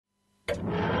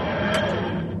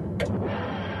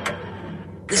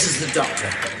This is the Doctor,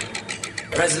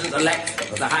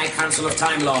 President-elect of the High Council of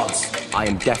Time Lords. I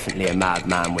am definitely a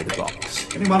madman with a box.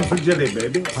 Anyone for jelly,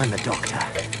 baby? I'm the Doctor.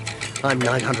 I'm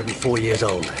 904 years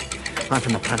old. I'm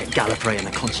from the planet Gallifrey in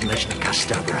the constellation of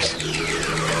Castobrus.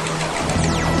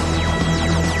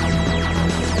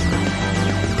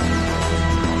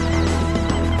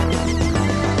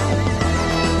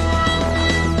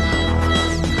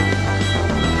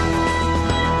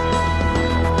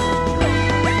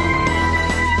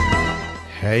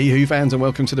 Hey Who fans, and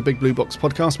welcome to the Big Blue Box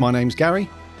podcast. My name's Gary.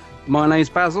 My name's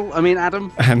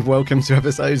Adam. And welcome to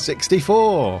episode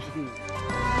 64.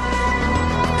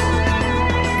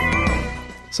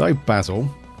 So, Basil,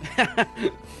 I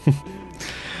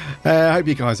hope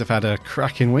you guys have had a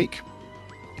cracking week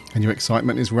and your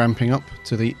excitement is ramping up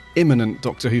to the imminent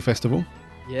Doctor Who festival.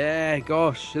 Yeah,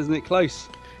 gosh, isn't it close?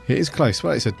 It is close.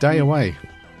 Well, it's a day away.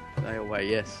 Day away,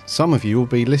 yes. Some of you will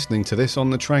be listening to this on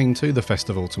the train to the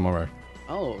festival tomorrow.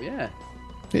 Oh, yeah.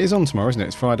 It is on tomorrow, isn't it?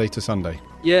 It's Friday to Sunday.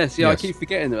 Yes, I keep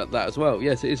forgetting about that as well.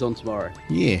 Yes, it is on tomorrow.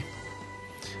 Yeah.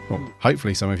 Well,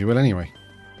 hopefully some of you will anyway.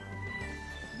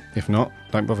 If not,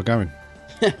 don't bother going.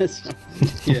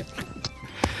 Yeah.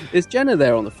 Is Jenna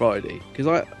there on the Friday?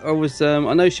 Because I was,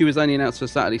 I know she was only announced for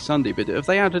Saturday, Sunday, but have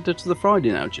they added her to the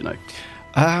Friday now, do you know?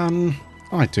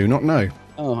 I do not know.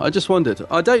 Oh, I just wondered.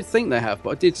 I don't think they have,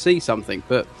 but I did see something.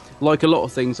 But like a lot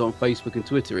of things on Facebook and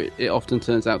Twitter, it often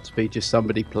turns out to be just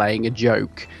somebody playing a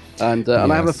joke. And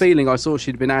I have a feeling I saw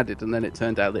she'd been added, and then it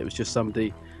turned out that it was just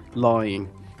somebody lying.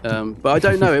 But I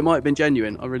don't know. It might have been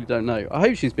genuine. I really don't know. I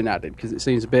hope she's been added, because it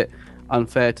seems a bit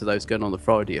unfair to those going on the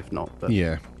Friday if not. But.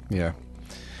 Yeah. The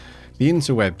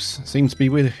interwebs seem to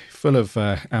be full of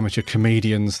amateur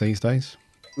comedians these days.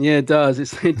 Yeah, it does.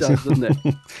 It does, doesn't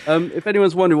it? If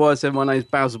anyone's wondering why I said my name's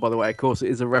Basil, by the way, of course, it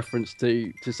is a reference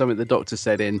to something the Doctor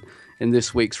said in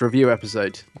this week's review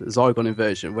episode, the Zygon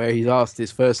Inversion, where he's asked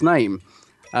his first name.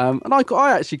 And I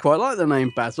actually quite like the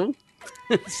name Basil.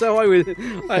 So I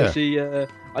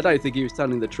don't think he was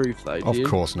telling the truth, though. Of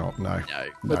course not, no.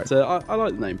 But I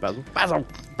like the name Basil.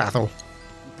 Basil.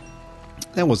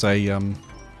 There was a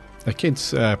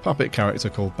kid's puppet character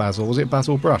called Basil. Was it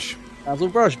Basil Brush? Basil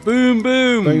Brush. Boom,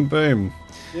 boom. Boom, boom.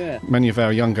 Yeah. Many of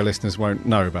our younger listeners won't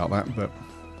know about that, but...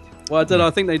 Well, I don't know.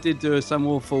 I think they did do some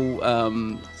awful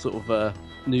sort of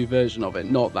new version of it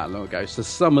not that long ago. So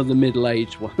some of the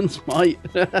middle-aged ones might.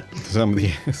 some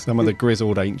of the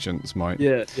grizzled ancients might.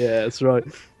 Yeah, that's right.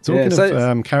 Talking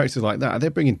of characters like that, they're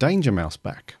bringing Danger Mouse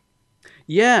back.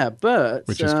 Yeah, but...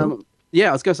 Which is cool. Yeah,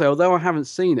 I was going to say, although I haven't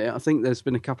seen it, I think there's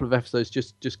been a couple of episodes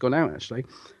just gone out, actually.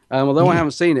 Although I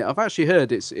haven't seen it, I've actually heard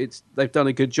they've done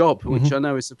a good job, which I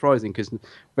know is surprising because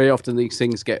very often these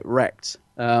things get wrecked.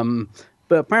 But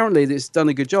apparently it's done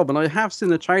a good job, and I have seen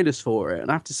the trailers for it, and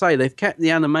I have to say they've kept the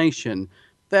animation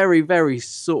very, very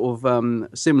sort of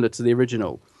similar to the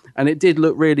original, and it did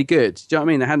look really good. Do you know what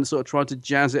I mean? They hadn't sort of tried to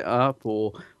jazz it up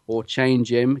or change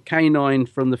him. K9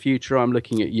 from the future, I'm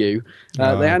looking at you.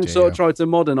 They hadn't sort of tried to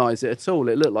modernise it at all.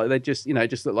 It looked like they just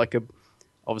looked like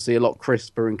obviously a lot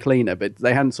crisper and cleaner, but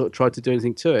they hadn't sort of tried to do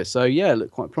anything to it. So yeah, it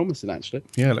looked quite promising actually.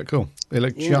 Yeah, it looked cool. It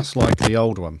looked just like the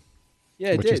old one.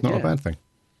 Yeah, which is not a bad thing.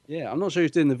 Yeah, I'm not sure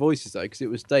who's doing the voices though, because it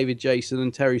was David Jason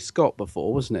and Terry Scott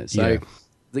before, wasn't it? So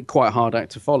they're quite a hard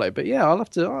act to follow. But yeah, I'll have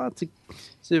to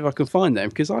see if I can find them,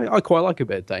 because I quite like a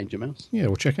bit of Danger Mouse. Yeah,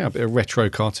 we'll check out a bit of retro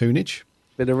cartoonage.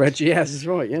 Bit of Reggie, yes, that's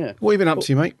right, yeah. What have you been up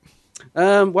to, mate?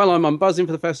 Well, I'm buzzing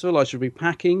for the festival. I should be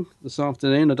packing this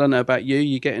afternoon. I don't know about you.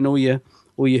 You getting all your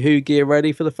Who gear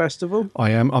ready for the festival?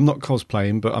 I am. I'm not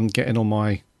cosplaying, but I'm getting all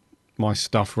my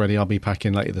stuff ready. I'll be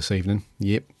packing later this evening.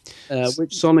 Yep.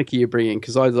 Which Sonic are you bringing?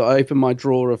 Because I opened my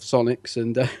drawer of Sonics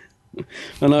and I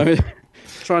was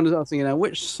I was thinking,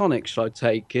 which Sonic should I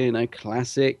take?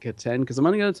 Classic, a 10, because I'm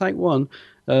only going to take one.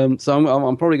 So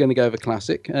I'm probably going to go over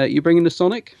classic. You bringing the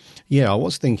Sonic? Yeah, I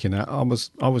was thinking that. I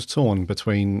was torn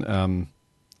between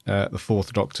the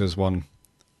Fourth Doctor's one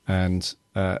and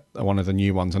one of the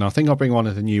new ones, and I think I'll bring one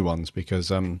of the new ones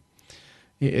because it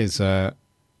is.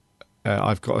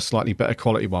 I've got a slightly better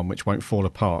quality one which won't fall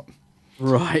apart.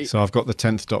 Right. So I've got the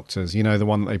 10th Doctor's. You know, the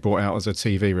one that they brought out as a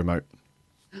TV remote.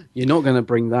 You're not going to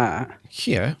bring that.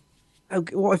 Yeah.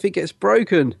 What if it gets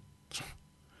broken?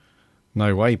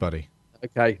 No way, buddy.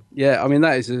 Okay. Yeah. I mean,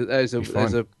 that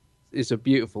is a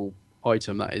beautiful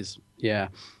item. That is. Yeah.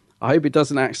 I hope it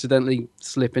doesn't accidentally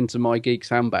slip into my geek's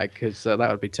handbag, because that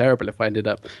would be terrible if I ended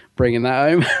up bringing that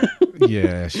home.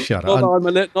 Yeah, shut up. Not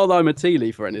that I'm a tea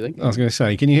leaf or anything. I was going to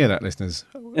say, can you hear that, listeners?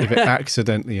 If it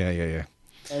accidentally, yeah.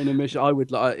 On a mission. I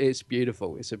would like. It's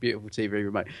beautiful. It's a beautiful TV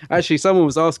remote. Actually, someone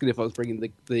was asking if I was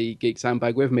bringing the Geeks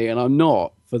handbag with me, and I'm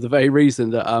not, for the very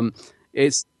reason that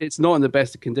it's not in the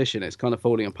best of condition. It's kind of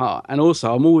falling apart, and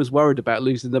also I'm always worried about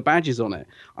losing the badges on it.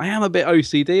 I am a bit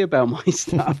OCD about my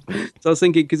stuff, so I was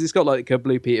thinking, because it's got like a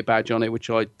Blue Peter badge on it, which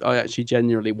I actually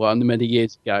genuinely won many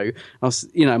years ago.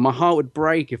 My heart would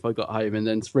break if I got home and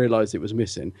then realised it was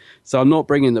missing. So I'm not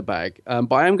bringing the bag,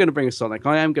 but I am going to bring a Sonic.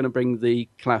 I am going to bring a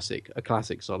classic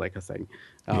Sonic, I think.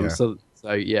 So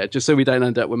yeah, just so we don't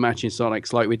end up with matching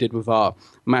Sonics like we did with our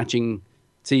matching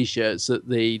T-shirts at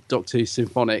the Doctor Who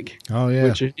Symphonic. Oh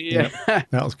yeah, that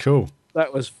was cool.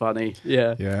 That was funny.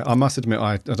 Yeah. I must admit,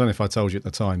 I don't know if I told you at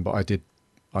the time, but I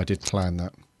did plan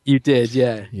that. You did,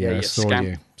 yeah. Yeah,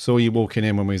 saw you walking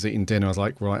in when we was eating dinner. I was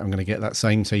like, right, I'm going to get that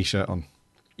same T-shirt on.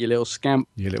 You little scamp.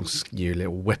 You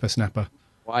little whippersnapper.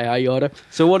 Why are you?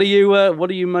 So what are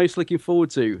you most looking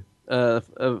forward to for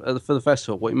the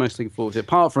festival? What are you most looking forward to,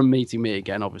 apart from meeting me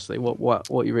again? Obviously, what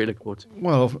are you really looking forward to?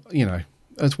 Well,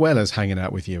 as well as hanging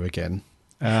out with you again.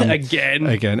 Again.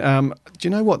 Do you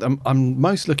know what I'm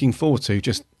most looking forward to?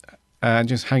 Just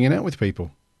hanging out with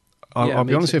people. I'll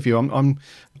be honest with you.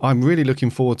 I'm really looking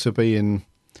forward to being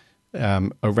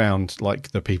around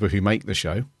like the people who make the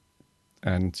show,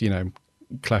 and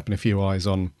clapping a few eyes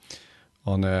on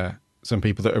some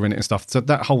people that are in it and stuff. So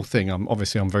that whole thing, I'm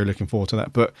very looking forward to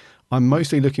that. But I'm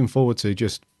mostly looking forward to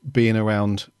just being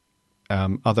around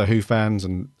other Who fans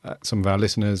and some of our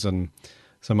listeners and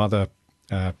some other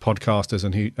podcasters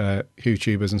and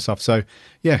Who-tubers and stuff. So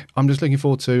yeah, I'm just looking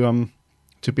forward to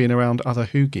being around other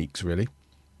Who geeks, really.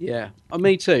 Yeah,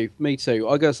 me too.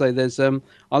 I gotta say, there's I'm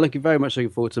very much looking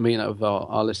forward to meeting up with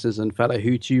our listeners and fellow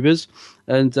Who-tubers,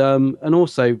 and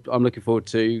also I'm looking forward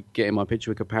to getting my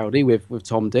picture with Capaldi with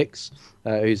Tom Dix,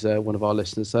 who's one of our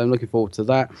listeners. So I'm looking forward to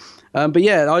that. But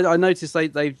yeah, I noticed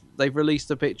they've released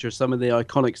a picture of some of the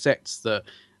iconic sets that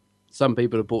some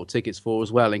people have bought tickets for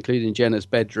as well, including Jenna's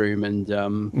bedroom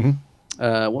and.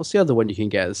 What's the other one you can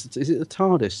get? Is it the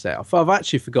TARDIS set? I've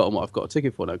actually forgotten what I've got a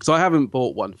ticket for now, because I haven't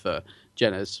bought one for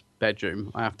Jenna's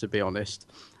bedroom, I have to be honest.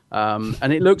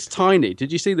 And it looks tiny.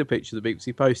 Did you see the picture the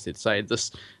BBC posted saying the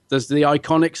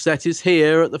iconic set is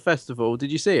here at the festival?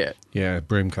 Did you see it? Yeah,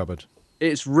 broom cupboard.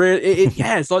 It's really,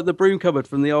 yeah, it's like the broom cupboard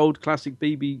from the old classic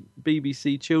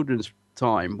BBC children's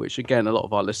time, which again a lot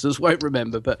of our listeners won't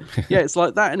remember. But yeah, it's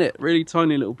like that, isn't it? Really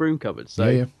tiny little broom cupboard.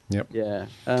 So yeah.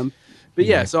 But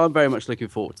yeah, so I'm very much looking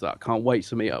forward to that. Can't wait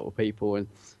to meet up with people, and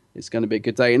it's going to be a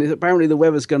good day. And apparently the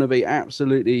weather's going to be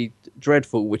absolutely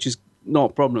dreadful, which is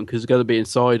not a problem because it's going to be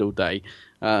inside all day.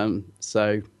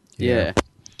 So yeah.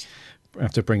 We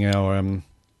have to bring our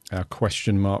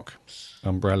question mark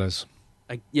umbrellas.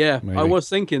 Maybe. I was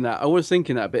thinking that,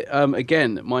 but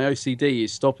again, my OCD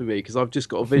is stopping me because I've just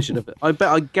got a vision of it.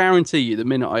 I guarantee you, the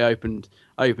minute I opened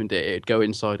it, it'd go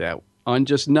inside out. I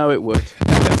just know it would.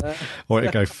 Or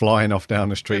it'd go flying off down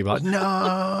the street like, no!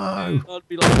 I'd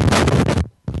be like...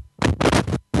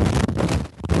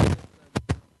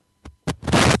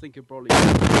 I think it'd probably...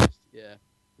 Yeah.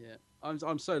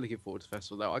 I'm so looking forward to the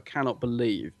festival, though. I cannot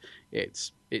believe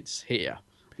it's here.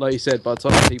 Like you said, by the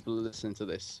time people are listening to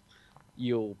this,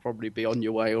 you'll probably be on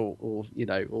your way or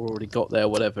already got there,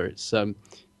 whatever. It's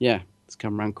it's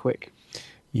come around quick.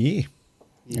 Yeah,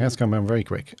 it's come around very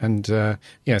quick. And so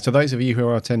those of you who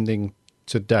are attending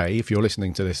today, if you're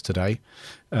listening to this today,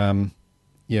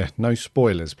 no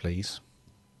spoilers, please,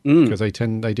 because they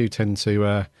do tend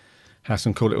to have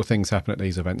some cool little things happen at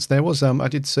these events. There was I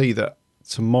did see that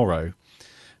tomorrow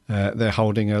they're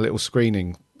holding a little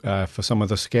screening for some of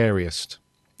the scariest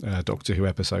Doctor Who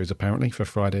episodes, apparently, for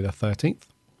Friday the 13th.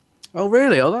 Oh,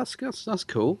 really? Oh, that's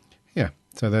cool. Yeah,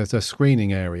 so there's a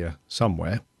screening area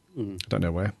somewhere. I don't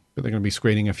know where, but they're going to be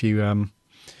screening a few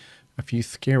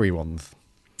scary ones.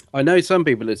 I know some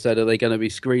people have said, are they going to be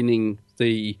screening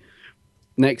the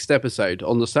next episode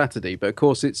on the Saturday? But of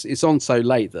course, it's on so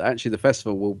late that actually the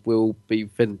festival will be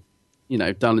done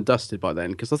and dusted by then,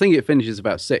 because I think it finishes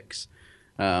about 6.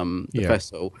 The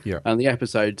festival, and the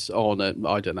episode's on at,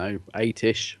 I don't know,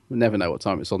 8ish. We never know what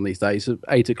time it's on these days.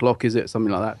 8 o'clock, is it?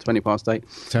 Something like that. 20 past 8.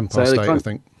 10 past 8, I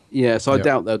think. Yeah, so I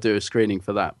doubt they'll do a screening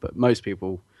for that. But most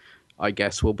people, I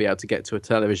guess, will be able to get to a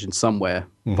television somewhere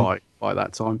by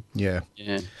that time. Yeah.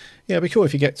 It'd be cool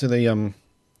if you get to the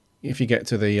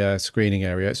screening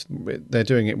area. They're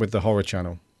doing it with the Horror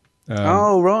Channel.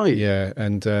 Oh right. Yeah,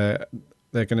 and they're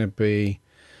going to be.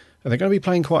 They're going to be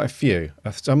playing quite a few.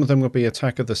 Some of them will be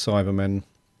Attack of the Cybermen,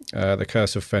 The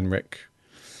Curse of Fenric,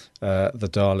 The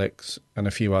Daleks, and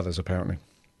a few others, apparently.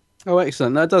 Oh,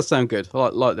 excellent. That does sound good. I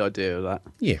like the idea of that.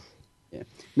 Yeah. Yeah.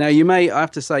 Now I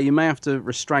have to say, you may have to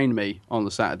restrain me on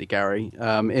the Saturday, Gary.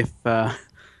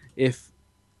 If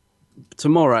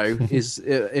tomorrow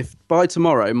if by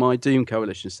tomorrow my Doom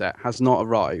Coalition set has not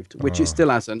arrived, which it still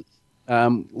hasn't,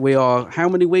 we are, how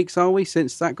many weeks are we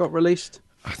since that got released?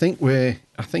 I think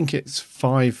it's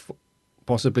 5,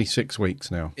 possibly 6 weeks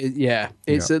now.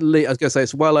 It's at least, I was going to say,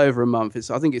 it's well over a month.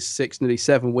 I think it's 6, nearly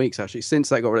 7 weeks actually since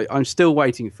that got released. I'm still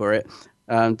waiting for it.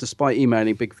 Despite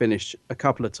emailing Big Finish a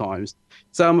couple of times.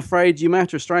 So I'm afraid you may have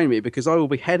to restrain me, because I will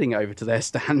be heading over to their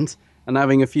stand and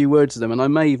having a few words with them, and I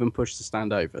may even push the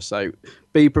stand over. So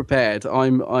be prepared.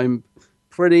 I'm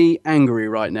pretty angry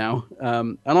right now.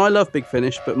 And I love Big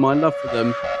Finish, but my love for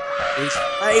them is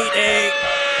fading.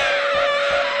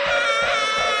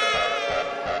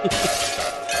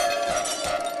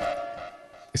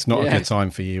 It's not a good time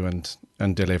for you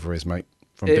and deliveries, mate.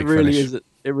 From It Big really Finish. isn't.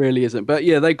 It really isn't. But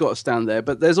yeah, they've got a stand there.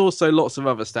 But there's also lots of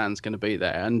other stands going to be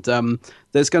there. And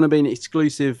there's going to be an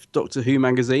exclusive Doctor Who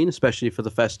magazine, especially for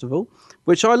the festival,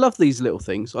 which I love these little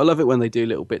things. I love it when they do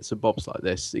little bits and bobs like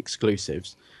this,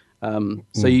 exclusives. I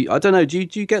don't know, do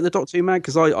you get the Doctor Who mag?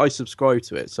 Because I subscribe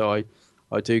to it, so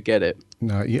I do get it.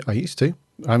 No, I used to.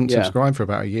 I haven't subscribed for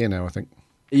about a year now, I think.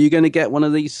 Are you going to get one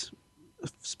of these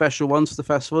special ones for the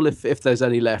festival, if there's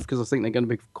any left? Because I think they're going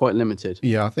to be quite limited.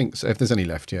 Yeah, I think so. If there's any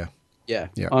left, yeah. Yeah.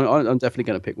 Yeah. I'm definitely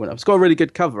going to pick one up. It's got a really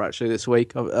good cover actually this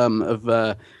week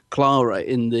of Clara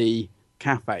in the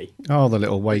cafe. Oh, the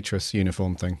little waitress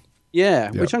uniform thing.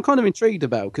 Yeah, Yeah. which I'm kind of intrigued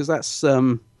about, because that's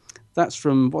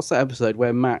from, what's that episode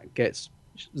where Matt gets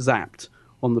zapped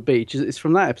on the beach? It's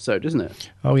from that episode, isn't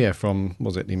it? Oh yeah, from,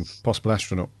 was it The Impossible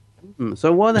Astronaut?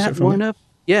 So why the Was it heck? from Why there? not?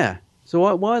 Yeah.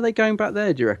 So why are they going back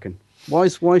there? Do you reckon? Why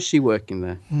is she working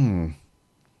there?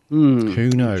 Who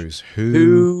knows?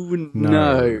 Who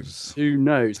knows? Who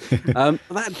knows?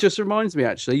 That just reminds me,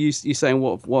 actually, you saying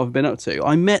what I've been up to.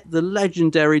 I met the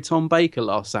legendary Tom Baker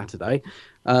last Saturday,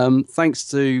 thanks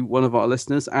to one of our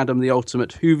listeners, Adam the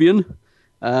Ultimate Whovian.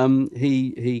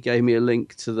 He gave me a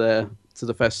link to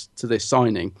this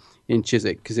signing in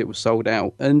Chiswick, because it was sold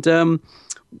out, and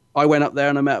I went up there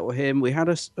and I met with him. We had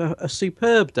a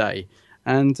superb day,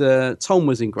 and Tom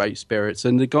was in great spirits,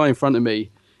 and the guy in front of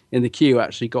me in the queue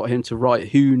actually got him to write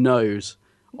 "Who Knows"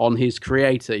 on his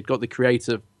Creator. He'd got the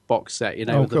Creator box set,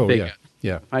 with the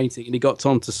figure painting, and he got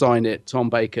Tom to sign it. Tom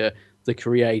Baker, the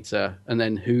Creator, and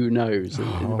then "Who Knows."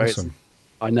 Awesome.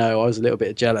 I know, I was a little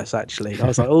bit jealous actually. I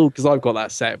was like, oh, because I've got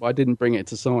that set, but I didn't bring it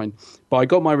to sign. But I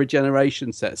got my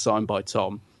Regeneration set signed by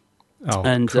Tom. Oh,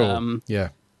 And, cool. Yeah.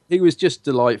 He was just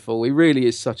delightful. He really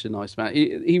is such a nice man.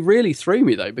 He really threw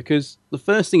me though, because the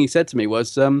first thing he said to me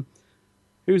was,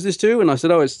 "Who's this to?" And I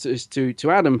said, "Oh, it's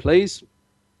to Adam, please."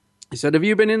 He said, "Have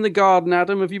you been in the garden,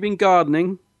 Adam? Have you been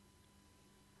gardening?"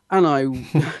 And I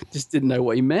just didn't know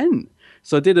what he meant.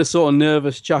 So I did a sort of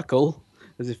nervous chuckle,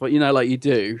 as if, like you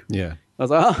do. Yeah. I was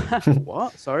like, oh,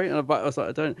 what? Sorry. And I was like,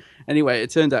 I don't. Anyway,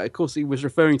 it turned out, of course, he was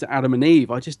referring to Adam and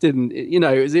Eve. I just didn't,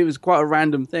 it was quite a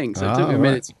random thing. So it took me a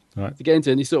minute to get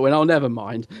into it. And he sort of went, "Oh, never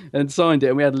mind," and signed it.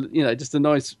 And we had, just a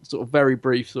nice sort of very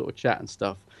brief sort of chat and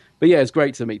stuff. But yeah, it's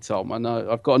great to meet Tom. I know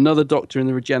I've got another Doctor in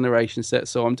the Regeneration set,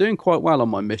 so I'm doing quite well on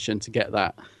my mission to get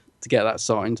that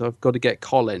signed. I've got to get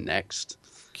Colin next.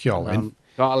 Colin.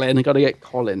 I've got to get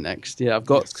Colin next. Yeah, I've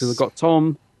got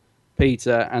Tom,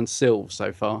 Peter and Sylv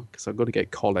so far, because I've got to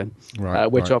get Colin,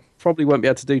 which I probably won't be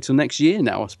able to do till next year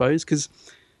now, I suppose, because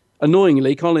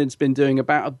annoyingly Colin's been doing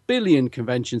about 1 billion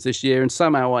conventions this year, and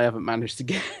somehow I haven't managed to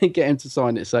get him to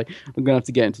sign it, so I'm going to have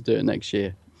to get him to do it next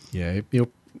year. Yeah, he'll,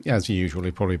 as usual,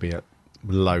 he'll probably be at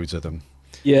loads of them.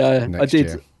 Yeah, next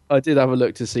year. I did have a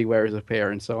look to see where he's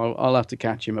appearing, so I'll have to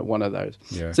catch him at one of those.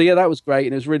 Yeah. So yeah, that was great,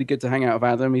 and it was really good to hang out with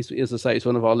Adam. He's, as I say, he's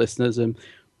one of our listeners, and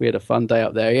we had a fun day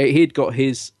up there. He'd got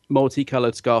his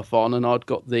multicoloured scarf on, and I'd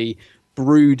got the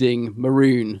brooding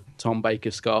maroon Tom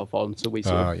Baker scarf on, so we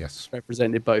sort of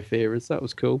represented both eras. That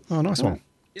was cool. Oh, nice one.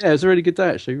 Yeah, it was a really good day,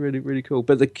 actually. Really, really cool.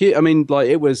 But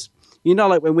it was,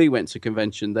 like when we went to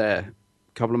convention there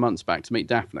a couple of months back to meet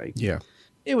Daphne. Yeah.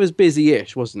 It was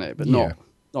busy-ish, wasn't it? But not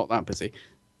that busy.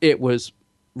 It was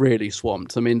really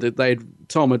swamped. I mean,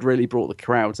 Tom had really brought the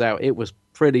crowds out. It was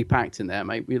pretty packed in there,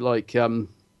 mate.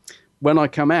 When I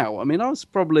come out, I mean, I was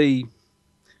probably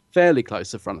fairly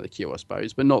close to the front of the queue, I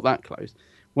suppose, but not that close.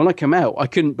 When I come out, I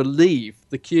couldn't believe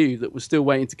the queue that was still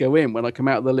waiting to go in when I come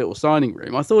out of the little signing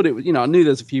room. I thought it was, I knew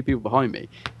there's a few people behind me,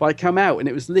 but I come out and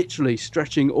it was literally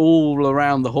stretching all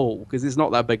around the hall, because it's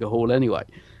not that big a hall anyway.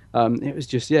 It was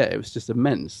just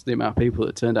immense, the amount of people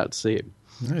that turned out to see him.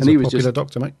 He's a popular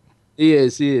Doctor, mate. He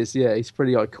is, yeah. He's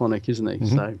pretty iconic, isn't he?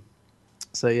 Mm-hmm. So,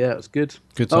 So yeah, it was good.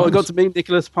 Good Oh, I got times. to meet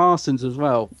Nicholas Parsons as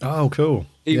well. Oh, cool.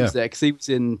 He yeah. was there because he was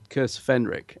in Curse of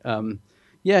Fenric.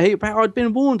 I'd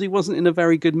been warned he wasn't in a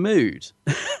very good mood.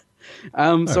 So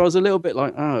I was a little bit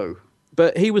like, oh.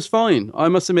 But he was fine. I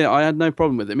must admit, I had no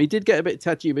problem with him. He did get a bit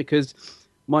touchy because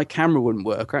my camera wouldn't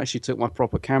work. I actually took my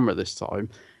proper camera this time.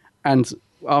 And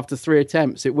after 3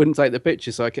 attempts, it wouldn't take the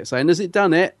picture. So I kept saying, has it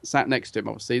done it? Sat next to him,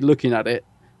 obviously, looking at it.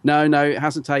 No, it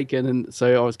hasn't taken. And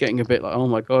so I was getting a bit like, oh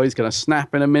my God, he's going to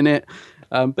snap in a minute.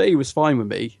 But he was fine with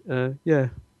me. Yeah.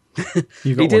 You've got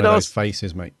He one did of those ask-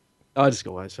 faces, mate. I just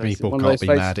got one of those faces. People One of can't those be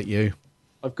faces. mad at you.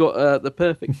 I've got the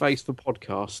perfect face for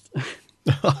podcast.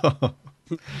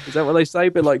 Is that what they say?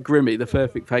 But like Grimmy, the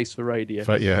perfect face for radio.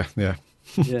 But yeah. Yeah.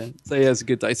 So yeah, it's a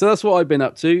good day. So that's what I've been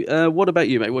up to. What about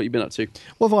you, mate? What have you been up to?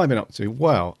 What have I been up to?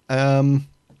 Well,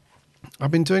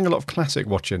 I've been doing a lot of classic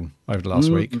watching over the last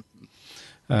week.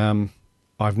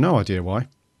 I've no idea why.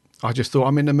 I just thought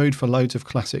I'm in the mood for loads of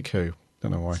classic Who.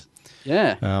 Don't know why.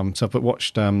 Yeah. So I've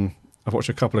watched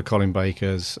a couple of Colin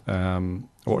Bakers. I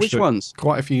watched Which ones?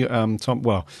 Quite a few. I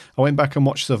went back and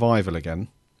watched Survival again.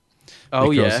 Oh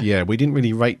Because, yeah. we didn't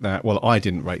really rate that. Well, I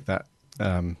didn't rate that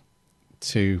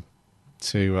too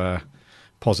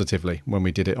positively when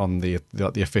we did it on the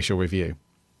official review.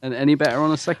 And any better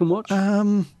on a second watch?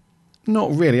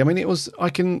 Not really. I mean,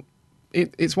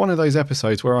 it's one of those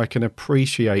episodes where I can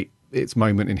appreciate its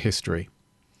moment in history,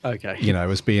 Okay.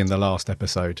 as being the last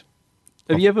episode.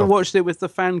 Have you ever watched it with the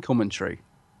fan commentary?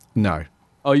 No.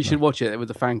 Oh, you should watch it with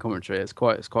the fan commentary. It's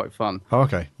quite fun. Oh,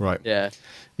 okay, right. Yeah.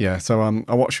 Yeah, so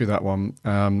I watched through that one.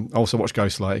 I also watched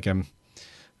Ghostlight again,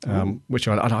 which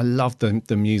I love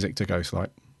the music to Ghostlight.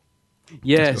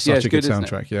 Yes, It's yeah, such it's a good isn't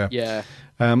soundtrack, it? yeah.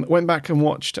 Yeah. Went back and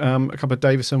watched a couple of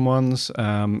Davison ones,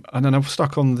 and then I'm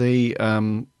stuck on the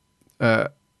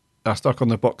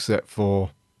box set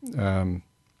for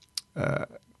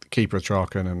Keeper of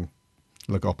Traken and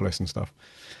Legopolis and stuff.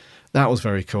 That was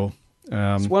very cool.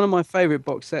 It's one of my favourite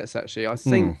box sets, actually. I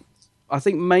think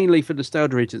mainly for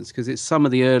nostalgia reasons because it's some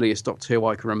of the earliest Doctor Who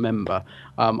I can remember,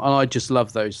 and I just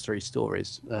love those 3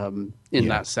 stories in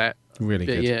that set. Really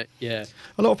But good. Yeah.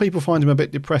 A lot of people find them a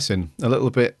bit depressing, a little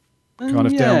bit kind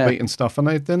of downbeat and stuff, and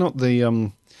they're not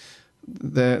the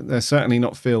they're certainly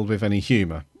not filled with any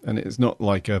humour, and it's not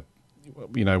like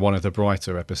one of the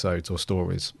brighter episodes or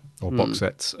stories or box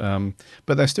sets,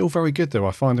 but they're still very good though.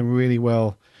 I find them really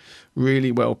well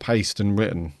paced and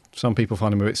written. Some people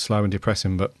find them a bit slow and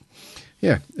depressing, but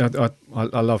yeah,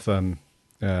 I love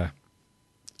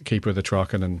Keeper of the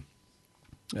Traken and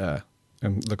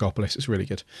Legopolis. It's really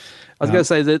good. I was going to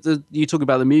say that you talk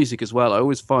about the music as well. I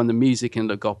always find the music in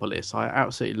Legopolis. I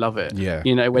absolutely love it. Yeah,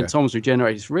 when yeah. Tom's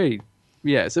Regenerated, it's really,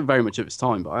 it's very much of its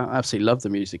time. But I absolutely love the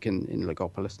music in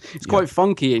Legopolis. It's quite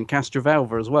funky in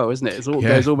Castrovalva as well, isn't it? It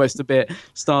goes almost a bit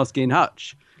Starsky and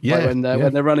Hutch. Yeah, like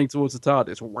when they're running towards the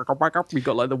TARDIS, whack up. We've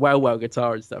got like the well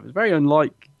guitar and stuff. It's very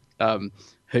unlike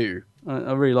Who.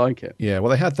 I really like it. Yeah, well,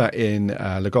 they had that in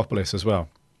Legopolis as well.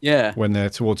 Yeah. When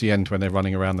they're towards the end, when they're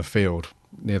running around the field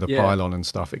near the pylon and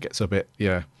stuff, it gets a bit,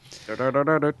 Yeah.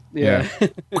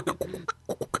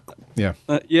 yeah.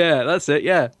 Yeah, that's it.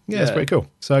 Yeah. Yeah, it's pretty cool.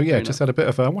 So yeah, Very just had a bit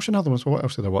of a watch another one. So what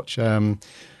else did I watch? I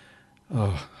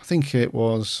think it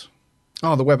was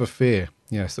The Web of Fear.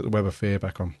 Yes, the Web of Fear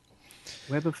back on.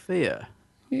 Web of Fear.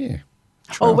 Yeah.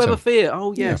 Oh, Web Troughton. of Fear.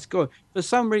 Oh, yes. God. For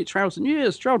some reason, Troughton.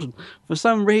 Yes, Troughton. For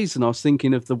some reason, I was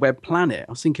thinking of the Web Planet.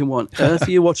 I was thinking, what on earth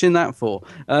are you watching that for?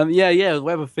 The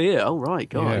Web of Fear. Oh, right.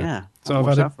 God, yeah. So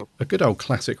I've had a good old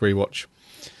classic rewatch.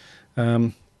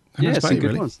 And that's about some it, good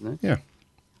really. ones, isn't it? Yeah.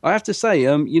 I have to say,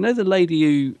 the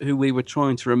lady who we were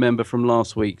trying to remember from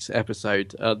last week's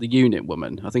episode, the unit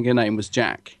woman, I think her name was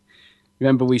Jack.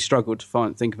 Remember we struggled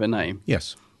to think of her name?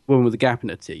 Yes. Woman with the gap in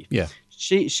her teeth. Yeah.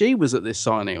 She was at this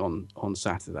signing on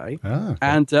Saturday, Ah, okay.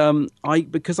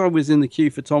 and because I was in the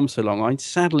queue for Tom so long, I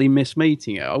sadly missed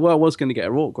meeting her. Well, I was going to get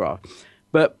her autograph,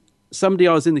 but somebody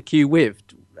I was in the queue with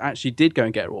actually did go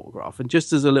and get her autograph, and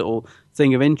just as a little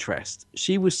thing of interest,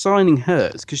 she was signing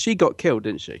hers because she got killed,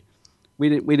 didn't she? We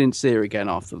didn't see her again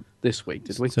after this week,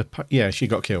 did we? Yeah, she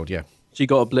got killed, yeah. She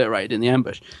got obliterated in the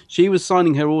ambush. She was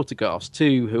signing her autographs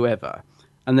to whoever.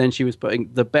 And then she was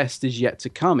putting "the best is yet to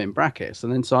come" in brackets,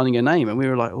 and then signing her name. And we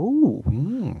were like, "Oh,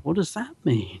 what does that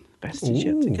mean? The best is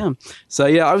yet to come." So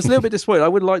yeah, I was a little bit disappointed. I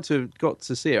would like to have got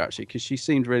to see her actually because she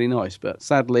seemed really nice, but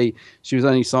sadly, she was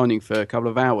only signing for a couple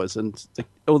of hours. And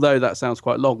although that sounds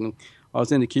quite long, I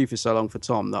was in the queue for so long for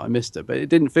Tom that I missed her. But it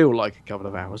didn't feel like a couple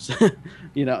of hours.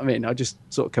 You know what I mean? I just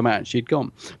sort of come out and she'd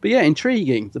gone. But yeah,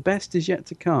 intriguing. The best is yet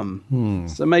to come.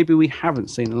 So maybe we haven't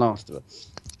seen the last of her.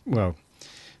 Well,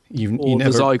 you Or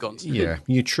never, the Zygons. Yeah,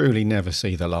 you truly never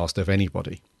see the last of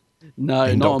anybody. No,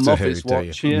 in not on Doctor Moffat's Who, do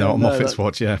watch. you? Yeah, Not on no, Moffat's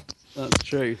watch, yeah. That's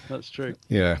true. That's true.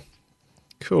 Yeah.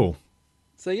 Cool.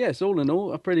 So yes, all in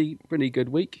all, a pretty good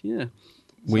week. Yeah.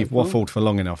 We've far. waffled for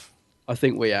long enough. I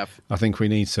think we have. I think we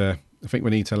need to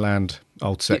land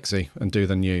old sexy and do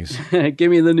the news.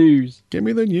 Give me the news. Give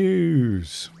me the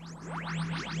news.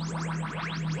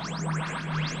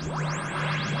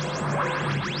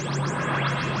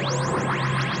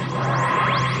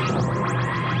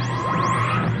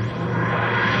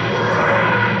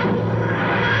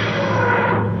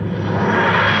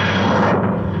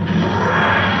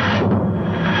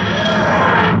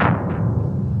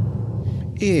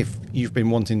 If you've been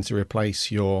wanting to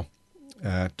replace your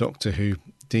Doctor Who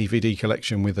DVD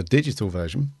collection with a digital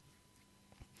version,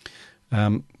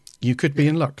 you could be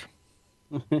in luck.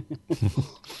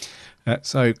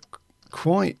 So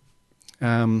quite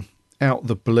out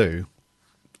the blue,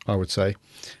 I would say,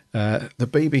 the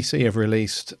BBC have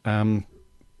released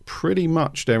pretty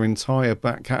much their entire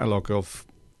back catalogue of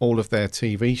all of their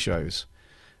TV shows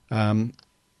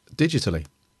digitally.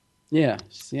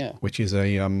 Yes, yeah. Which is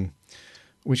a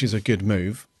good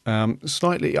move.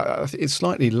 It's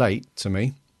slightly late to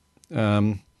me.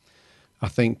 I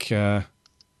think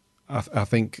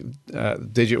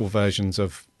digital versions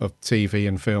of TV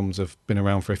and films have been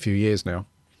around for a few years now.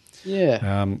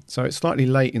 Yeah. So it's slightly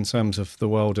late in terms of the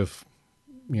world of,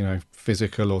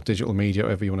 physical or digital media,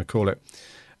 whatever you want to call it.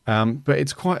 But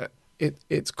it's quite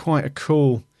a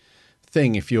cool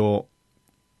thing if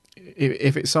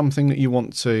it's something that you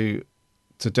want to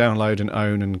download and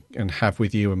own and have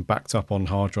with you and backed up on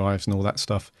hard drives and all that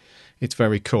stuff. It's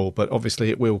very cool, but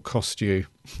obviously it will cost you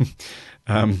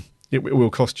it will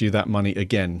cost you that money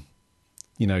again,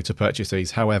 to purchase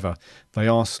these. However, they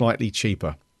are slightly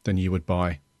cheaper than you would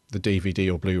buy the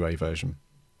DVD or Blu-ray version.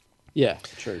 Yeah,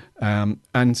 true.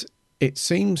 And it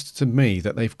seems to me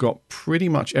that they've got pretty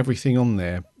much everything on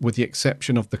there with the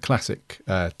exception of the classic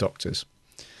Doctors.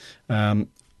 So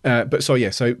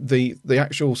the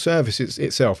actual service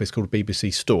itself is called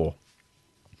BBC Store,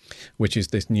 which is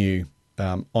this new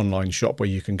online shop where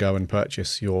you can go and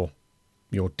purchase your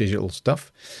digital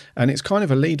stuff, and it's kind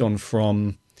of a lead on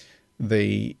from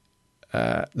the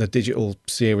digital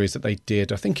series that they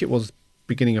did. I think it was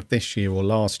beginning of this year or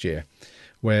last year,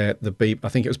 where I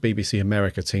think it was BBC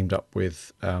America teamed up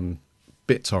with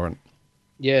BitTorrent.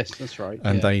 Yes, that's right.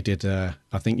 And they did.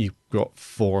 I think you got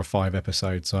 4 or 5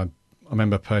 episodes. I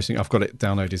remember personally, I've got it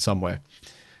downloaded somewhere,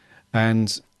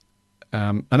 and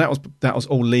that was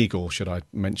all legal. Should I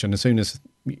mention? As soon as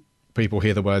people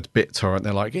hear the word BitTorrent,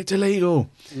 they're like, it's illegal.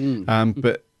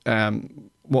 But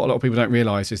what a lot of people don't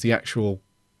realise is the actual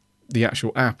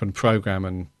app and program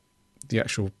and the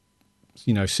actual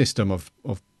system of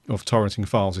torrenting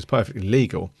files is perfectly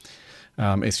legal.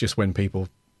 It's just when people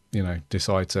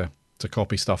decide to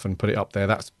copy stuff and put it up there,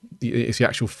 it's the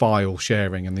actual file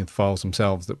sharing and the files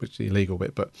themselves which is the illegal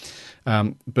bit. But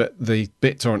the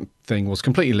BitTorrent thing was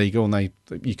completely legal, and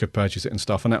you could purchase it and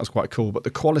stuff, and that was quite cool. But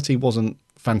the quality wasn't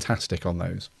fantastic on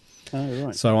those. Oh,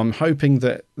 right. So I'm hoping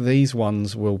that these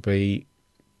ones will be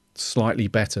slightly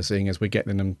better, seeing as we're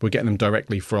getting them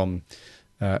directly from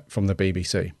the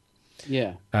BBC.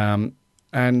 Yeah.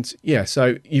 And yeah,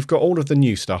 so you've got all of the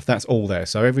new stuff. That's all there.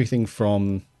 So everything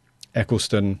from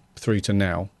Eccleston through to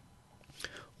now,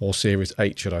 or Series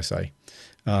 8, should I say,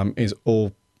 is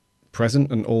all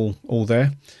present and all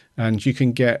there. And you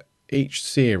can get each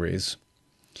series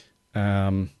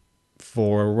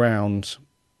for around,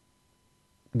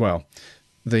 well,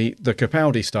 the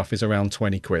Capaldi stuff is around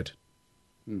 20 quid.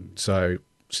 So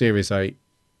Series 8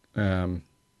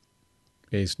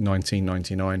 is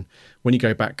 19.99. When you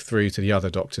go back through to the other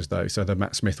Doctors, though, so the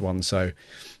Matt Smith one, so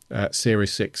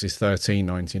Series 6 is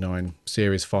 13.99,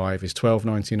 Series 5 is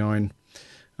 12.99,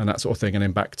 and that sort of thing, and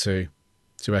then back to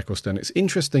Eccleston. It's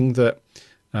interesting that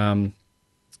most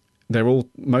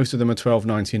of them are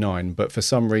 12.99, but for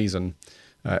some reason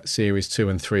Series 2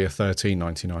 and 3 are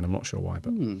 13.99. I'm not sure why,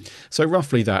 but so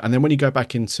roughly that. And then when you go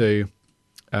back into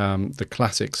the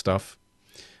classic stuff,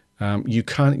 you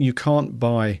can't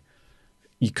buy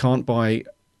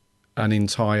an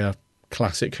entire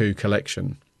classic Who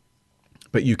collection,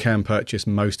 but you can purchase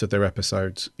most of their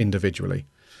episodes individually,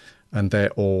 and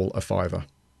they're all a £5.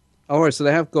 All right, so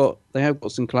they have got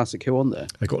some classic Who on there.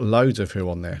 They've got loads of Who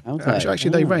on there. Okay.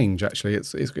 Actually, they range. Actually,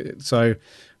 it's so.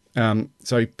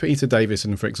 So Peter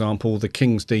Davison, for example, The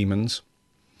King's Demons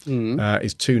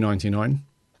is £2.99.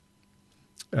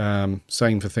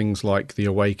 Same for things like The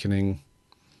Awakening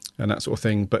and that sort of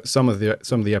thing. But some of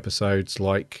the episodes,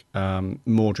 like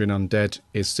Mordrin Undead,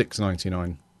 is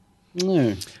 £6.99.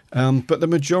 No. But the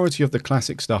majority of the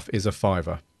classic stuff is a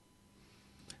 £5.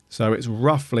 So it's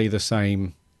roughly the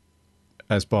same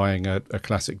as buying a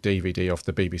classic DVD off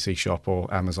the BBC shop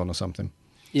or Amazon or something.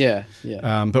 Yeah.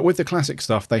 But with the classic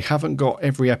stuff, they haven't got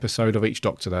every episode of each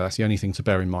Doctor there. That's the only thing to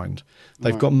bear in mind.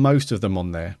 They've got most of them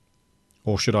on there,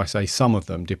 or should I say some of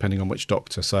them, depending on which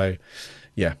Doctor. So,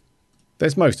 yeah,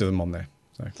 there's most of them on there.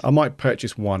 So I might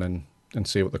purchase one and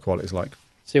see what the quality's like.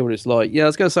 See what it's like. Yeah, I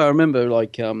was going to say, I remember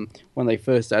like when they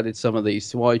first added some of these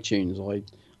to iTunes,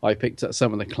 I picked up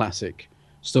some of the classic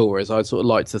stories. I'd sort of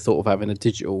like to thought of having a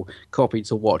digital copy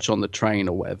to watch on the train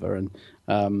or whatever. And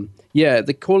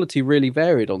the quality really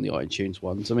varied on the iTunes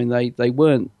ones. I mean, they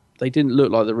didn't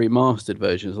look like the remastered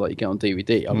versions like you get on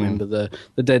DVD. I remember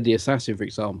the Deadly Assassin, for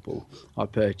example, I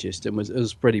purchased and it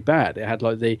was pretty bad. It had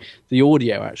like the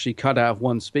audio actually cut out of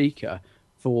one speaker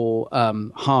for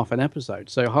half an episode.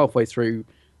 So halfway through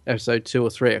episode 2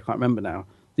 or 3, I can't remember now,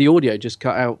 the audio just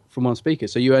cut out from one speaker.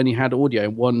 So you only had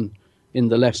audio in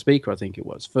the left speaker, I think it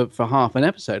was, for half an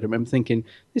episode. I remember thinking,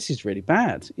 this is really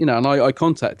bad. And I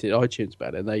contacted iTunes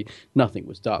about it, and nothing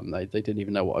was done. They didn't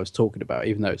even know what I was talking about,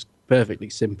 even though it's perfectly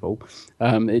simple.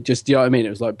 It just, you know what I mean? It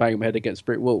was like banging my head against a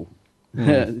brick wall.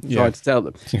 Trying to tell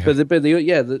them, but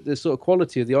the sort of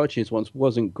quality of the iTunes ones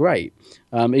wasn't great,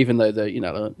 even though they're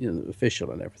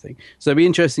official and everything. So it'd be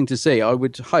interesting to see. I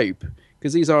would hope,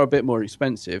 because these are a bit more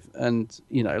expensive, and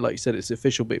like you said, it's the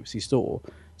official BBC store.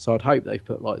 So I'd hope they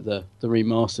put like the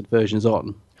remastered versions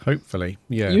on. Hopefully,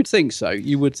 yeah. You'd think so.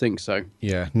 You would think so.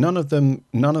 Yeah. None of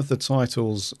the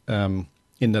titles in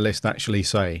the list actually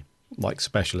say like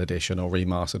special edition or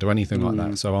remastered or anything like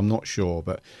that. So I'm not sure,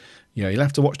 but. Yeah, you'll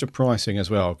have to watch the pricing as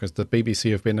well, because the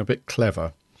BBC have been a bit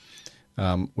clever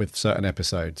with certain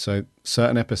episodes. So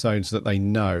certain episodes that they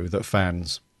know that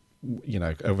fans,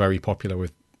 are very popular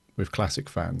with classic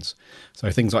fans.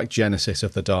 So things like Genesis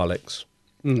of the Daleks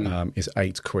is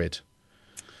 £8.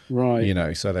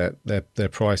 Right. So they're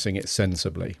pricing it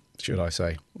sensibly, should I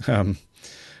say. And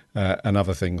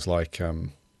other things like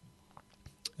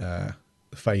The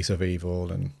Face of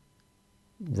Evil and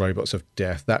Robots of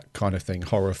Death, that kind of thing,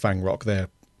 Horror Fang Rock, they're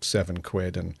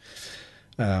 £7,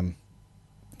 and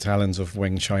Talons of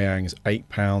Wing Chiang is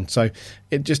 £8. So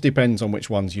it just depends on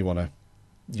which ones you want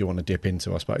to dip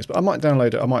into, I suppose. But I might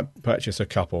download it. I might purchase a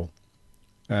couple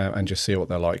and just see what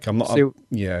they're like. I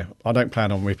don't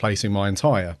plan on replacing my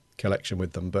entire collection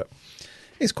with them, but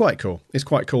it's quite cool. It's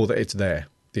quite cool that it's there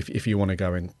if you want to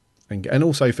go in, and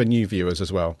also for new viewers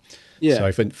as well.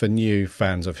 Yeah. So for new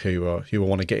fans of who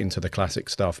want to get into the classic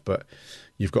stuff, but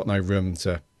you've got no room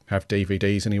to have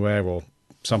DVDs anywhere, or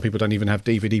some people don't even have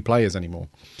DVD players anymore.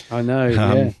 I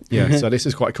know. Yeah. So this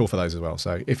is quite cool for those as well.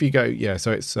 So if you go,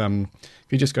 so it's if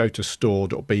you just go to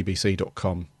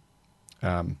store.bbc.com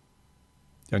and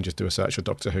just do a search for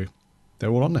Doctor Who,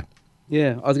 they're all on there.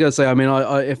 Yeah, I was going to say, I mean,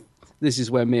 I if this is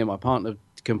where me and my partner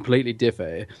completely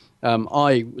differ.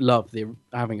 I love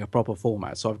having a proper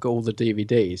format, so I've got all the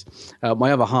DVDs.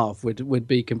 My other half would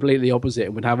be completely opposite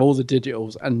and would have all the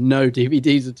digitals and no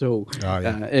DVDs at all.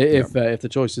 If the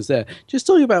choice is there. Just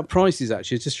talking about prices,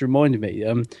 actually, it just reminded me.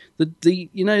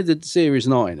 The Series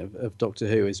 9 of Doctor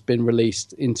Who has been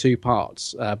released in 2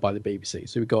 parts by the BBC.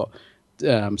 So we've got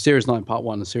Series 9 Part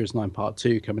 1 and Series 9 Part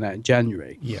 2 coming out in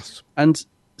January. Yes. And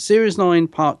Series 9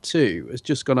 Part 2 has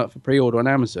just gone up for pre-order on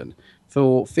Amazon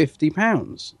for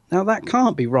 £50. Now that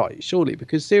can't be right, surely,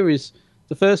 because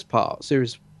the first part,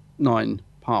 Series 9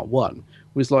 Part 1,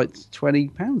 was like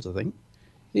 £20, I think.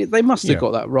 They must have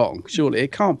got that wrong, surely.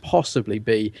 It can't possibly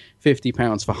be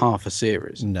 £50 for half a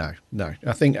series. No.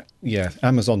 I think,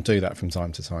 Amazon do that from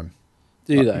time to time.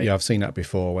 Do they? Yeah, I've seen that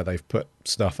before, where they've put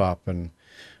stuff up and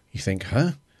you think,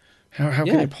 huh? How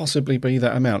can it possibly be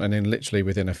that amount? And then literally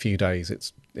within a few days,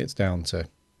 it's down to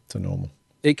normal.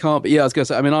 It can't be. Yeah, I was going to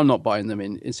say, I mean, I'm not buying them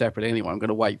in separately anyway. I'm going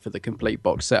to wait for the complete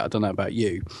box set. I don't know about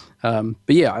you. But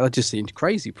yeah, I just seemed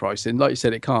crazy pricing. Like you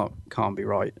said, it can't be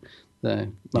right. They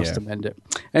must amend it.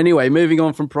 Anyway, moving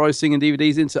on from pricing and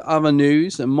DVDs into other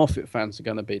news, and Moffat fans are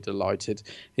going to be delighted.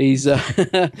 He's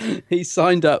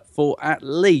signed up for at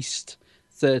least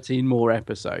 13 more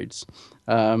episodes.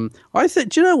 Do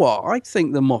you know what? I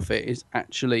think the Moffat is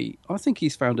actually, I think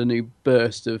he's found a new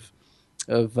burst of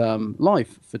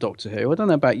life for Doctor Who. I don't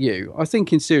know about you. I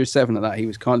think in Series 7 of that, he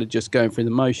was kind of just going through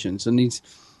the motions. And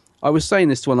I was saying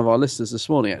this to one of our listeners this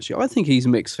morning, actually. I think he's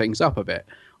mixed things up a bit.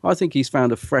 I think he's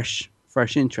found a fresh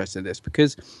interest in this,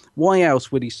 because why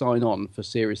else would he sign on for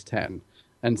Series 10?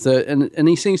 And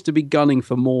he seems to be gunning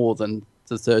for more than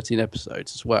the 13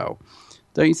 episodes as well.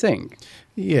 Don't you think?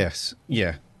 Yes.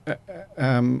 Yeah.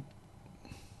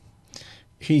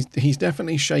 He's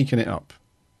definitely shaken it up.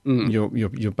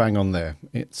 You're bang on there.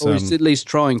 It's or he's at least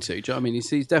trying to. Do you know what I mean?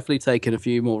 He's definitely taken a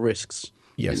few more risks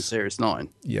in Series 9.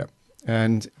 Yeah.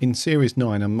 And in Series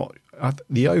 9,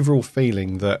 the overall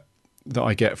feeling that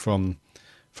I get from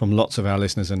lots of our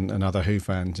listeners and other Who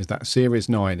fans is that Series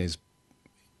 9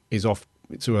 is off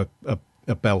to a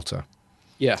belter.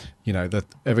 Yeah. You know, that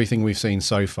everything we've seen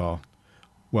so far,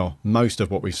 well, most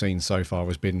of what we've seen so far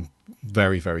has been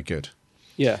very, very good.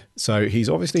 Yeah. So he's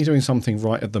obviously doing something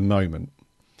right at the moment.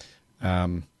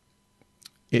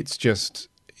 It's just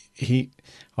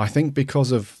I think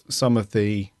because of some of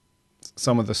the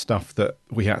stuff that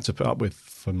we had to put up with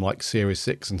from like Series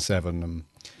 6 and 7 and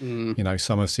you know,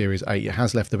 some of Series 8, it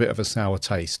has left a bit of a sour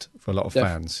taste for a lot of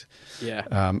fans. Yeah.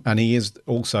 And he's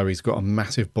got a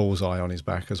massive bullseye on his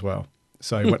back as well.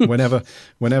 So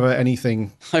whenever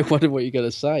anything, I wonder what you're going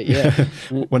to say. Yeah.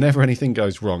 whenever anything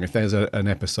goes wrong, if there's an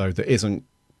episode that isn't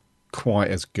quite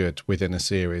as good within a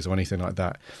series or anything like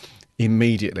that,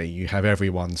 immediately you have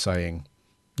everyone saying,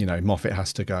 you know, Moffat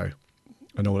has to go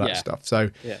and all that stuff. So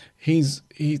he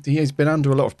has been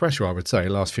under a lot of pressure, I would say,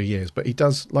 the last few years. But he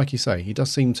does, like you say, he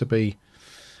does seem to be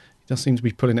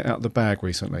pulling it out of the bag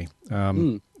recently.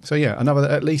 So yeah,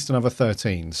 at least another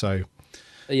 13. So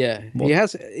yeah, he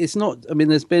has. It's not. I mean,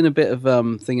 there's been a bit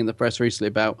of thing in the press recently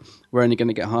about we're only going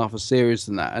to get half a series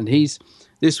and that, and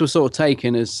this was sort of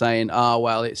taken as saying,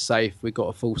 well, it's safe. We've got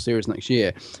a full series next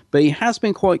year. But he has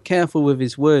been quite careful with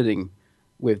his wording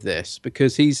with this,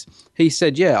 because he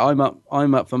said, yeah, I'm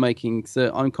up for making.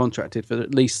 I'm contracted for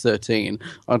at least 13.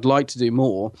 I'd like to do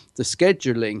more. The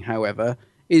scheduling, however,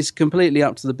 is completely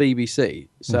up to the BBC.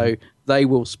 So they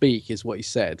will speak, is what he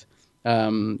said.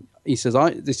 He says,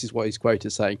 this is what he's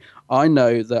quoted saying, I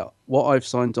know that what I've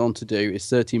signed on to do is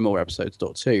 13 more episodes,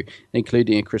 .2,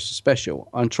 including a Christmas special.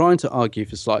 I'm trying to argue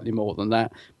for slightly more than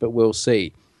that, but we'll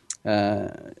see.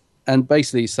 And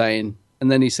basically saying,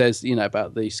 and then he says, you know,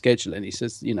 about the scheduling, he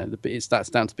says, you know, that's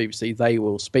down to BBC, they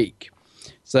will speak.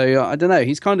 So I don't know,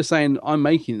 he's kind of saying, I'm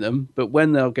making them, but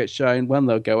when they'll get shown, when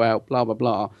they'll go out, blah, blah,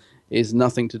 blah, is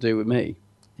nothing to do with me,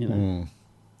 you know.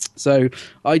 So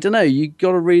I don't know. You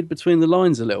got to read between the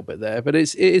lines a little bit there, but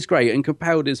it is great. And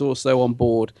Capaldi's also on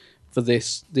board for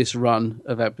this run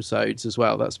of episodes as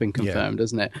well. That's been confirmed,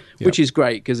 isn't it? Yep. Which is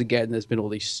great because again, there's been all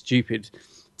these stupid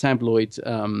tabloid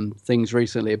things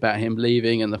recently about him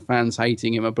leaving and the fans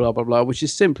hating him and blah blah blah, which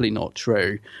is simply not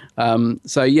true.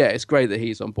 So yeah, it's great that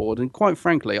he's on board. And quite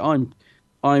frankly, I'm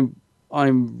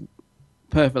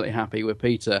perfectly happy with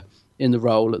Peter in the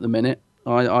role at the minute.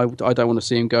 I don't want to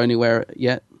see him go anywhere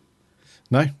yet.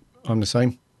 No, I'm the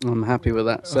same. I'm happy with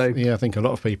that. So I think a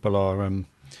lot of people are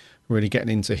really getting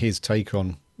into his take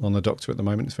on the Doctor at the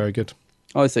moment. It's very good.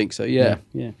 I think so. Yeah.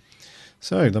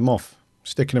 So the Moff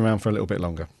sticking around for a little bit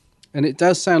longer, and it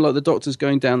does sound like the Doctor's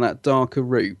going down that darker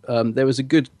route. There was a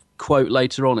good quote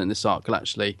later on in this article,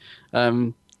 actually,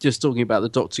 just talking about the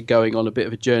Doctor going on a bit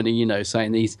of a journey. You know,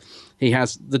 saying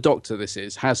the Doctor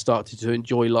has started to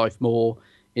enjoy life more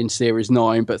in Series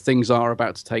 9, but things are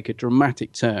about to take a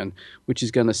dramatic turn, which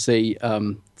is going to see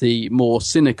the more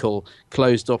cynical,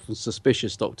 closed off and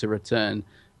suspicious Doctor return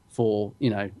for, you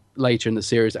know, later in the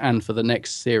series and for the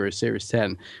next series, Series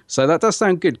 10. So that does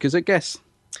sound good, because I guess,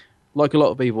 like a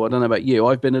lot of people, I don't know about you,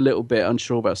 I've been a little bit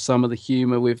unsure about some of the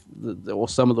humour or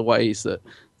some of the ways that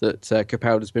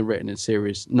Capaldi's been written in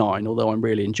Series 9, although I'm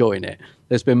really enjoying it.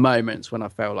 There's been moments when I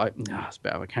felt like, it's a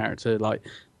bit of a character, like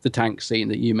the tank scene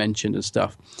that you mentioned and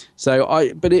stuff.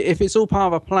 So but if it's all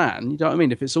part of a plan, you know what I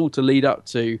mean? If it's all to lead up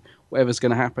to whatever's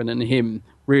going to happen and him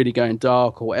really going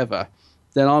dark or whatever,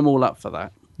 then I'm all up for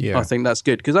that. Yeah. I think that's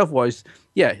good, because otherwise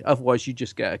you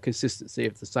just get a consistency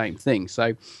of the same thing.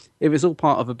 So if it's all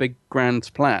part of a big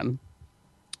grand plan,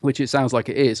 which it sounds like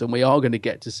it is, and we are going to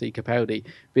get to see Capaldi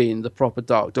being the proper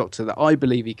Dark Doctor that I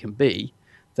believe he can be,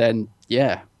 then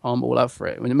yeah, I'm all up for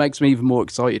it. I mean, it makes me even more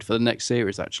excited for the next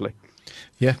series, actually.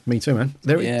 Yeah, me too, man.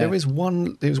 There was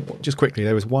one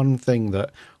thing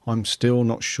that I'm still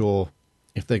not sure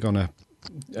if they're going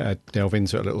to delve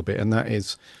into it a little bit, and that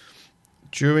is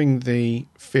during the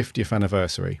 50th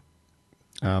anniversary,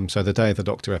 so the Day of the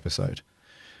Doctor episode,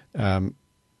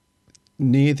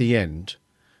 near the end,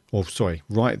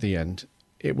 right at the end,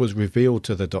 it was revealed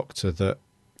to the Doctor that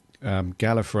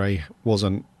Gallifrey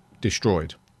wasn't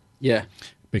destroyed. Yeah.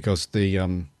 Because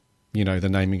the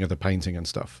naming of the painting and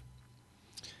stuff.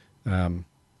 And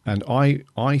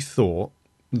I thought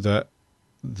that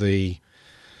the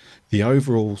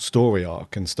overall story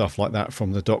arc and stuff like that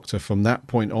from the Doctor from that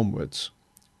point onwards,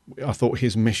 I thought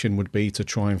his mission would be to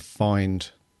try and find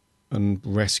and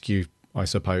rescue, I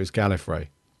suppose, Gallifrey.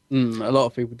 A lot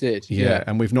of people did. Yeah,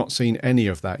 and we've not seen any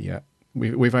of that yet.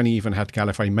 We've only even had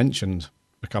Gallifrey mentioned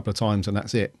a couple of times, and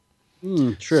that's it.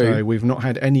 True. So we've not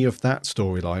had any of that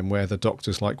storyline where the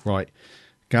Doctor's like, right,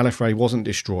 Gallifrey wasn't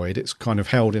destroyed. It's kind of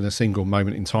held in a single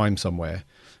moment in time somewhere,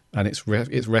 and it's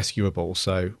rescuable.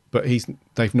 So, but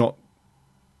they've not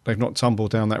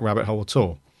tumbled down that rabbit hole at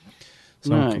all.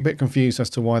 So No. I'm a bit confused as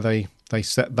to why they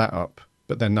set that up,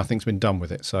 but then nothing's been done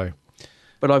with it. So,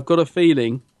 But I've got a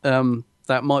feeling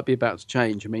that might be about to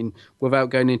change. I mean, without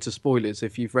going into spoilers,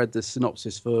 if you've read the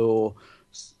synopsis for,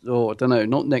 or I don't know,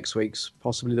 not next week's,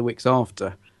 possibly the week's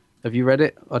after. Have you read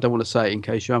it? I don't want to say in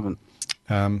case you haven't.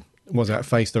 was that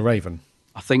Face the Raven?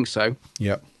 I think so.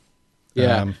 Yep.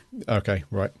 Yeah. Okay,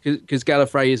 right. Because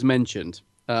Gallifrey is mentioned.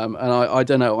 And I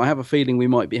don't know. I have a feeling we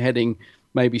might be heading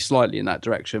maybe slightly in that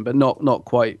direction, but not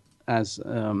quite as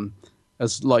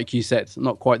like you said,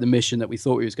 not quite the mission that we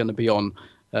thought he was going to be on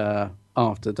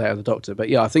after Day of the Doctor. But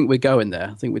yeah, I think we're going there.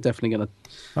 I think we're definitely going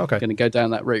to go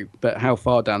down that route. But how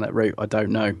far down that route, I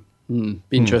don't know.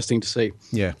 Be interesting to see.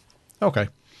 Yeah. Okay.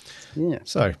 Yeah.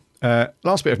 So,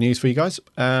 last bit of news for you guys.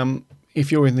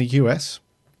 If you're in the US,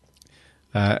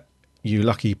 you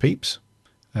lucky peeps.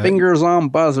 Fingers on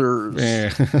buzzers. Yeah.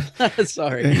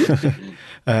 Sorry.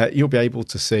 You'll be able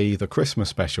to see the Christmas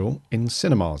special in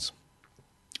cinemas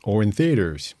or in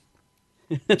theatres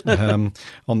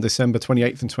on December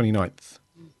 28th and 29th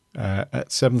at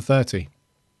 7:30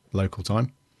 local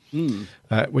time,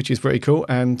 which is very cool.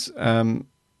 And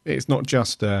it's not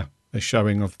just a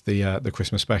showing of the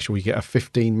Christmas special. You get a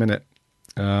 15-minute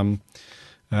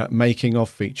making of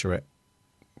featurette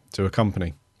to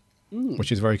accompany,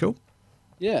 which is very cool.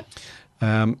 Yeah.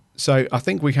 So I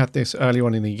think we had this early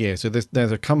on in the year. So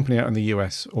there's a company out in the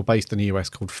US or based in the US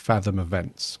called Fathom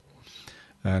Events.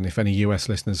 And if any US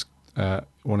listeners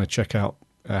want to check out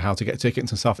how to get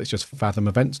tickets and stuff, it's just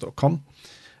fathomevents.com.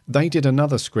 They did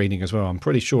another screening as well. I'm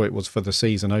pretty sure it was for the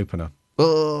season opener.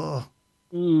 Oh,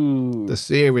 the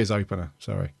series opener,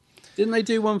 sorry. Didn't they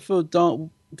do one for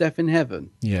Death in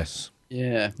Heaven? Yes.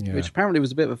 Yeah. Yeah. Which apparently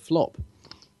was a bit of a flop.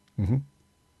 Mm-hmm.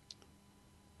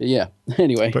 But yeah,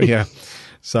 anyway. But yeah,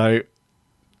 so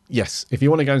yes, if you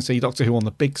want to go and see Doctor Who on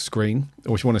the big screen,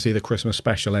 or if you want to see the Christmas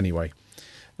special anyway,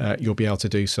 you'll be able to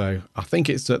do so. I think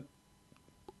it's at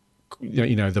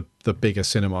the bigger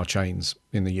cinema chains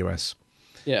in the US.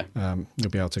 Yeah. You'll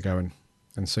be able to go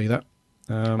and see that.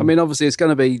 I mean, obviously,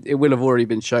 it will have already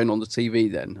been shown on the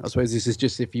TV then. I suppose this is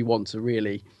just if you want to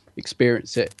really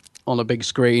experience it on a big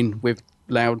screen with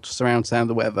loud surround sound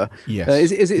or whatever.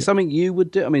 Yes. Is it something you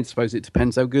would do? I mean, I suppose it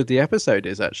depends how good the episode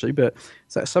is, actually, but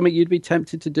is that something you'd be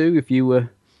tempted to do if you were,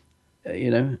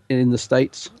 in the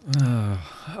States?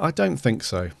 I don't think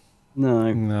so.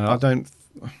 No. I don't.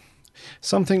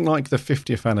 Something like the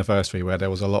 50th anniversary where there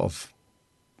was a lot of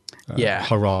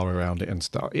hurrah around it and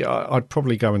stuff. Yeah, I'd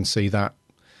probably go and see that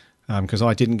because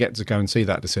I didn't get to go and see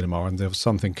that at the cinema, and there was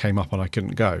something came up and I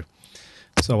couldn't go.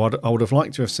 So I would have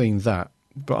liked to have seen that,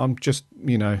 but I'm just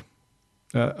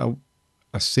a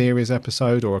series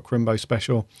episode or a Crimbo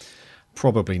special,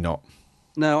 probably not.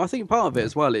 No, I think part of it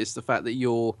as well is the fact that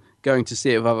you're going to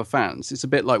see it with other fans. It's a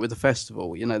bit like with the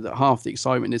festival, that half the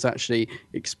excitement is actually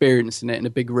experiencing it in a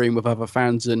big room with other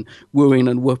fans and wooing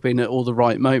and whooping at all the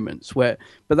right moments. But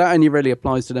that only really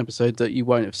applies to an episode that you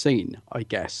won't have seen, I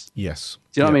guess. Yes.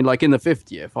 Do you know what I mean? Like in the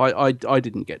 50th, I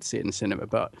didn't get to see it in the cinema,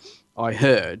 but I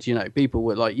heard, people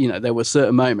were like, there were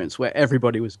certain moments where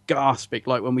everybody was gasping,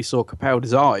 like when we saw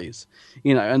Capaldi's eyes,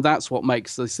 and that's what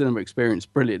makes the cinema experience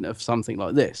brilliant of something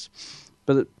like this.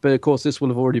 But of course, this will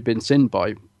have already been seen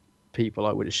by people,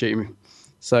 I would assume.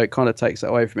 So it kind of takes that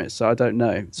away from it. So I don't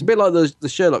know. It's a bit like the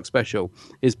Sherlock special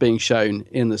is being shown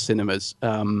in the cinemas,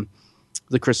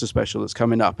 the Christmas special that's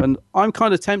coming up. And I'm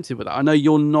kind of tempted with that. I know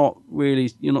you're not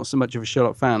so much of a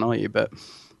Sherlock fan, are you? But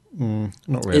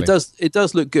not really. It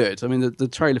does look good. I mean, the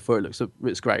trailer for it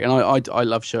it's great. And I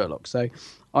love Sherlock. So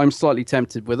I'm slightly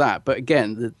tempted with that. But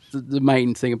again, the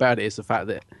main thing about it is the fact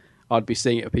that I'd be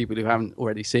seeing it with people who haven't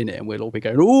already seen it, and we'll all be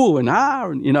going, "Oh," and "ah,"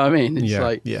 and you know what I mean?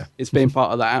 It's it's being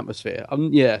part of that atmosphere.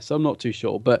 So I'm not too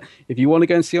sure. But if you want to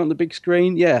go and see it on the big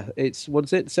screen, it's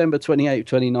December 28th,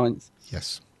 29th.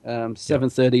 Yes.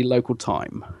 7:30 local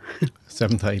time.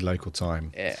 7:30 local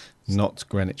time. Yeah. Not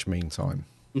Greenwich Mean Time.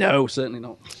 No, certainly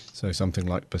not. So something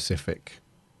like Pacific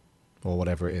or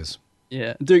whatever it is.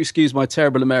 Yeah. Do excuse my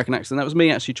terrible American accent. That was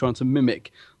me actually trying to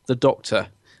mimic the Doctor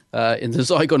in the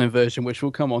Zygon version, which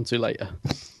we'll come on to later.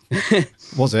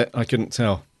 Was it? I couldn't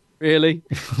tell. Really?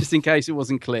 Just in case it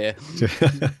wasn't clear.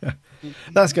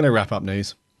 That's going to wrap up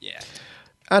news. Yeah.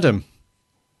 Adam.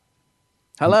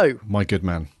 Hello. My good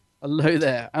man. Hello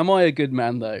there. Am I a good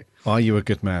man, though? Are you a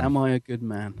good man? Am I a good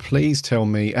man? Please tell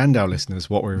me and our listeners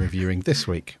what we're reviewing this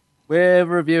week. We're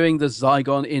reviewing the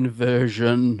Zygon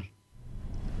inversion.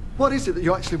 What is it that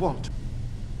you actually want?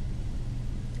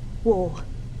 War.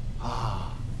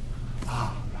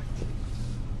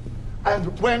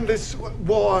 And when this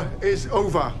war is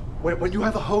over, when you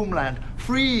have a homeland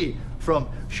free from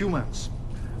humans,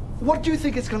 what do you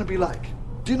think it's going to be like?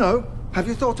 Do you know? Have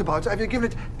you thought about it? Have you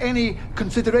given it any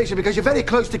consideration? Because you're very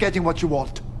close to getting what you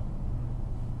want.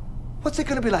 What's it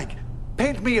going to be like?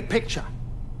 Paint me a picture.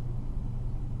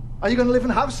 Are you going to live in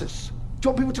houses? Do you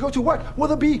want people to go to work? Will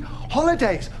there be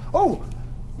holidays? Oh,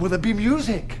 will there be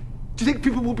music? Do you think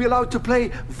people will be allowed to play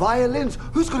violins?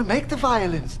 Who's going to make the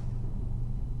violins?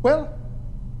 Well,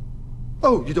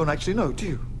 oh, you don't actually know, do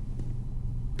you?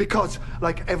 Because,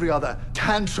 like every other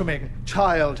tantruming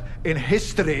child in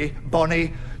history,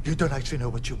 Bonnie, you don't actually know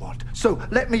what you want. So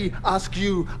let me ask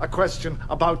you a question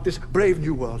about this brave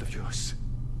new world of yours.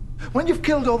 When you've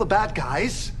killed all the bad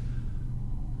guys,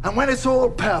 and when it's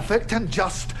all perfect and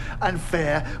just and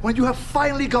fair, when you have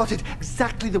finally got it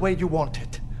exactly the way you want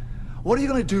it, what are you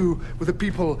going to do with the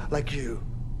people like you?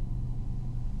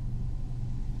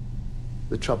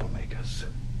 The troublemakers.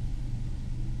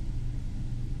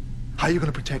 How are you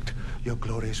going to protect your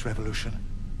glorious revolution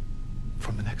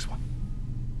from the next one?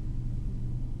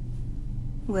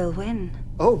 We'll win.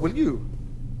 Oh, will you?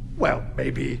 Well,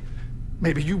 maybe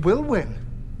you will win.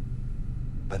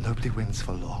 But nobody wins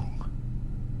for long.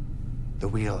 The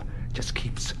wheel just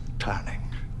keeps turning.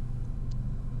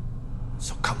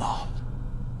 So come on.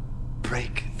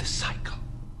 Break the cycle.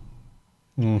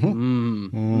 That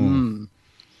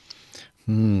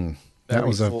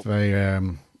was a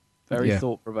very... Very yeah.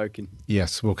 thought-provoking.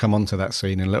 Yes, we'll come on to that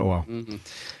scene in a little while.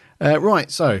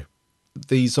 Right, so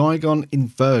the Zygon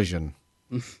inversion.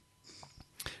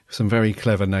 Some very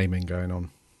clever naming going on.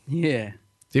 Yeah.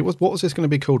 What was this going to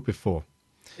be called before?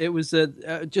 It was I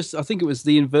think it was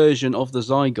the inversion of the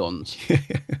Zygons.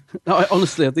 No,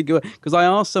 honestly, I think because I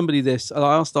asked somebody this, and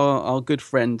I asked our good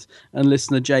friend and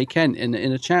listener Jay Kent in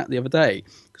a chat the other day,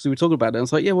 because we were talking about it. And I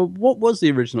was like, yeah, well, what was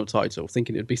the original title?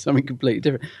 Thinking it'd be something completely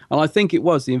different. And I think it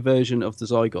was the inversion of the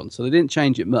Zygons. So they didn't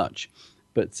change it much.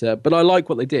 But I like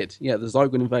what they did. Yeah, the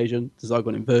Zygon invasion, the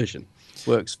Zygon inversion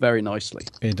works very nicely.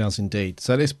 It does indeed.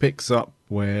 So this picks up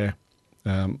where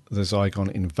the Zygon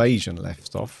invasion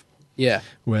left off. Yeah.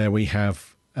 Where we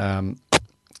have the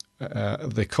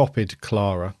copied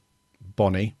Clara,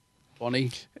 Bonnie,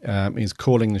 is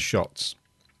calling the shots.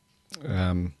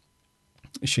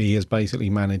 She has basically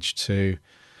managed to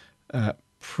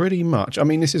pretty much... I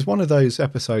mean, this is one of those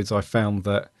episodes I found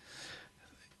that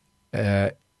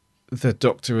the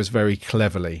Doctor has very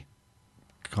cleverly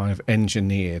kind of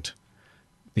engineered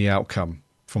the outcome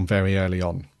from very early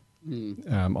on.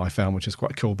 I found, which is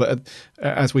quite cool. But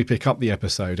as we pick up the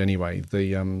episode anyway,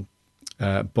 the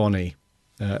Bonnie,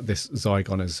 this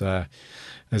Zygon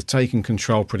has taken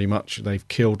control pretty much. They've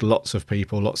killed lots of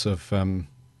people, lots of other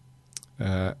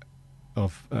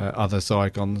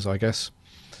Zygons, I guess,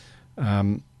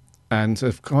 and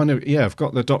have have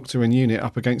got the Doctor and unit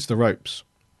up against the ropes.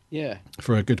 Yeah,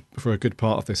 for a good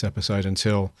part of this episode,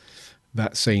 until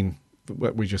that scene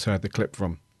that we just heard the clip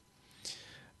from.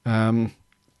 And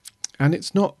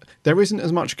there isn't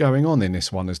as much going on in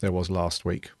this one as there was last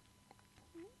week.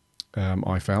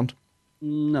 I found.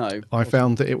 No. I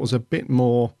found that it was a bit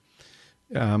more,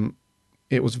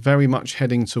 it was very much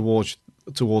heading towards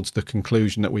the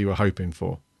conclusion that we were hoping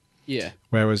for. Yeah.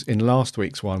 Whereas in last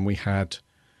week's one, we had,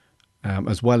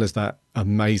 as well as that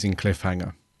amazing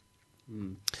cliffhanger,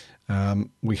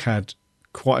 we had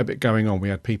quite a bit going on. We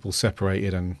had people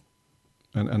separated and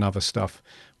other stuff.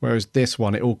 Whereas this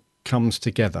one, it all comes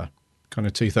together kind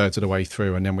of 2/3 of the way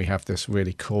through, and then we have this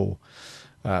really cool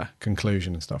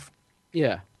conclusion and stuff.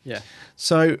 Yeah.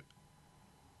 So,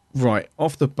 right,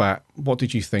 off the bat, what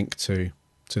did you think to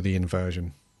the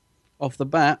inversion? Off the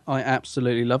bat, I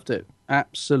absolutely loved it.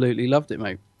 Absolutely loved it,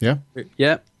 mate. Yeah?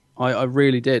 Yeah, I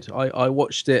really did. I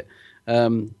watched it.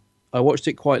 I watched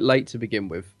it quite late to begin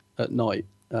with at night,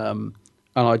 and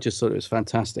I just thought it was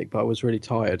fantastic. But I was really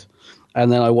tired, and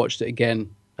then I watched it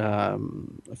again a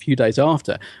few days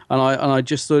after, and I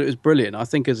just thought it was brilliant. I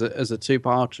think as a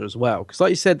two-parter as well, because like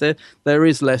you said, there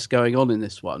is less going on in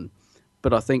this one,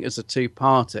 but I think as a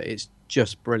two-parter, it's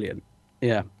just brilliant.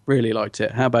 Yeah, really liked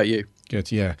it. How about you?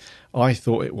 Good. Yeah, I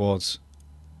thought it was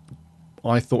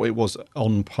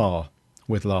on par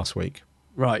with last week.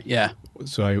 Right. Yeah.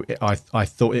 So I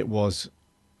thought it was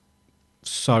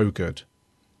so good.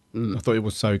 I thought it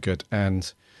was so good,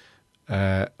 and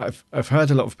I've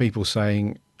heard a lot of people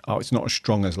saying, "Oh, it's not as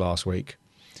strong as last week,"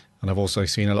 and I've also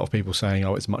seen a lot of people saying,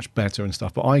 "Oh, it's much better" and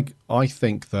stuff. But I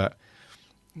think that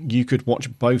you could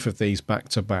watch both of these back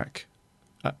to back,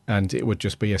 and it would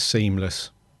just be a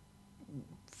seamless,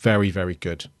 very, very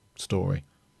good story.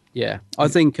 Yeah, I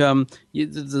think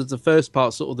the first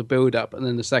part's sort of the build up, and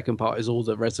then the second part is all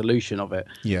the resolution of it.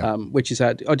 Yeah. Which is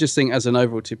I just think as an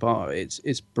overall two-part,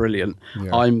 it's brilliant.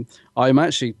 Yeah. I'm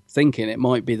actually thinking it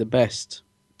might be the best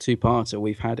two-parter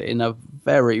we've had in a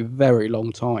very, very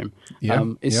long time. Yeah.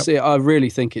 I really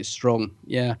think it's strong.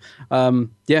 Yeah.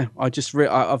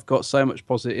 I've got so much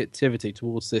positivity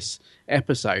towards this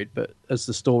episode, but as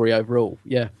the story overall,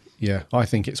 yeah. Yeah, I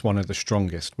think it's one of the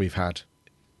strongest we've had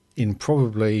in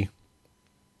probably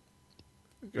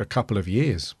a couple of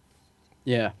years.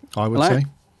 Yeah, I would say.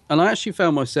 And I actually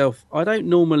found myself. I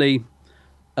actually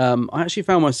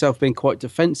found myself being quite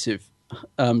defensive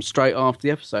straight after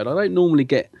the episode. I don't normally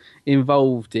get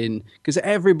involved in, because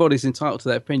everybody's entitled to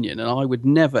their opinion, and I would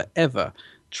never ever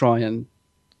try and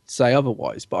say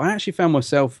otherwise. But I actually found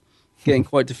myself getting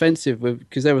quite defensive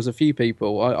because there was a few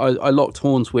people. I locked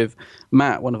horns with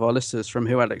Matt, one of our listeners from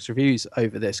Who Alex Reviews,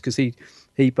 over this, because he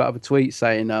put up a tweet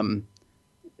saying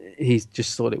he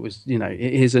just thought it was,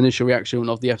 his initial reaction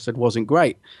of the episode wasn't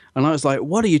great. And I was like,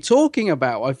 what are you talking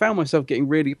about? I found myself getting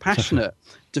really passionate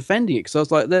defending it, because I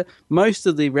was like, most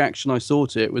of the reaction I saw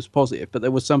to it was positive, but there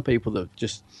were some people that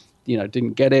just,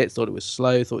 didn't get it, thought it was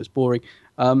slow, thought it was boring.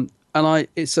 And I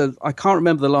can't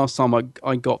remember the last time I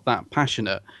got that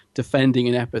passionate defending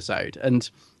an episode. And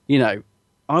I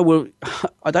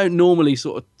don't normally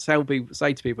sort of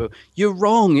say to people, you're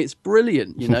wrong, it's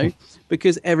brilliant,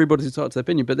 because everybody's entitled to their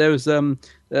opinion. But there was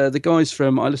the guys I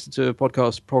listened to a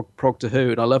podcast, Prog to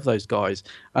Who, and I love those guys,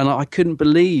 and I couldn't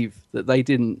believe that they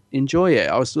didn't enjoy it.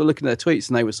 I was sort of looking at their tweets,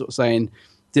 and they were sort of saying,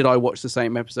 did I watch the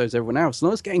same episodes as everyone else? And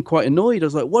I was getting quite annoyed. I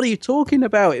was like, what are you talking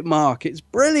about, Mark? It's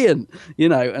brilliant,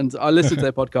 And I listened to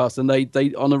their podcast, and they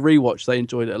on a rewatch, they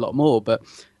enjoyed it a lot more. But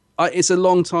it's a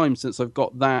long time since I've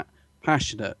got that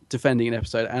passionate defending an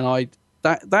episode, and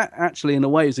that actually in a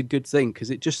way is a good thing,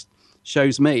 because it just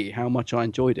shows me how much I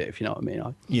enjoyed it, if you know what I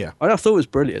mean. I thought it was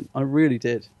brilliant. I really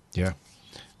did. Yeah.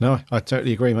 No, I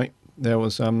totally agree, mate. There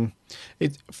was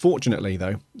fortunately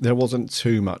though, there wasn't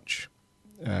too much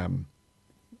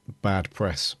bad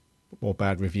press or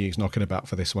bad reviews knocking about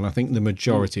for this one. I think the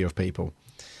majority of people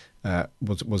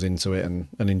was into it and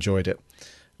enjoyed it.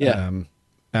 Yeah.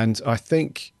 And I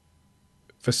think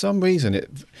for some reason,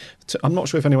 I'm not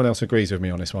sure if anyone else agrees with me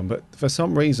on this one, but for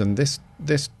some reason, this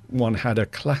one had a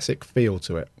classic feel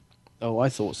to it. Oh, I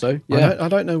thought so. Yeah. I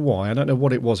don't know why. I don't know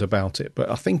what it was about it, but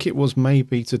I think it was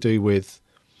maybe to do with.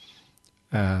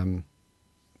 I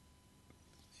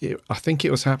think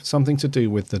it was something to do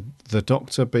with the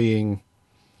Doctor being.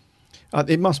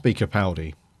 It must be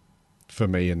Capaldi, for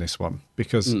me in this one,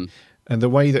 because and the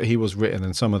way that he was written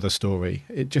and some of the story,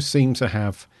 it just seemed to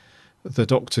have the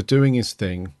Doctor doing his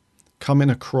thing,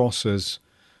 coming across as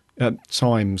at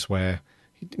times where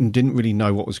he didn't really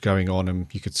know what was going on, and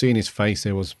you could see in his face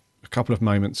there was a couple of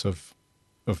moments of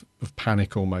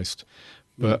panic almost.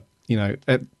 But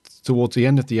towards the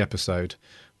end of the episode,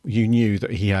 you knew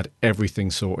that he had everything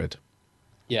sorted.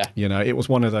 Yeah, it was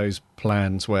one of those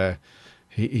plans where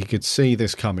he could see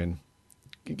this coming,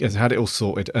 he had it all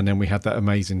sorted, and then we had that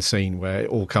amazing scene where it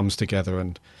all comes together.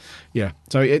 And yeah,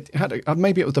 so it had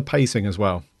maybe it was the pacing as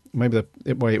well, maybe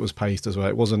the way it was paced as well.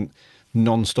 It wasn't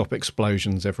non-stop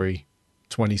explosions every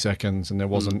 20 seconds, and there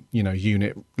wasn't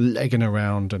unit legging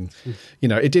around, and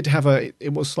it did have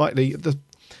it was slightly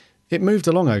it moved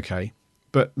along okay,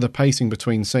 but the pacing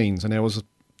between scenes, and there was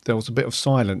a bit of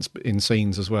silence in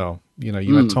scenes as well.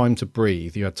 You had time to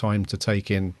breathe, you had time to take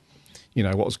in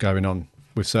what was going on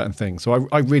with certain things. So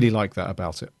I really like that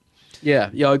about it. Yeah,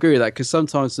 I agree with that, because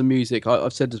sometimes the music,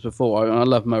 I've said this before, I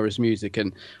love Murray's music,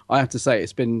 and I have to say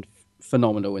it's been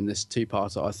phenomenal in this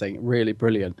two-parter, I think. Really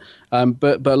brilliant.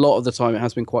 But a lot of the time it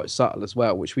has been quite subtle as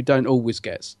well, which we don't always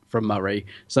get from Murray.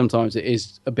 Sometimes it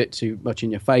is a bit too much in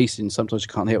your face, and sometimes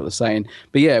you can't hear what they're saying.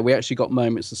 But yeah, we actually got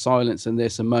moments of silence in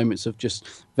this, and moments of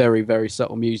just very, very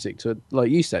subtle music to,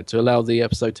 like you said, to allow the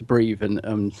episode to breathe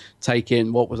and take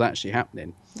in what was actually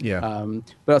happening. Yeah.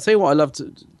 But I'll tell you what I loved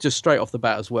just straight off the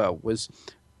bat as well was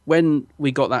when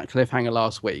we got that cliffhanger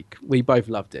last week, we both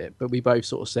loved it, but we both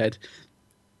sort of said,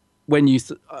 when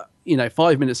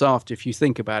 5 minutes after, if you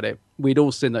think about it, we'd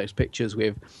all seen those pictures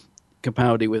with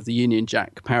Capaldi with the Union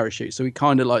Jack parachute. So we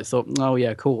kind of like thought, oh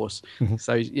yeah, of course. Mm-hmm.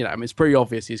 So, it's pretty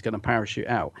obvious he's going to parachute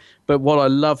out. But what I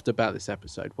loved about this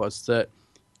episode was that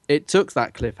it took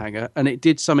that cliffhanger and it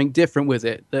did something different with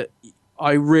it that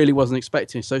I really wasn't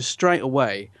expecting. So straight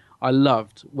away, I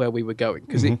loved where we were going,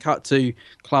 because it cut to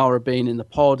Clara being in the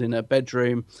pod in her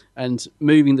bedroom and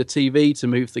moving the TV to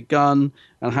move the gun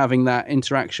and having that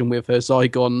interaction with her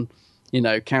Zygon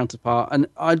counterpart. And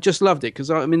I just loved it because,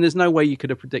 I mean, there's no way you could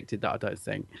have predicted that, I don't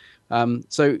think.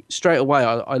 So straight away,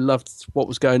 I loved what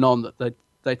was going on, that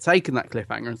they'd taken that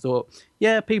cliffhanger and thought,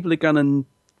 yeah, people are going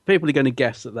to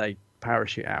guess that they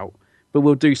parachute out, but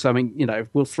we'll do something,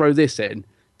 we'll throw this in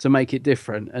to make it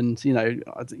different. And,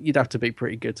 you'd have to be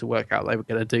pretty good to work out they were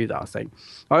going to do that, I think.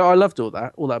 I loved all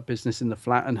that business in the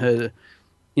flat, and her,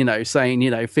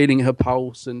 saying, feeling her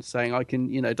pulse and saying, I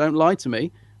can, don't lie to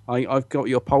me. I've got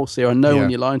your pulse here. I know when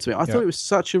you're lying to me. I thought it was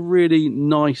such a really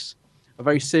nice, a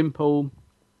very simple,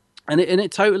 and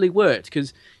it totally worked,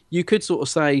 because you could sort of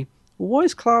say, well, why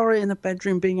is Clara in the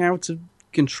bedroom being able to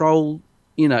control,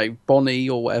 Bonnie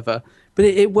or whatever? But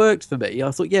it worked for me.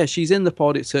 I thought, yeah, she's in the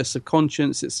pod. It's her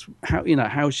subconscious. It's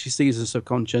how she sees her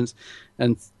subconscious,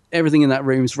 and everything in that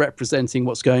room is representing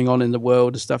what's going on in the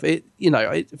world and stuff.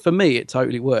 For me, it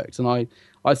totally worked, and I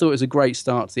thought it was a great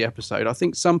start to the episode. I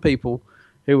think some people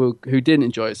who didn't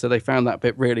enjoy it, so they found that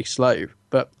bit really slow.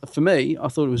 But for me, I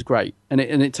thought it was great, and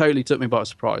it totally took me by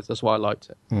surprise. That's why I liked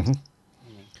it. Mm-hmm.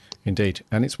 Indeed,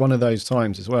 and it's one of those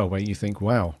times as well where you think,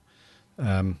 wow,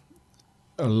 a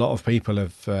lot of people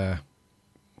have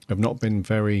not been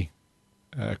very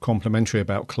complimentary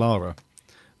about Clara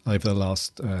over the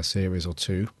last series or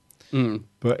two.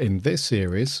 But in this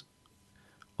series,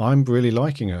 I'm really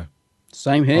liking her.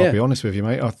 Same here. I'll be honest with you,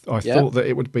 mate. I thought that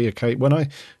it would be a case.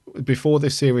 Before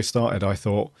this series started, I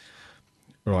thought,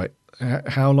 right,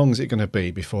 how long is it going to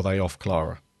be before they off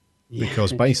Clara?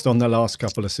 Because based on the last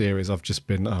couple of series, I've just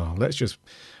been, let's just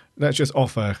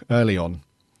off her early on.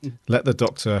 Let the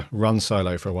Doctor run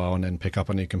solo for a while and then pick up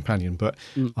a new companion. But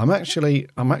I'm actually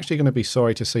going to be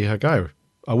sorry to see her go.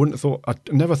 I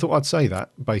never thought I'd say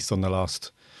that based on the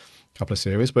last couple of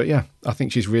series. But yeah, I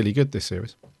think she's really good this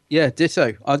series. Yeah,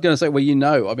 ditto. I was going to say, well,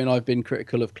 I mean, I've been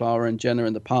critical of Clara and Jenna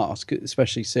in the past,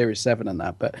 especially Series 7 and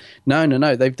that. But no,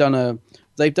 they've done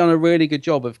a really good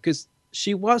job because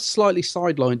she was slightly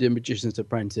sidelined in Magician's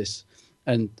Apprentice,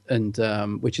 and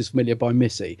which is familiar by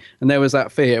Missy. And there was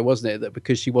that fear, wasn't it, that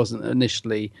because she wasn't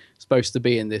initially supposed to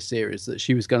be in this series, that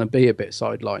she was going to be a bit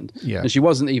sidelined. Yeah. And she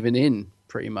wasn't even in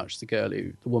pretty much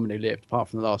the woman who lived, apart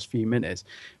from the last few minutes.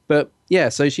 But yeah,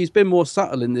 so she's been more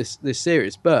subtle in this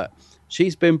series, but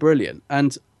she's been brilliant.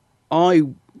 And I,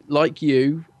 like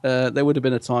you, there would have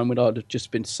been a time when I'd have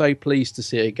just been so pleased to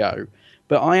see her go.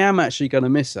 But I am actually going to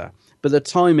miss her. But the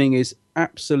timing is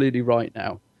absolutely right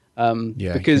now.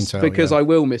 Because I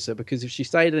will miss her, because if she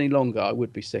stayed any longer, I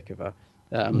would be sick of her.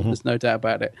 There's no doubt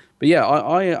about it. But yeah,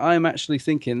 I am actually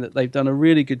thinking that they've done a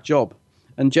really good job.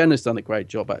 And Jenna's done a great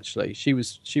job, actually. She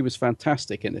was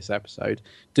fantastic in this episode,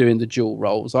 doing the dual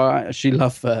roles. I actually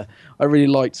love her. I really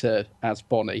liked her as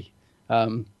Bonnie,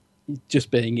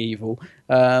 just being evil.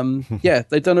 Yeah,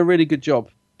 they've done a really good job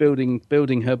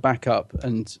building her back up,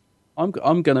 and I'm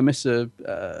going to miss her.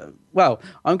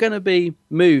 I'm going to be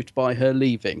moved by her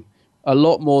leaving a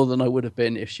lot more than I would have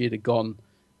been if she'd have gone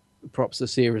perhaps a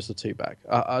series or two back.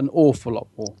 An awful lot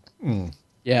more.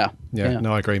 Yeah.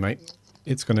 No, I agree, mate.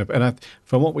 It's going to, and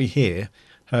from what we hear,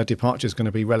 her departure is going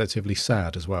to be relatively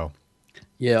sad as well.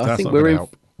 Yeah, I think we're in.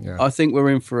 I think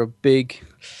we're in for a big.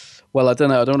 Well, I don't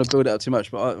know. I don't want to build it up too much,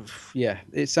 but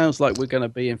it sounds like we're going to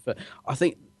be in for. I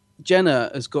think Jenna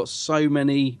has got so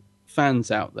many fans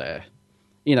out there.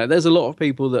 There's a lot of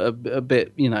people that are a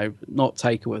bit, not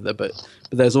taken with her, but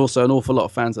there's also an awful lot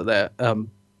of fans out there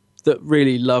that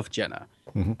really love Jenna.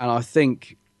 Mm-hmm. And I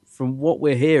think from what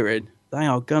we're hearing, they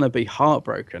are going to be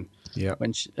heartbroken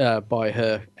when by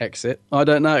her exit. I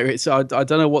don't know. I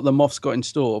don't know what the Moff's got in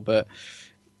store, but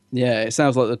yeah, it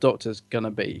sounds like the Doctor's going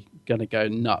to go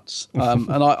nuts.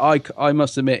 And I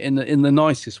must admit, in the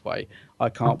nicest way, I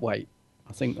can't wait.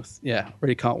 I think,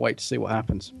 really can't wait to see what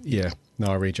happens. Yeah, no,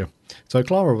 I read you. So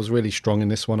Clara was really strong in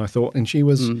this one, I thought, and she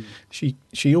was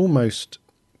she almost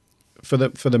for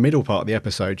the middle part of the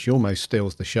episode, she almost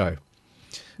steals the show.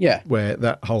 Yeah, where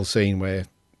that whole scene where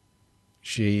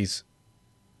she's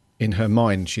in her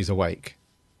mind, she's awake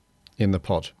in the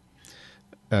pod,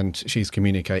 and she's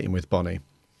communicating with Bonnie,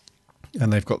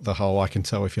 and they've got the whole "I can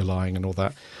tell if you're lying" and all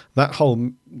that.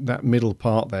 That middle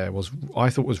part there I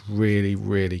thought was really,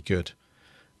 really good.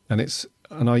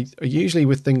 And I usually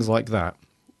with things like that,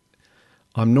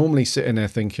 I'm normally sitting there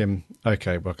thinking,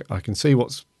 okay, well, I can see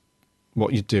what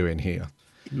you're doing here,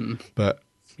 but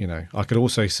I could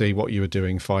also see what you were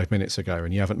doing 5 minutes ago,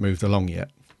 and you haven't moved along yet.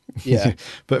 Yeah.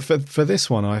 But for this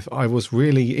one, I was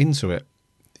really into it.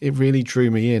 It really drew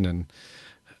me in, and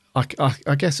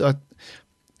I guess I'll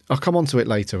come on to it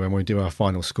later when we do our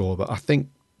final score. But I think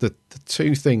the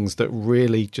two things that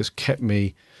really just kept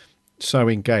me so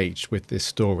engaged with this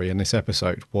story and this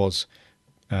episode was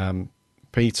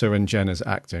Peter and Jenna's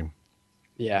acting.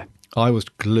 Yeah. I was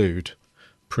glued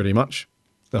pretty much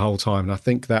the whole time. And I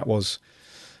think that was,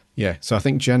 yeah. So I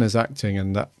think Jenna's acting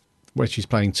and that where she's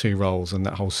playing two roles and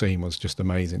that whole scene was just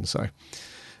amazing. So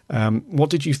what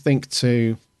did you think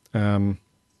to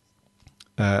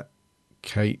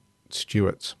Kate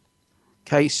Stewart?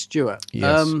 Kate Stewart.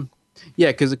 Yes.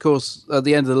 Yeah, because of course at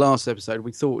the end of the last episode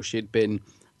we thought she'd been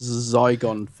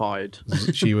Zygon-fied.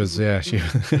 She was, yeah, she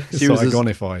was She was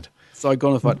Zygonified.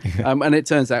 Zygonified. And it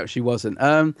turns out she wasn't.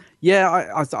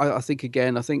 I think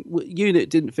again, Unit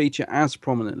didn't feature as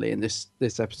prominently in this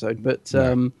episode, but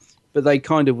they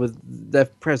kind of were, their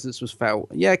presence was felt.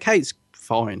 Yeah, Kate's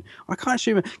fine. I can't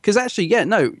assume because actually,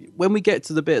 when we get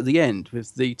to the bit at the end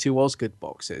with the two Osgood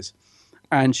boxes,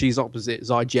 and she's opposite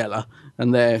Zygella,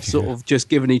 and they're sort of just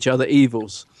giving each other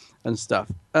evils and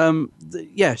stuff.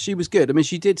 She was good. I mean,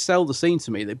 she did sell the scene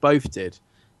to me. They both did.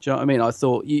 Do you know what I mean? I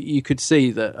thought you could see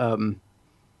that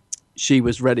she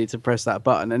was ready to press that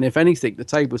button. And if anything, the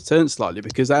tables turned slightly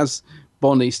because as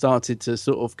Bonnie started to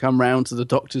sort of come round to the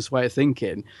Doctor's way of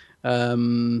thinking,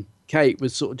 Kate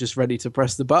was sort of just ready to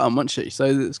press the button, wasn't she? So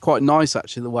it's quite nice,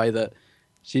 actually, the way that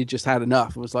she just had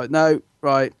enough and was like, no,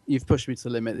 right, you've pushed me to the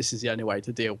limit. This is the only way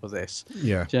to deal with this.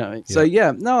 Yeah. Do you know what I mean? So,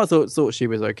 I thought she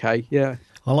was okay. Yeah.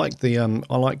 I like the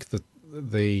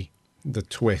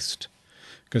twist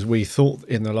because we thought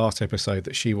in the last episode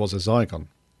that she was a Zygon.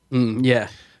 Yeah.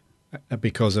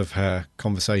 Because of her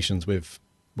conversations with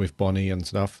Bonnie and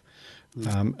stuff.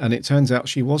 And it turns out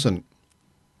she wasn't.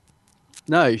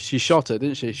 No, she shot her,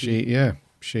 didn't she? She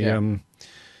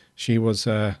was,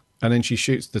 and then she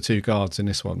shoots the two guards in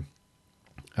this one,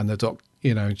 and the doc,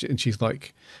 and she's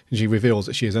like, and she reveals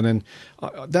that she is, and then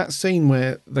that scene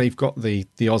where they've got the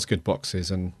Osgood boxes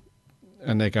and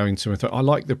they're going to, I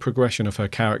like the progression of her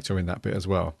character in that bit as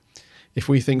well. If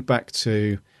we think back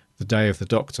to the Day of the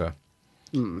Doctor,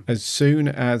 as soon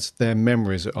as their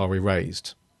memories are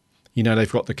erased,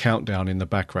 they've got the countdown in the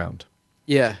background.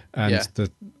 Yeah, and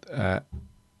the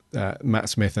Matt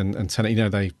Smith and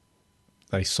Tennant,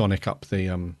 they sonic up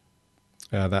the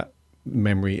that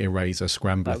memory eraser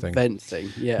scrambler thing. Vent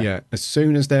thing, yeah. Yeah. As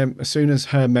soon as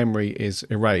her memory is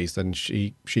erased and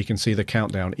she can see the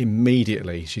countdown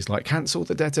immediately, she's like, cancel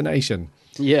the detonation.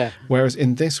 Yeah. Whereas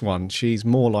in this one, she's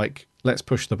more like, let's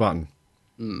push the button.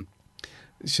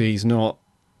 She's not.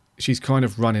 She's kind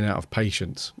of running out of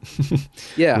patience.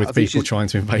 With people trying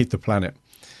to invade the planet.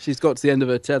 She's got to the end of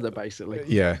her tether, basically.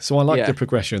 Yeah. So I like the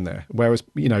progression there. Whereas,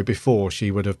 before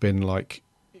she would have been like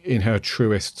in her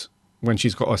truest, when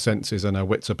she's got her senses and her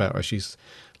wits about her, she's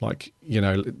like,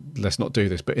 let's not do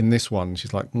this. But in this one,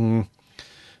 she's like, we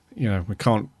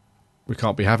can't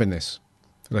be having this.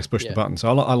 Let's push the button.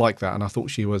 So I like that. And I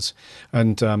thought she was,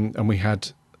 and we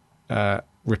had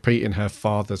repeating her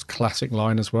father's classic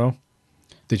line as well.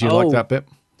 Did you like that bit?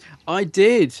 I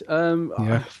did.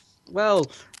 Yeah. Well,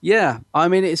 yeah. I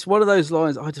mean, it's one of those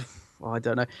lines. I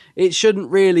don't know. It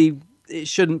shouldn't be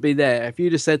there. If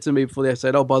you'd have said to me before the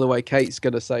episode, "Oh, by the way, Kate's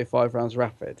going to say 5 rounds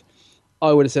rapid,"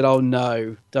 I would have said, "Oh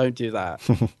no, don't do that.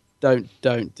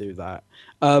 don't do that."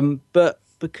 But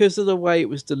because of the way it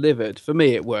was delivered, for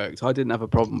me, it worked. I didn't have a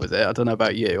problem with it. I don't know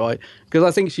about you. Because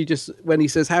I think she just, when he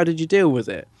says, "How did you deal with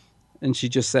it?" and she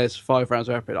just says 5 rounds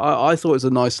rapid. I thought it was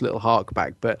a nice little hark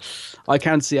back, but I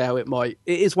can see how it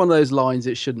is one of those lines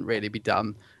it shouldn't really be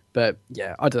done. But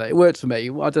yeah, I don't know. It worked for me.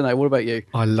 I don't know. What about you?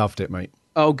 I loved it, mate.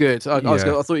 Oh, good. I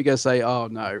thought you were going to say, oh,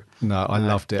 no. No, I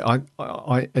loved it.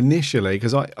 I initially,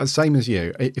 because same as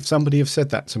you, if somebody had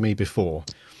said that to me before,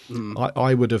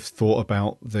 I would have thought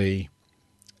about the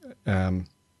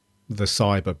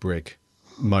cyber brig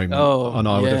moment,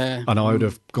 and I would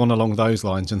have gone along those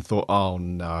lines and thought, oh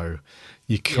no,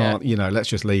 you can't, let's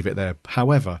just leave it there.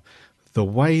 However, the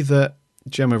way that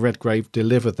Gemma Redgrave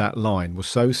delivered that line was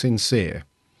so sincere.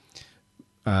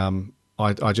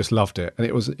 I just loved it, and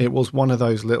it was one of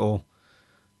those little.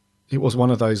 It was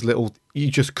one of those little. You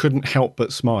just couldn't help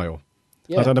but smile.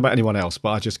 Yeah. I don't know about anyone else, but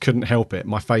I just couldn't help it.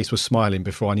 My face was smiling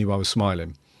before I knew I was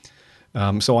smiling.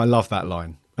 So I love that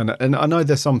line. And I know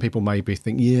there's some people maybe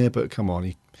think, yeah, but come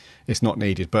on, it's not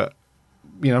needed. But,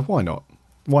 why not?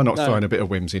 Why not throw in a bit of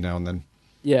whimsy now and then?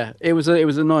 Yeah, it was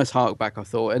a nice hark back, I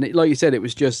thought. And like you said, it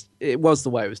was the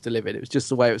way it was delivered. It was just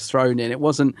the way it was thrown in. It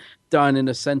wasn't done in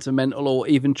a sentimental or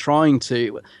even trying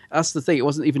to. That's the thing. It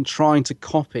wasn't even trying to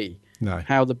copy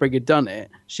how the brig had done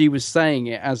it. She was saying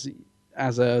it as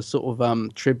a sort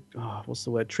of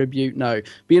tribute? No,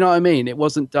 but you know what I mean. It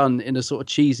wasn't done in a sort of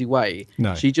cheesy way.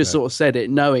 No, she just sort of said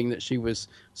it, knowing that she was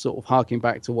sort of harking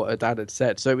back to what her dad had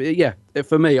said. So yeah,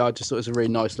 for me, I just thought it was a really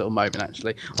nice little moment.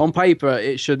 Actually, on paper,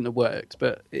 it shouldn't have worked,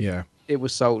 but it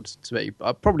was sold to me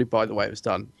probably by the way it was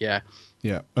done. Yeah,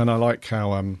 Yeah, and I like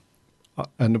how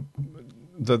and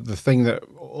the thing that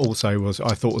also was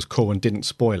I thought was cool and didn't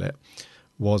spoil it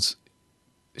was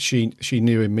she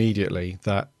knew immediately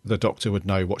that the Doctor would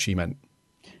know what she meant.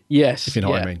 Yes, If you know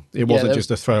what I mean. It wasn't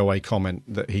just a throwaway comment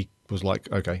that he was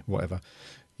like, okay, whatever.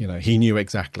 You know, he knew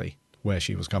exactly where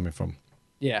she was coming from.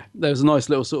 Yeah, there was a nice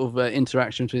little sort of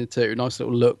interaction between the two. Nice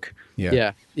little look.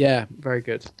 Yeah. Yeah, very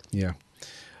good. Yeah.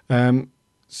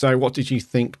 So what did you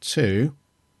think to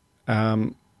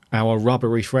our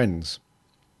rubbery friends,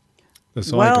 the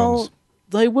Zygons? Well,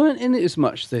 they weren't in it as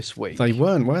much this week. They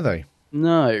weren't, were they?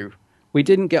 No, we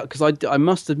didn't get, because I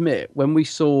must admit, when we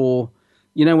saw,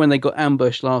 you know, when they got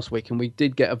ambushed last week, and we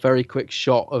did get a very quick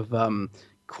shot of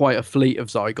quite a fleet of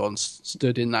Zygons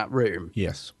stood in that room.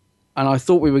 Yes. And I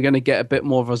thought we were going to get a bit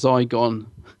more of a Zygon,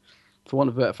 for want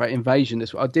of a better phrase, invasion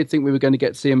this week. I did think we were going to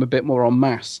get to see him a bit more en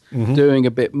masse, doing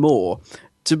a bit more.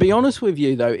 To be honest with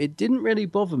you, though, it didn't really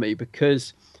bother me,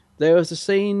 because there was a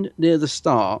scene near the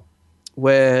start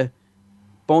where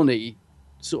Bonnie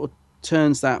sort of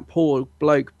turns that poor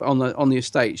bloke on the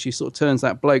estate. She sort of turns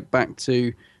that bloke back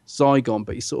to Zygon,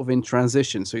 but he's sort of in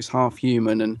transition, so he's half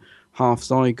human and half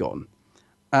Zygon.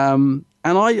 And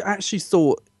I actually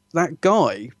thought that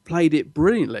guy played it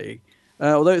brilliantly,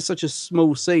 although it's such a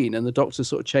small scene, and the Doctor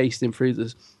sort of chased him through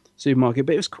the supermarket.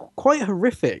 But it was quite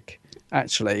horrific,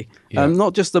 actually. Yeah.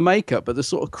 Not just the makeup, but the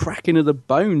sort of cracking of the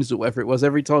bones or whatever it was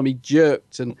every time he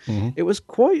jerked, and it was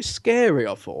quite scary,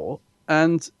 I thought.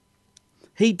 And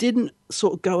he didn't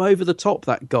sort of go over the top,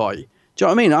 that guy. Do you know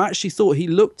what I mean? I actually thought he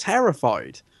looked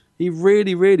terrified. He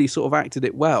really, really sort of acted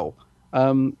it well.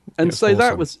 And so awesome.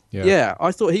 that was,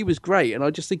 I thought he was great. And I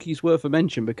just think he's worth a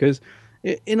mention, because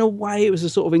in a way it was a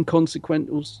sort of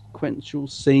inconsequential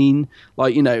scene.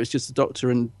 Like, you know, it was just the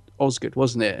Doctor and Osgood,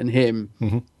 wasn't it? And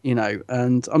him, you know,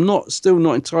 and I'm still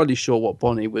not entirely sure what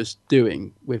Bonnie was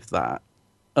doing with that.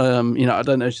 You know, I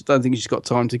don't think she's got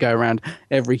time to go around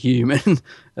every human.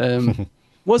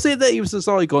 Was it that he was a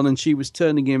Zygon and she was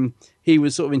turning him, he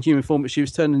was sort of in human form, but she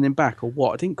was turning him back, or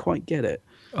what? I didn't quite get it.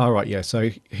 All right, yeah. So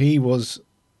he was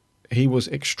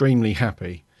extremely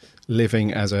happy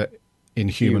living in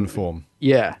human form.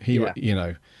 Yeah. You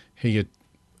know, he had,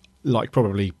 like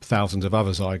probably thousands of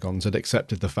other Zygons, had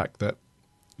accepted the fact that,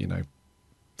 you know,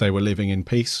 they were living in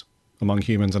peace among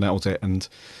humans, and that was it. And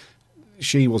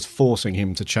she was forcing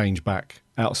him to change back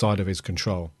outside of his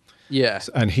control. Yeah.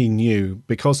 And he knew,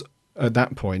 because at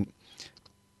that point,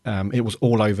 it was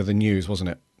all over the news, wasn't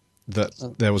it?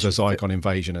 That there was a Zygon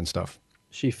invasion and stuff.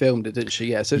 She filmed it, didn't she?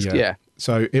 Yeah. So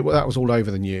So that was all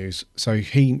over the news. So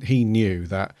he knew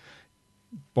that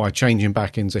by changing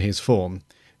back into his form,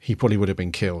 he probably would have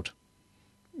been killed.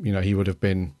 You know, he would have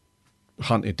been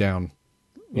hunted down.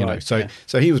 You know, so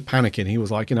he was panicking. He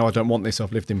was like, you know, I don't want this.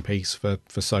 I've lived in peace for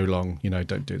so long. You know,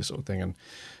 don't do this sort of thing.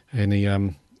 And he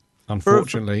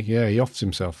unfortunately, he offs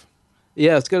himself.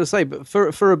 Yeah, I was going to say, but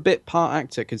for a bit part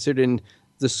actor, considering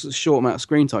the short amount of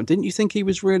screen time, didn't you think he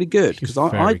was really good? Because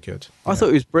very good. I thought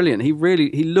he was brilliant.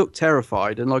 He looked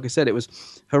terrified, and like I said, it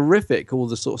was horrific. All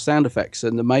the sort of sound effects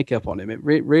and the makeup on him. It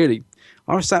really,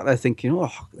 I was sat there thinking,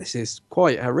 oh, this is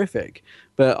quite horrific,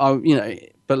 but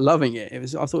but loving it. I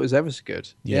thought it was ever so good.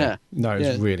 Yeah. No, it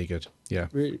was really good. Yeah.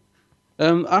 Really.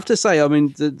 I have to say, I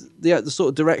mean, the sort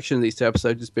of direction of these two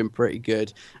episodes has been pretty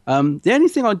good. The only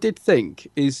thing I did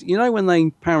think is, you know, when they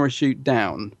parachute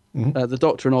down, the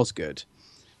Doctor and Osgood,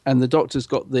 and the Doctor's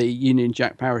got the Union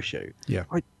Jack parachute. Yeah.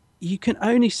 You can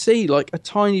only see like a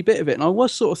tiny bit of it. And I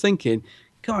was sort of thinking,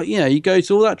 God, you know, you go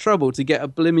to all that trouble to get a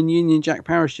blimmin' Union Jack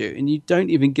parachute and you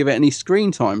don't even give it any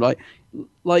screen time. Like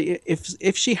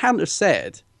if she hadn't have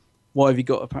said, why have you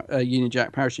got a Union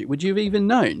Jack parachute? Would you have even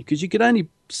known? Because you could only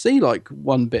see like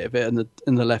one bit of it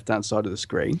in the left-hand side of the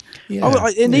screen. Yeah.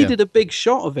 It needed a big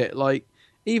shot of it, like,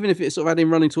 even if it sort of had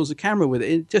him running towards the camera with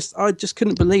it. I just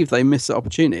couldn't believe they missed the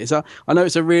opportunity. So I know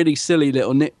it's a really silly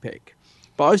little nitpick,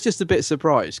 but I was just a bit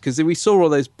surprised, because we saw all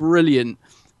those brilliant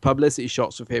publicity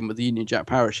shots of him with the Union Jack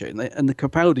parachute, and the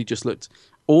Capaldi just looked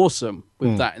awesome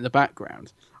with that in the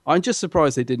background. I'm just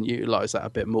surprised they didn't utilise that a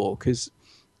bit more, because,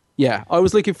 yeah, I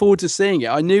was looking forward to seeing it.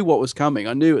 I knew what was coming.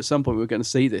 I knew at some point we were going to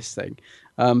see this thing,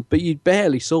 but you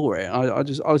barely saw it. I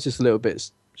was just a little bit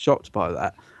shocked by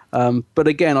that. But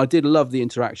again, I did love the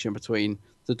interaction between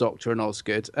the Doctor and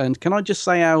Osgood. And can I just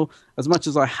say how, as much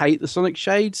as I hate the Sonic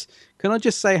shades, can I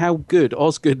just say how good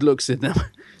Osgood looks in them?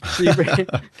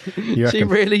 She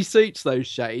really suits those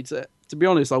shades. To be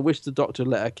honest, I wish the Doctor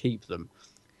let her keep them.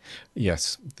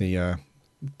 Yes, the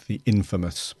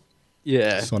infamous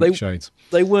Yeah, Sonic shades.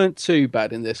 They weren't too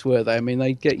bad in this, were they? I mean,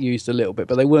 they get used a little bit,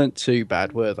 but they weren't too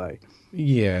bad, were they?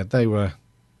 Yeah, they were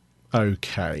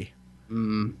okay.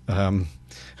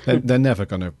 They're never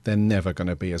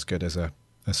gonna be as good as a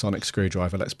sonic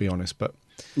screwdriver. Let's be honest. But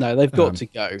No, they've got to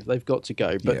go. They've got to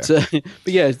go. But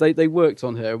but yeah, they worked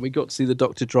on her. We got to see the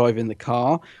Doctor drive in the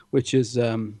car, which is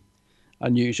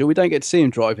unusual. We don't get to see him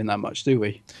driving that much, do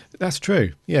we? that's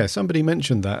true. Yeah, somebody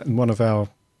mentioned that in one of our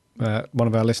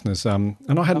listeners, and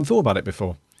I hadn't thought about it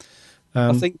before.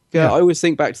 I think I always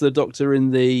think back to the Doctor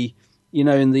in the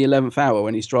 11th Hour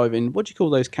when he's driving. What do you call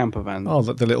those camper vans? Oh,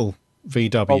 the little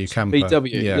VW Volks camper.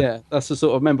 VW, yeah. That's the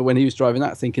sort of, remember when he was driving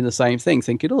that, thinking the same thing,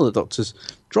 thinking, oh, the Doctor's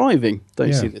driving.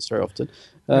 Don't see this very often.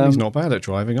 And he's not bad at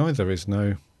driving either, is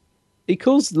no. He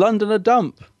calls London a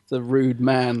dump, the rude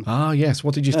man. Ah, yes.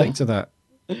 What did you think to that?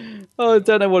 Oh, I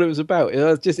don't know what it was about. It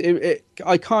was just, it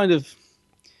kind of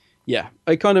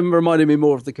reminded me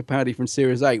more of the Capaldi from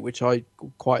Series 8, which I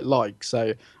quite like,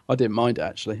 so I didn't mind it,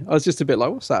 actually. I was just a bit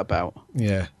like, what's that about?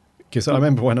 Yeah, because I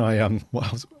remember when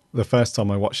the first time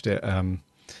I watched it,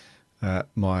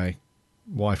 my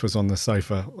wife was on the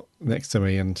sofa next to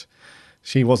me, and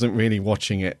she wasn't really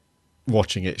watching it.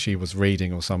 She was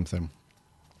reading or something,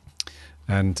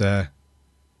 and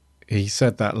he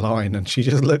said that line, and she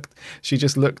just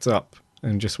looked up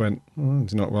and just went, oh,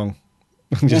 "It's not wrong,"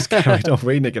 and just carried on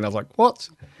reading again. I was like, "What?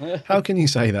 How can you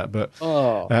say that?" But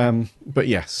but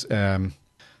yes.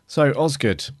 So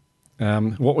Osgood,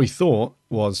 what we thought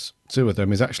was two of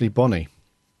them is actually Bonnie.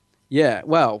 Yeah,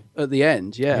 well, at the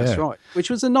end, that's right. Which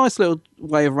was a nice little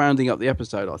way of rounding up the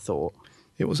episode, I thought.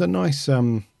 It was a nice...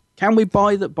 Can we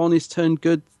buy that Bonnie's turned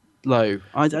good, though?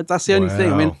 That's the only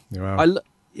thing. I mean,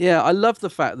 I love the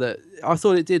fact that I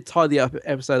thought it did tie the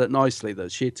episode up nicely that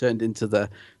she turned into the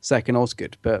second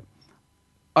Osgood, but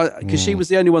because she was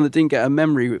the only one that didn't get her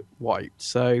memory wiped,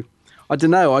 so I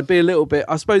don't know. I'd be a little bit...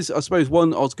 I suppose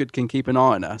one Osgood can keep an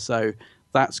eye on her, so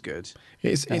that's good.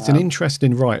 It's an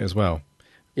interesting write as well.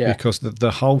 Yeah. Because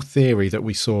the whole theory that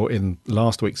we saw in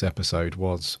last week's episode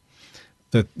was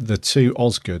that the two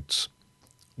Osgoods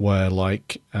were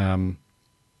like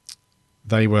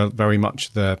they were very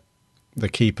much the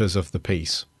keepers of the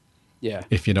peace. Yeah.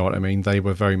 If you know what I mean. They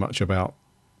were very much about,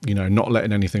 not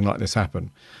letting anything like this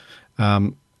happen.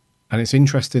 And it's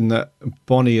interesting that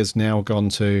Bonnie has now gone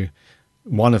to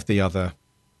one of the other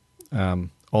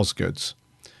Osgoods.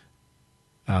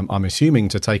 I'm assuming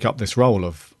to take up this role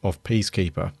of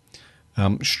peacekeeper,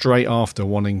 straight after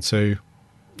wanting to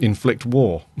inflict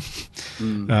war,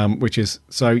 which is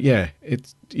so. Yeah,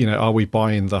 it's are we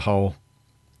buying the whole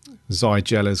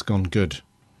Zygella's gone good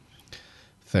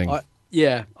thing? I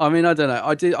mean, I don't know.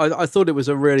 I thought it was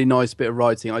a really nice bit of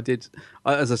writing.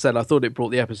 As I said, I thought it brought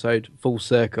the episode full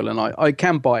circle, and I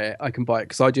can buy it. I can buy it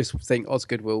because I just think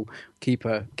Osgood will keep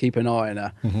an eye on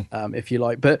her, if you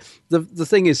like. But the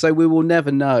thing is, so we will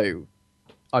never know.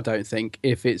 I don't think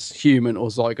if it's human or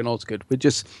Zygon Osgood.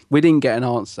 We didn't get an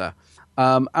answer,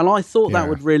 and I thought that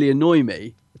would really annoy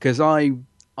me because I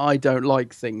don't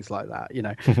like things like that,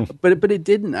 but it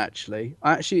didn't actually.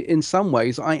 In some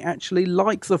ways, I actually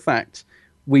like the fact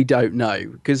we don't know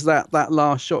because that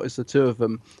last shot is the two of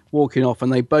them walking off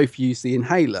and they both use the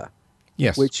inhaler.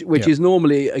 Yes, which is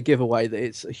normally a giveaway that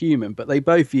it's a human, but they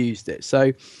both used it.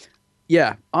 So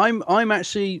yeah, I'm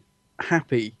actually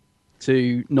happy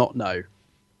to not know.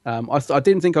 I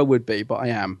didn't think I would be, but I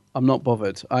am. I'm not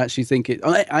bothered. I actually think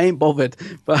I ain't bothered,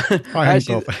 but I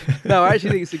actually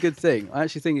think it's a good thing. I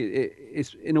actually think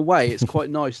it's in a way it's quite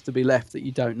nice to be left that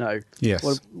you don't know. Yes.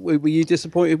 Well, were you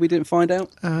disappointed we didn't find out?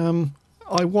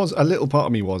 I was. A little part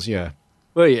of me was. Yeah.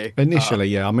 Were you initially?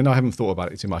 Yeah. I mean, I haven't thought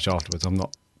about it too much afterwards. I'm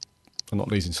not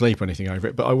losing sleep or anything over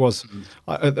it, but I was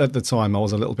at the time. I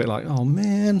was a little bit like, oh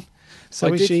man.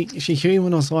 So is she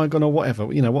human or Zygon or whatever?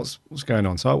 What's going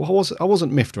on? So I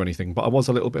wasn't miffed or anything, but I was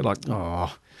a little bit like,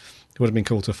 oh, it would have been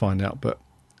cool to find out. But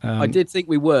I did think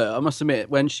we were. I must admit,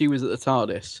 when she was at the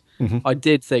TARDIS, I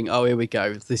did think, oh, here we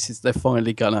go. They're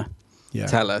finally gonna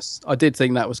tell us. I did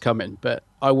think that was coming, but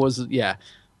I wasn't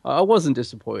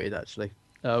disappointed actually.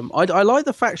 I like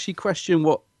the fact she questions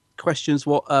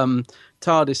what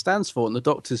TARDIS stands for, and the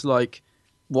Doctor's like,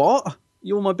 what?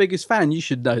 You're my biggest fan. You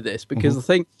should know this because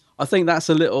I think that's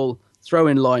a little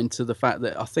throw-in line to the fact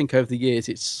that I think over the years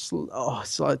there's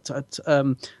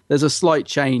a slight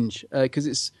change because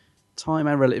it's time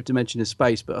and relative dimension of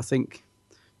space, but I think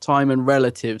time and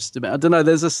relatives, I don't know,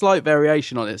 there's a slight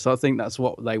variation on it, so I think that's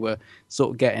what they were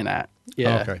sort of getting at.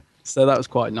 Yeah. Okay. So that was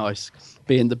quite nice,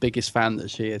 being the biggest fan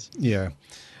that she is. Yeah.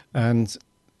 And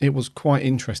it was quite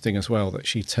interesting as well that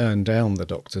she turned down the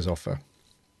Doctor's offer.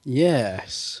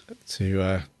 Yes.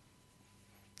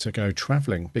 To go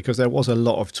travelling, because there was a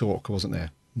lot of talk, wasn't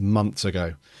there, months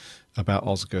ago, about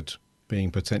Osgood being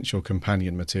potential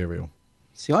companion material.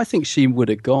 See, I think she would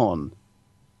have gone.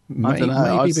 I don't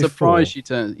know. I'm surprised you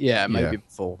turned. Yeah, maybe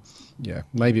before. Yeah,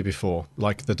 maybe before,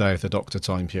 like the Day of the Doctor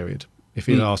time period. If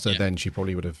he'd asked her then, she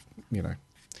probably would have,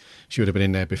 she would have been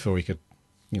in there before he could,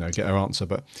 get her answer.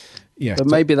 But yeah. But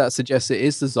maybe that suggests it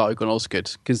is the Zygon Osgood,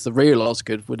 because the real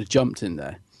Osgood would have jumped in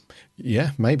there.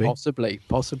 Yeah, maybe. Possibly.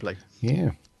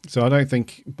 Yeah. So I don't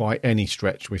think by any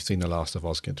stretch we've seen the last of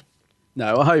Osgood.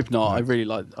 No, I hope not. No. I really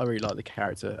like the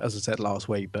character, as I said last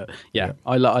week. But yeah.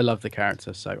 I love the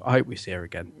character, so I hope we see her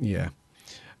again. Yeah.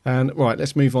 And right,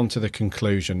 let's move on to the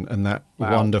conclusion and that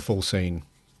wonderful scene.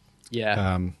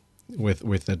 Yeah.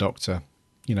 With the Doctor,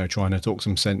 trying to talk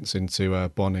some sense into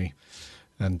Bonnie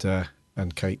and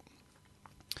Kate.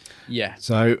 Yeah.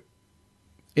 So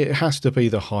it has to be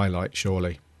the highlight,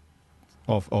 surely,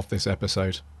 of this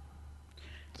episode.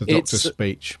 The Doctor's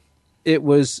speech. It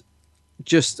was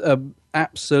just an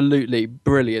absolutely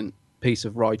brilliant piece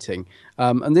of writing.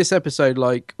 And this episode,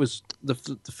 was the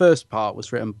first part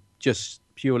was written just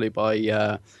purely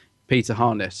by Peter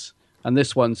Harness, and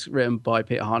this one's written by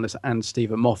Peter Harness and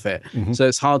Stephen Moffat. Mm-hmm. So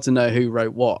it's hard to know who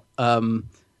wrote what.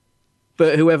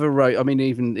 But whoever wrote,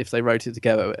 even if they wrote it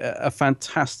together, a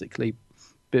fantastically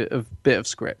bit of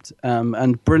script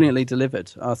and brilliantly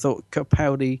delivered. I thought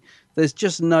Capaldi, there's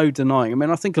just no denying.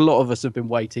 I think a lot of us have been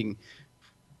waiting.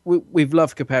 We've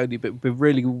loved Capaldi, but we're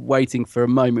really waiting for a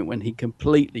moment when he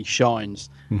completely shines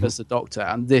as the Doctor.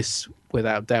 And this,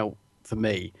 without doubt, for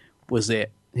me, was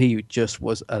it. He just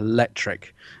was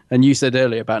electric. And you said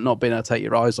earlier about not being able to take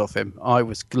your eyes off him. I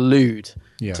was glued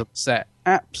to the set,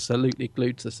 absolutely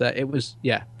glued to the set. It was,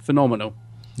 phenomenal.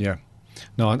 Yeah.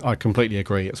 No, I completely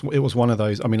agree. It was one of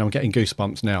those, I'm getting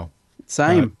goosebumps now.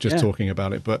 Same. Talking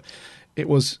about it. But it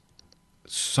was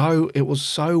so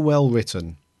well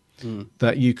written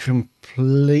that you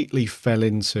completely fell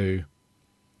into,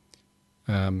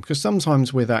 because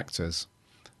sometimes with actors,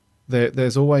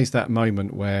 there's always that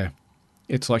moment where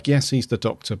it's like, yes, he's the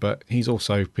Doctor, but he's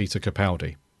also Peter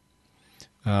Capaldi.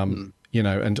 And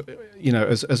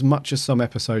as much as some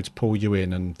episodes pull you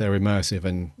in and they're immersive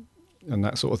and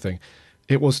that sort of thing,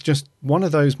 it was just one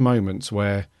of those moments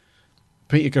where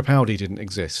Peter Capaldi didn't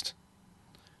exist.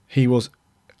 He was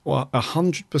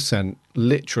 100%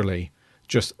 literally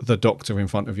just the Doctor in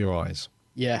front of your eyes.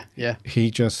 Yeah.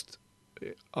 He just,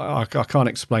 I can't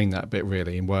explain that bit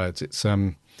really in words. It's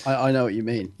I know what you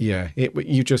mean. Yeah,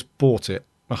 you just bought it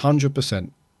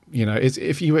 100%.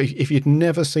 If you'd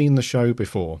never seen the show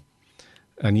before,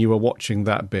 and you were watching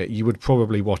that bit, you would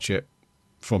probably watch it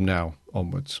from now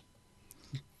onwards,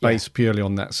 based purely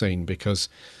on that scene. Because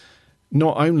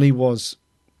not only was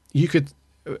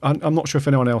I'm not sure if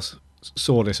anyone else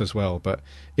saw this as well, but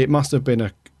it must have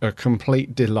been a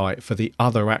complete delight for the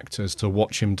other actors to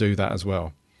watch him do that as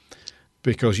well,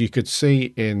 because you could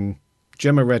see in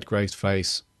Gemma Redgrave's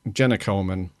face, Jenna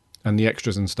Coleman, and the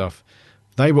extras and stuff,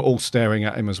 they were all staring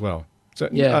at him as well. So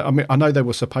I know they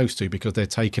were supposed to, because they're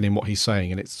taking in what he's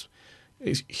saying, and it's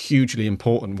hugely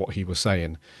important what he was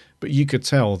saying. But you could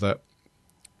tell that,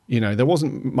 there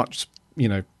wasn't much,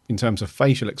 in terms of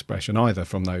facial expression either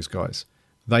from those guys.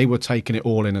 They were taking it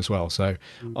all in as well. So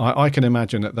I can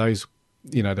imagine that those,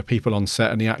 the people on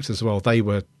set and the actors as well, they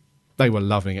were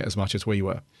loving it as much as we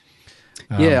were.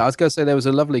 I was going to say there was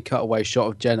a lovely cutaway shot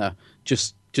of Jenna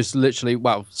just literally,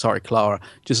 Clara,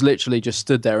 just literally just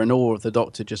stood there in awe of the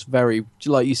Doctor, just very,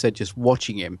 like you said, just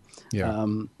watching him. Yeah.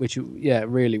 Which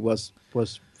really was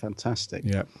fantastic.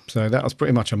 Yeah. So that was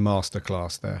pretty much a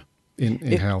masterclass there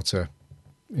in how to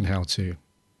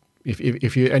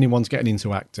if anyone's getting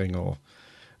into acting or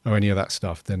any of that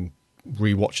stuff, then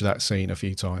rewatch that scene a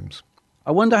few times.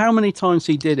 I wonder how many times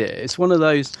he did it. It's one of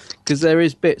those, because there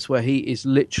is bits where he is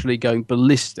literally going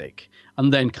ballistic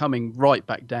and then coming right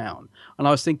back down. And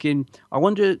I was thinking, I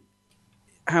wonder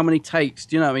how many takes,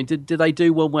 do you know what I mean? Did they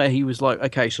do one where he was like,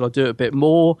 okay, shall I do it a bit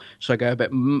more? Should I go a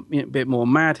bit more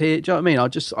mad here? Do you know what I mean?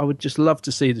 I would just love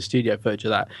to see the studio footage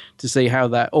of that, to see how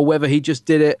that, or whether he just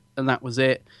did it and that was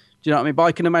it. Do you know what I mean? But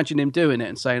I can imagine him doing it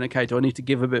and saying, okay, do I need to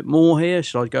give a bit more here?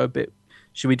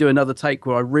 Should we do another take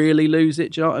where I really lose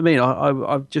it? Do you know what I mean?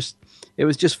 It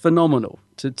was just phenomenal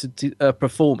to a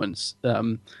performance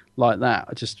like that.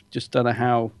 I just don't know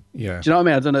how. Yeah. Do you know what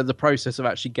I mean? I don't know the process of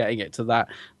actually getting it to that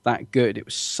good. It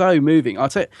was so moving. I'll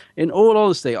tell you, in all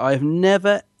honesty, I have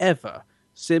never ever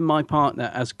seen my partner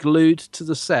as glued to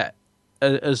the set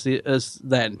as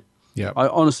then. Yeah. I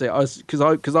honestly,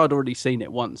 because I'd already seen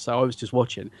it once, so I was just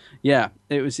watching. Yeah,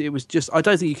 it was just. I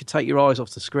don't think you could take your eyes off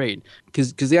the screen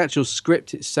because the actual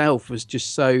script itself was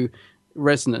just so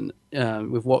resonant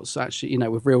with what's actually,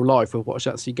 with real life, with what's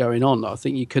actually going on. I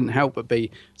think you couldn't help but be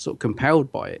sort of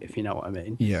compelled by it, if you know what I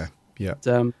mean. Yeah.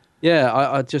 But, Yeah,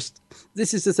 I just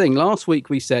this is the thing. Last week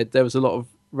we said there was a lot of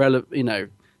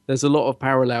there's a lot of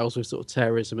parallels with sort of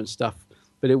terrorism and stuff,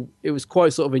 but it was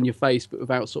quite sort of in your face, but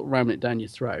without sort of ramming it down your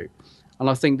throat. And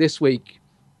I think this week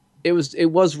it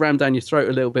was rammed down your throat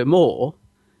a little bit more,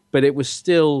 but it was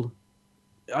still.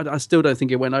 I still don't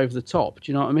think it went over the top. Do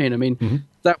you know what I mean? I mean,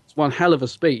 that was one hell of a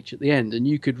speech at the end, and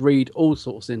you could read all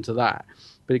sorts into that,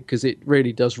 but because it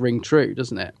really does ring true,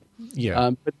 doesn't it?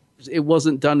 Yeah. But it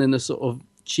wasn't done in a sort of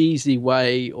cheesy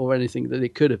way or anything that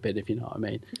it could have been, if you know what I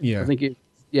mean. Yeah. I think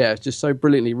it's just so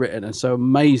brilliantly written and so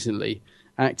amazingly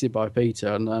acted by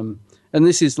Peter, and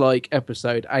this is like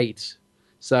episode 8,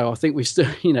 so I think we still,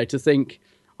 to think.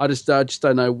 I just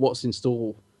don't know what's in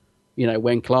store.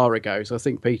 When Clara goes, I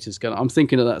think Peter's I'm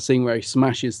thinking of that scene where he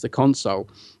smashes the console,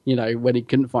 when he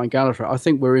couldn't find Gallifrey. I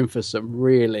think we're in for some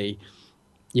really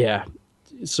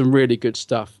good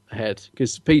stuff ahead,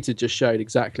 because Peter just showed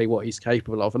exactly what he's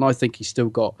capable of. And I think he's still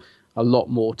got a lot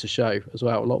more to show as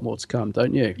well, a lot more to come,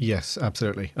 don't you? Yes,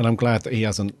 absolutely. And I'm glad that he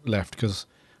hasn't left, because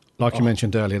like you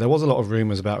mentioned earlier, there was a lot of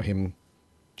rumours about him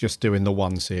just doing the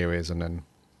one series and then,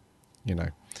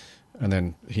 and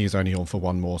then he's only on for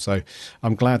one more. So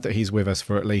I'm glad that he's with us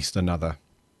for at least another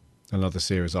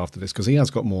series after this, because he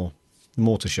has got more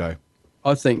to show.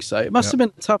 I think so. It must have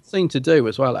been a tough thing to do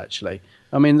as well, actually.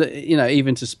 I mean,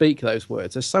 even to speak those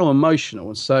words, they're so emotional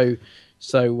and so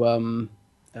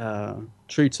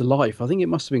true to life. I think it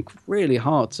must have been really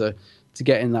hard to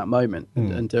get in that moment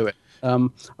and do it.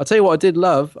 I'll tell you what I did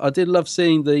love. I did love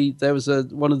seeing there was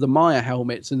one of the Maya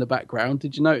helmets in the background.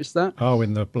 Did you notice that? Oh,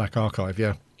 in the Black Archive,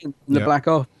 yeah. In the Black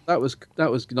Archive. That was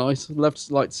nice.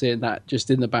 Liked seeing that just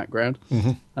in the background.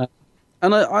 Mm-hmm.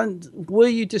 And were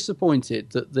you disappointed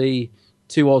that the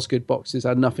 2 Osgood boxes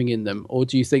had nothing in them, or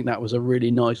do you think that was a really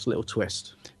nice little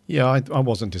twist? Yeah, I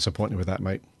wasn't disappointed with that,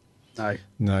 mate.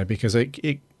 No, because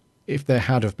if there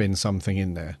had have been something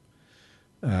in there,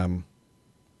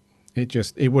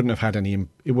 it wouldn't have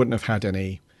had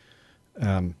any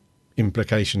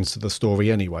implications to the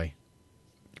story anyway,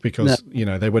 because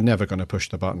they were never going to push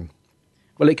the button.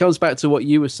 Well, it comes back to what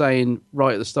you were saying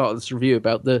right at the start of this review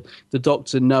about the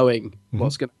Doctor knowing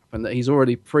what's going to happen, that he's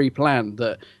already pre-planned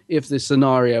that if this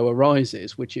scenario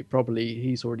arises, which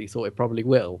he's already thought it probably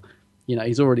will,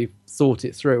 he's already thought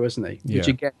it through, hasn't he? Yeah. Which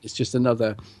again is just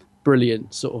another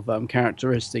brilliant sort of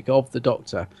characteristic of the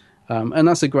Doctor. And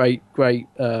that's a great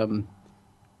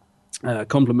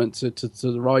compliment to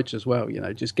the writer as well,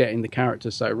 just getting the character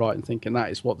so right and thinking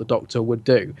that is what the Doctor would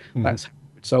do. That's how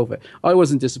he would solve it. I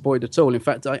wasn't disappointed at all. In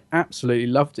fact, I absolutely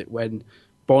loved it when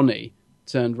Bonnie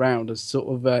turned round and sort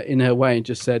of in her way and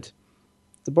just said,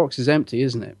 the box is empty,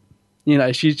 isn't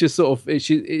it? She's just sort of,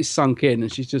 it's sunk in,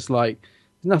 and she's just like,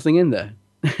 there's nothing in there.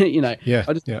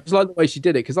 I just like the way she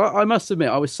did it, because I must admit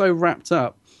I was so wrapped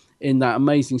up in that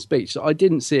amazing speech that I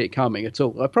didn't see it coming at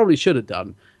all. I probably should have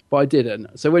done, but I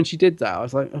didn't. So when she did that, I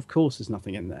was like, of course there's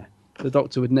nothing in there. The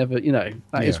Doctor would never,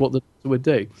 that is what the Doctor would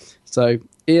do. So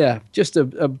yeah, just a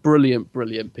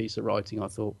brilliant piece of writing, I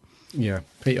thought. Yeah,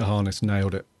 Peter Harness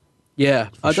nailed it. Yeah,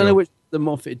 I don't know which the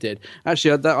Moffat did.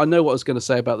 Actually, I know what I was going to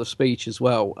say about the speech as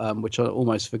well, which I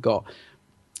almost forgot.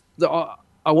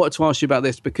 I wanted to ask you about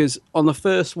this because on the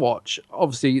first watch,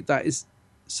 obviously that is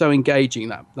so engaging,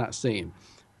 that scene.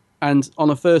 And on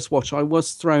the first watch, I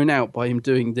was thrown out by him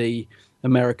doing the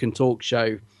American talk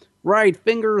show, right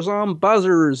fingers on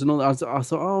buzzers and all that. I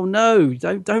thought, oh no,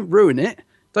 don't ruin it.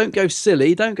 Don't go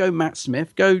silly. Don't go Matt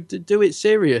Smith. Go do it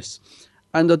serious.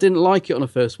 And I didn't like it on the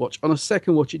first watch. On a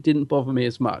second watch, it didn't bother me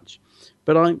as much.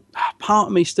 But part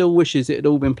of me still wishes it had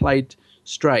all been played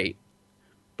straight.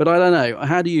 But I don't know.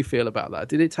 How do you feel about that?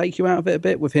 Did it take you out of it a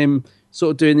bit with him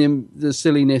sort of doing the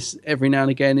silliness every now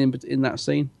and again in that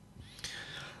scene?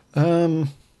 I'm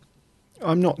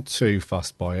not too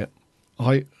fussed by it.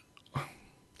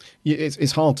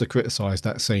 It's hard to criticise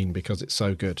that scene because it's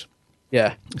so good.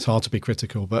 Yeah, it's hard to be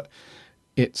critical, but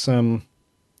it's. I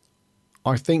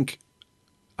think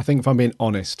if I'm being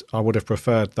honest, I would have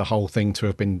preferred the whole thing to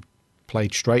have been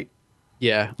played straight.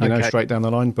 Yeah, straight down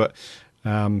the line. But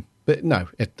no,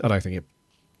 I don't think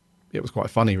it was quite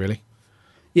funny, really.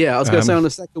 Yeah, I was going to say on the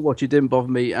second watch, it didn't bother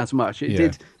me as much. It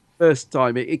did first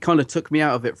time. It kind of took me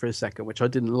out of it for a second, which I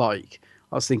didn't like.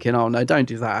 I was thinking, oh no, don't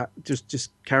do that.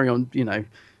 Just carry on,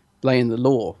 laying the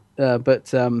law.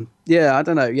 But I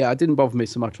don't know. Yeah, it didn't bother me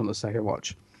so much on the second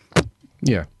watch.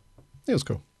 Yeah, it was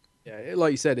cool. Yeah,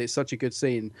 like you said, it's such a good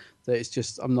scene that it's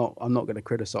just I'm not going to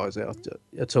criticise it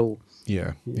at all.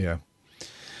 Yeah.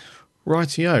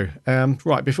 Rightio.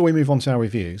 Right, before we move on to our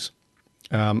reviews,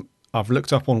 I've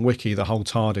looked up on Wiki the whole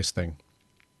TARDIS thing.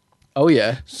 Oh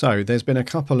yeah. So there's been a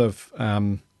couple of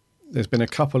there's been a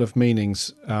couple of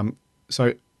meanings.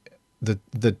 So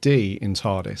the D in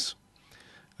TARDIS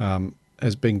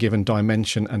has been given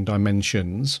dimension and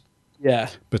dimensions. Yeah.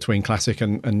 Between classic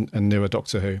and newer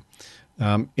Doctor Who.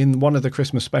 In one of the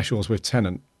Christmas specials with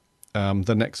Tennant,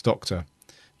 the next Doctor,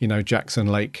 Jackson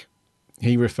Lake,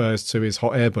 he refers to his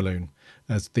hot air balloon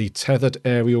as the tethered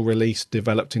aerial release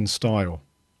developed in style.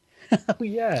 Oh,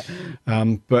 yeah.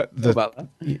 But about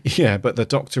that? But the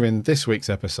Doctor in this week's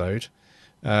episode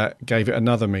gave it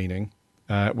another meaning,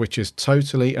 which is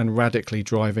totally and radically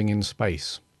driving in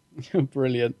space.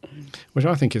 Brilliant. Which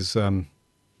I think is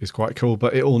quite cool,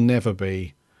 but it will never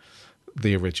be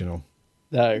the original.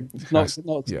 No, not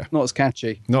as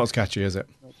catchy. Not as catchy, is it?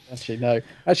 Actually, no.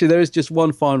 Actually, there is just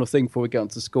one final thing before we get on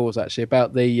to scores, actually,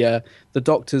 about the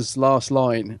Doctor's last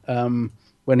line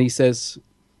when he says,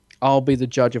 "I'll be the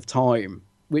judge of time,"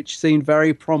 which seemed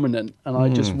very prominent, and I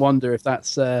just wonder if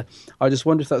that's got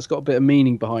a bit of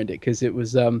meaning behind it, because it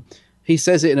was he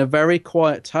says it in a very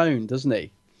quiet tone, doesn't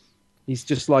he? He's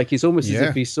just like, he's almost as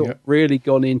if he's sort of really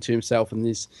gone into himself and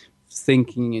is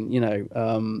thinking,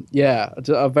 and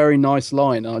a very nice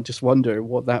line. I just wonder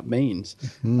what that means.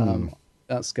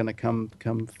 That's going to come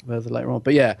further later on.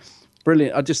 But yeah,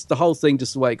 brilliant. The whole thing,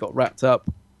 just the way it got wrapped up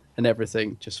and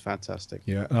everything, just fantastic.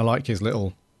 Yeah, and I like his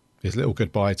little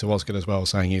goodbye to Osgood as well,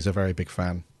 saying he's a very big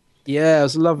fan. Yeah, it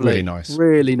was lovely. Really nice.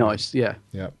 Really nice. Yeah.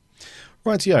 Yeah.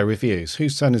 Rightio, reviews.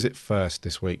 Whose turn is it first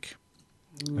this week?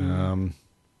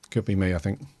 Could be me, I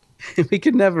think. We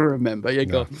could never remember. Yeah,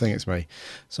 no, I think it's me.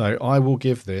 So I will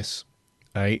give this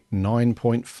a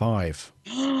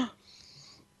 9.5.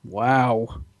 Wow.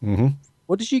 Mm-hmm.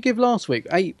 What did you give last week?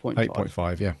 8.5.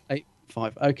 8.5, yeah.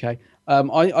 8.5. Okay.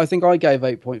 I think I gave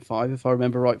 8.5, if I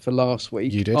remember right, for last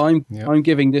week. You did. I'm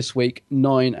giving this week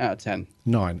 9 out of 10.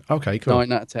 9. Okay, cool.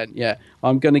 9 out of 10. Yeah.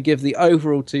 I'm going to give the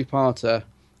overall two-parter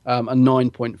a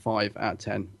 9.5 out of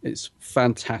 10. It's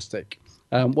fantastic.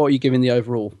 What are you giving the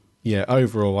overall? Yeah,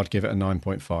 overall, I'd give it a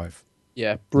 9.5.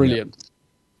 Yeah, brilliant.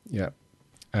 Yeah.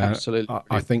 Absolutely.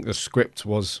 I think the script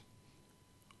was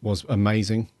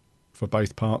amazing for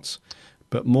both parts,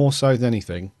 but more so than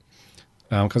anything,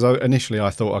 because initially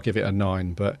I thought I'd give it a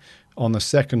 9, but on the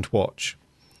second watch,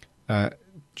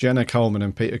 Jenna Coleman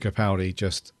and Peter Capaldi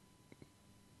just,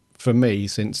 for me,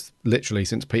 since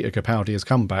Peter Capaldi has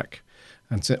come back,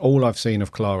 and all I've seen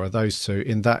of Clara, those two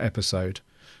in that episode,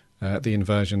 the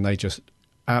inversion, they just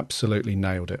absolutely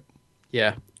nailed it.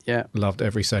 Yeah. Loved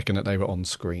every second that they were on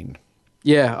screen.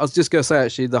 Yeah, I was just going to say,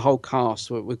 actually, the whole cast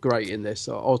were great in this.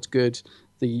 Osgood,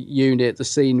 the unit, the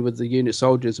scene with the unit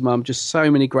soldiers' mum, just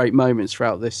so many great moments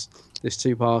throughout this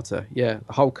two-parter. Yeah,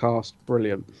 the whole cast,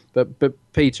 brilliant. But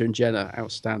Peter and Jenna,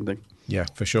 outstanding. Yeah,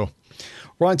 for sure.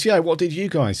 Right, yeah, what did you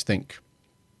guys think?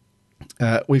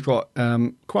 We've got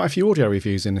quite a few audio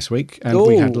reviews in this week, and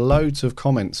we had loads of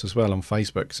comments as well on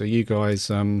Facebook. So you guys,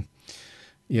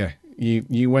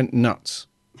 you went nuts.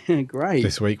 Great.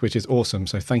 This week, which is awesome.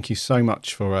 So thank you so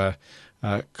much for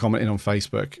commenting on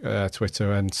Facebook,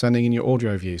 Twitter, and sending in your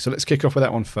audio review. So let's kick off with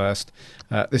that one first.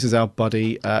 This is our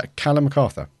buddy, Callum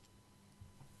MacArthur.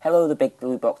 Hello, the Big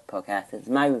Blue Box podcast. It's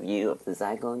my review of the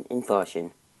Zygon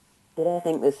Inversion. Did I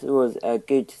think this was a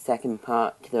good second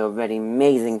part to the already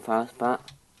amazing first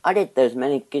part? I did. There's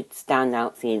many good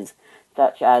standout scenes,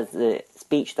 such as the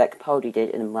speech that Capaldi did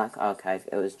in the Black Archive.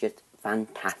 It was just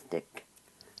fantastic.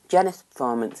 Jenna's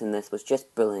performance in this was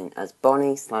just brilliant as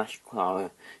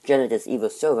Bonnie/Clara. Jenna does either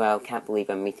so well, can't believe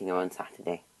I'm meeting her on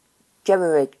Saturday.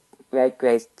 Gemma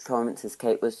Redgrave's performance as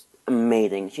Kate was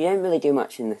amazing. She didn't really do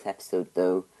much in this episode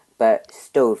though, but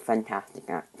still fantastic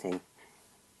acting.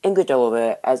 Ingrid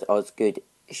Oliver as Osgood,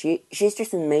 she's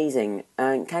just amazing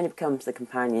and kind of becomes the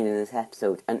companion in this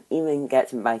episode and even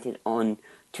gets invited on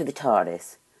to the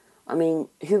TARDIS. I mean,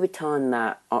 who would turn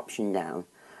that option down?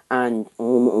 And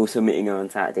I'm also meeting her on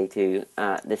Saturday too.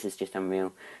 This is just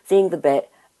unreal. Seeing the bit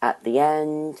at the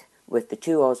end with the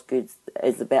two Osgoods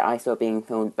is the bit I saw being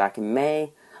filmed back in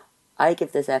May. I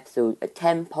give this episode a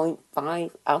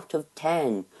 10.5 out of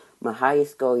 10. My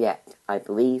highest score yet, I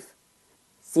believe.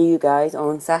 See you guys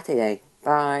on Saturday.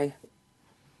 Bye.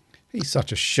 He's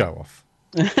such a show-off.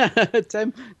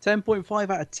 10.5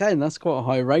 out of 10. That's quite a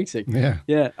high rating. Yeah.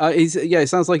 It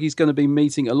sounds like he's going to be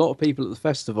meeting a lot of people at the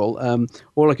festival.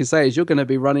 All I can say is you're going to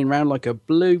be running around like a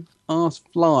blue ass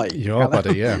fly. You are,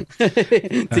 buddy, yeah.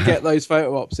 To get those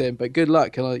photo ops in. But good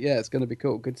luck. It's going to be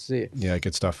cool. Good to see you. Yeah,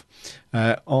 good stuff.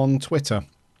 On Twitter,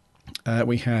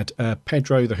 we had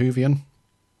Pedro the Whovian.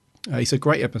 It's a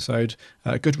great episode,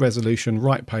 good resolution,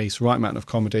 right pace, right amount of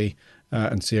comedy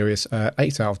and serious.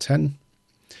 8 out of 10.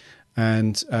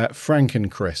 And Frank and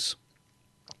Chris,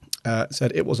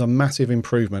 said it was a massive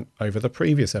improvement over the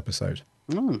previous episode.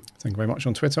 Thank you very much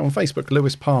on Twitter. On Facebook,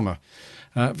 Lewis Palmer.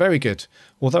 Very good.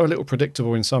 Although a little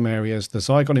predictable in some areas, the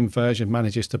Zygon inversion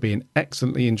manages to be an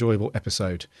excellently enjoyable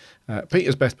episode.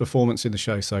 Peter's best performance in the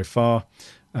show so far.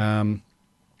 What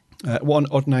an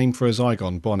odd name for a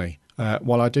Zygon, Bonnie.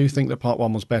 While I do think that part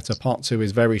 1 was better, part 2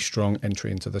 is very strong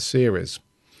entry into the series.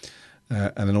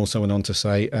 And then also went on to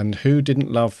say, and who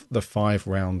didn't love the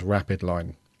 5-round rapid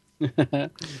line?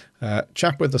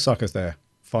 Chap with the suckers there.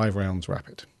 5 rounds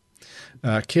rapid.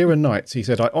 Kieran Knight, he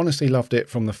said, I honestly loved it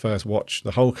from the first watch.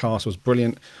 The whole cast was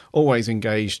brilliant, always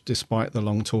engaged despite the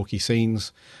long talky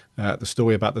scenes. The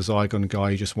story about the Zygon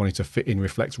guy who just wanted to fit in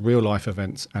reflects real life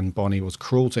events, and Bonnie was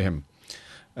cruel to him.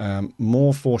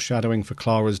 More foreshadowing for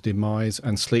Clara's demise,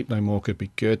 and Sleep No More could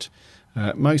be good.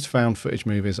 Most found footage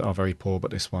movies are very poor, but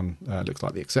this one looks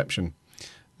like the exception.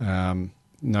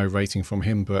 No rating from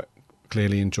him, but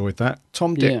clearly enjoyed that.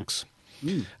 Tom Dix.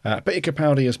 Peter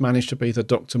Capaldi has managed to be the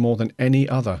Doctor more than any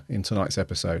other in tonight's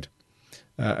episode.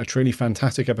 A truly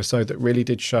fantastic episode that really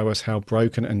did show us how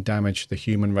broken and damaged the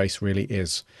human race really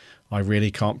is. I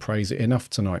really can't praise it enough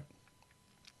tonight.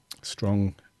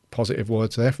 Strong positive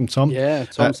words there from Tom. Yeah,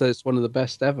 Tom says it's one of the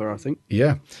best ever, I think.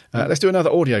 Yeah. Let's do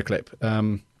another audio clip.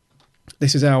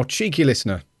 This is our cheeky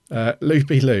listener,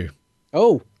 Loopy Lou.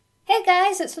 Oh. Hey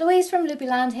guys, it's Louise from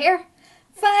Loopyland here.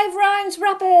 5 rounds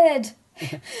rapid!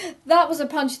 That was a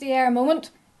punch the air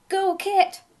moment. Go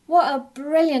Kit! What a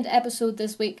brilliant episode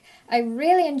this week. I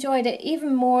really enjoyed it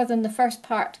even more than the first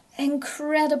part.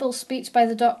 Incredible speech by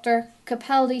the Doctor.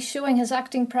 Capaldi showing his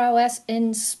acting prowess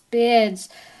in spades.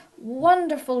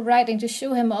 Wonderful writing to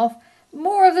show him off.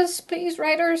 More of this, please,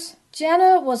 writers.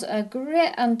 Jenna was a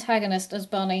great antagonist as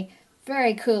Bonnie.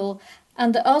 Very cool.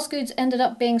 And the Osgoods ended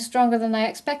up being stronger than I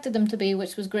expected them to be,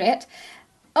 which was great.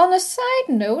 On a side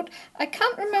note, I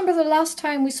can't remember the last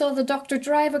time we saw the Doctor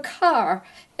drive a car.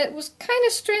 It was kind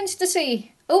of strange to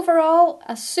see. Overall,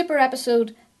 a super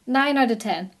episode. 9 out of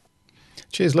 10.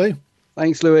 Cheers, Lou.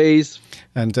 Thanks, Louise.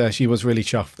 And she was really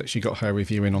chuffed that she got her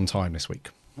review in on time this week.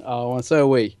 Oh, and so are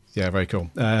we. Yeah, very cool.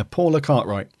 Paula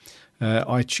Cartwright.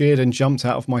 I cheered and jumped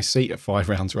out of my seat at 5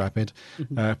 rounds rapid.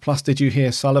 Plus, did you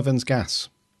hear Sullivan's gas?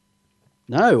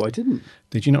 No, I didn't.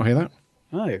 Did you not hear that?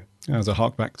 No. That was a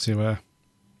hark back to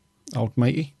old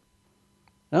matey.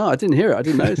 No, I didn't hear it. I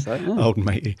didn't notice that. No. Old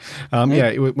matey.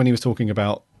 Yeah, when he was talking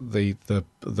about the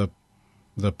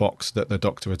box that the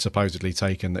Doctor had supposedly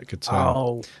taken that could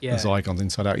turn the Zygons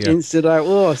inside out. Yeah. Inside out.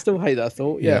 Oh, I still hate that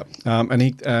thought. Yeah. And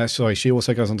he, she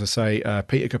also goes on to say,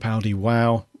 Peter Capaldi,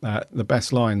 wow, the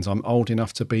best lines. I'm old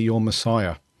enough to be your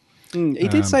messiah. He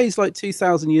did say he's like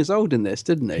 2,000 years old in this,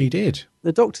 didn't he? He did.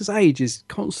 The Doctor's age is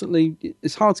constantly,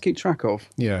 it's hard to keep track of.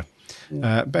 Yeah.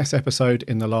 Best episode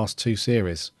in the last 2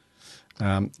 series.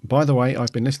 By the way,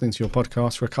 I've been listening to your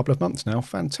podcast for a couple of months now.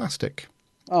 Fantastic.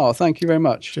 Oh, thank you very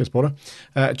much. Cheers, Paula.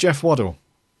 Jeff Waddle.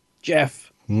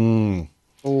 Jeff.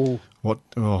 Oh. What?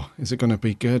 Oh, is it going to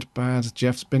be good, bad?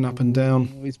 Jeff's been up and down.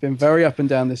 He's been very up and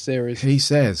down this series. He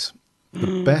says,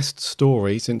 the best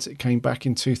story since it came back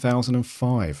in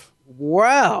 2005.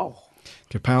 Wow.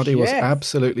 Capaldi was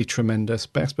absolutely tremendous.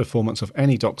 Best performance of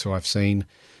any Doctor I've seen.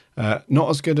 Not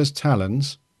as good as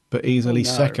Talon's, but easily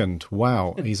second.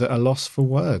 Wow. He's at a loss for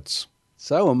words.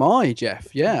 So am I,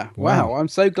 Jeff. Yeah. Wow. I'm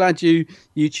so glad you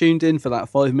tuned in for that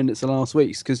 5 minutes of last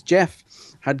week's, because Jeff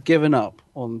had given up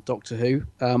on Doctor Who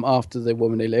after The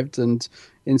Woman Who Lived, and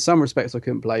in some respects I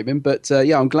couldn't blame him. But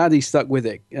I'm glad he stuck with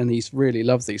it, and he's really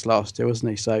loved these last 2, hasn't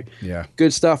he? So yeah,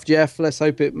 good stuff, Jeff. Let's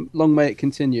hope long may it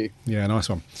continue. Yeah, nice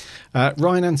one.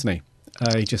 Ryan Anthony,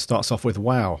 he just starts off with,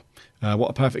 wow,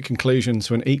 what a perfect conclusion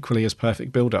to an equally as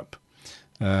perfect build-up.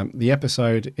 The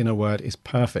episode, in a word, is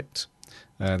perfect.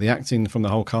 The acting from the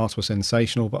whole cast was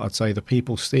sensational, but I'd say the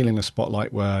people stealing the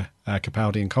spotlight were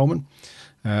Capaldi and Coleman.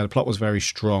 The plot was very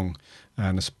strong,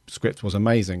 and the script was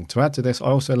amazing. To add to this, I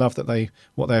also love that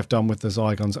what they have done with the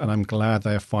Zygons, and I'm glad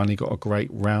they have finally got a great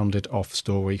rounded-off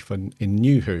story in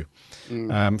New Who.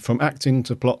 From acting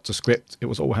to plot to script, it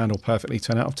was all handled perfectly.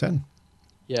 10 out of 10.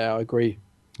 Yeah, I agree.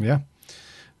 Yeah.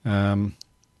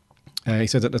 He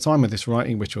said, at the time of this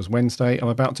writing, which was Wednesday, I'm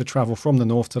about to travel from the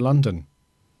north to London.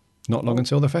 Not long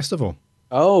until the festival.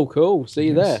 Oh, cool. See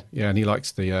you there. Yeah, and he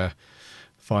likes the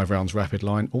 5 rounds rapid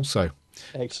line also.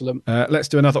 Excellent. Let's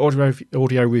do another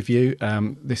audio review.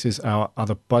 This is our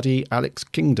other buddy, Alex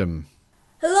Kingdom.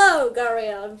 Hello, Gary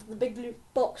Allen from the Big Blue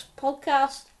Box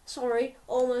podcast. Sorry,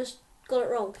 almost got it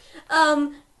wrong.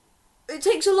 It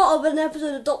takes a lot of an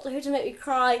episode of Doctor Who to make me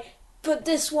cry, but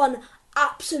this one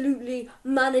absolutely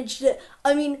managed it.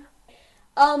 I mean,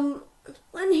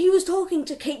 when he was talking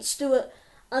to Kate Stewart,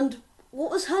 and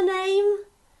what was her name?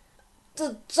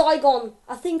 the Zygon.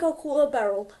 I think I'll call her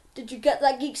Beryl. Did you get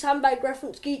that Geeks Handbag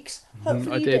reference, Geeks?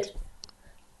 Hopefully I you did.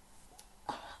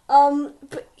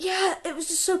 But yeah, it was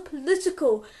just so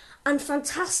political and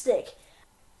fantastic.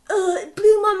 It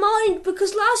blew my mind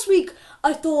because last week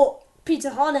I thought,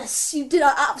 Peter Harness, you did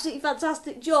an absolutely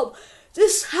fantastic job.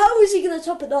 How is he going to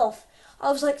top it off?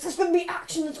 I was like, there's going to be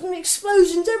action, there's going to be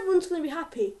explosions, everyone's going to be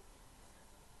happy.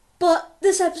 But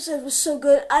this episode was so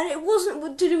good, and it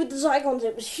wasn't to do with the Zygons,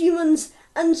 it was humans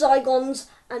and Zygons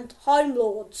and Time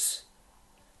Lords.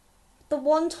 The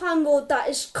one Time Lord that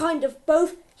is kind of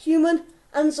both human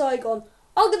and Zygon.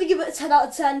 I'm going to give it a 10 out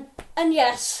of 10, and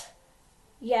yes,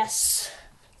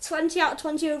 20 out of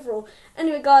 20 overall.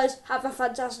 Anyway, guys, have a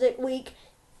fantastic week.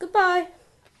 Goodbye.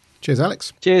 Cheers,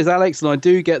 Alex. Cheers, Alex. And I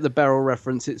do get the Beryl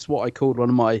reference. It's what I called one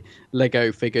of my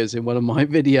Lego figures in one of my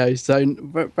videos. So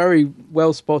very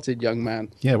well spotted, young man.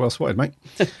 Yeah, well spotted, mate.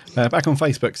 Back on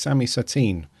Facebook, Sammy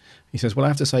Satine. He says, well, I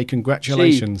have to say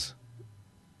congratulations.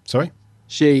 Sorry?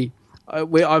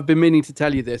 I've been meaning to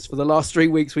tell you this. For the last 3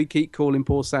 weeks, we keep calling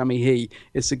poor Sammy he.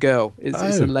 It's a girl. It's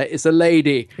a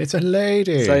lady. It's a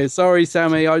lady. So sorry,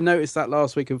 Sammy. I noticed that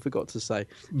last week and forgot to say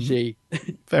she.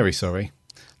 Very sorry.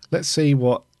 Let's see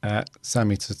what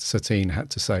Sammy Satine had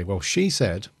to say. Well, she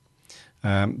said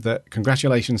that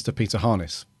congratulations to Peter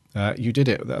Harness. You did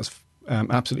it. That was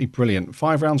absolutely brilliant.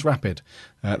 5 rounds rapid.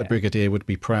 The Brigadier would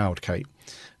be proud, Kate.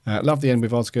 Love the end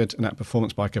with Osgood and that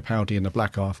performance by Capaldi in the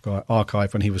Black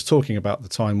Archive when he was talking about the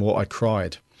Time War. I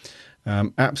cried.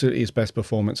 Absolutely his best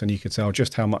performance, and you could tell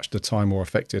just how much the Time War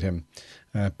affected him.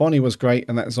 Bonnie was great,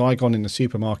 and that Zygon in the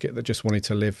supermarket that just wanted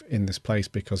to live in this place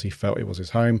because he felt it was his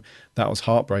home, that was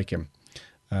heartbreaking.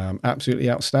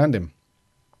 Absolutely outstanding.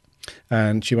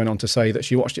 And she went on to say that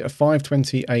she watched it at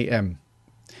 5:20 a.m.,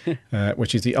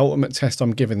 which is the ultimate test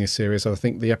I'm giving this series. I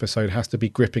think the episode has to be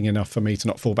gripping enough for me to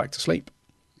not fall back to sleep.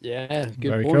 Yeah,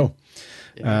 good Very point. cool.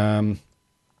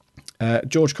 Yeah.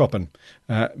 George Coppen,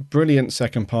 brilliant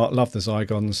second part. Love the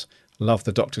Zygons, love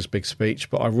the Doctor's big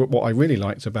speech. But what I really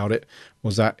liked about it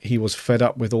was that he was fed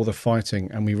up with all the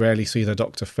fighting, and we rarely see the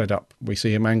Doctor fed up. We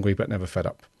see him angry, but never fed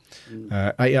up.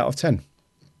 8 out of 10.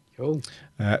 Cool.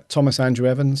 Thomas Andrew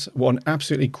Evans, what an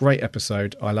absolutely great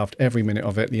episode. I loved every minute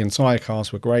of it. The entire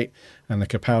cast were great, and the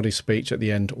Capaldi speech at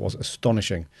the end was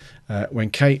astonishing.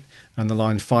 When Kate and the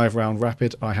line 5 round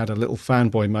rapid, I had a little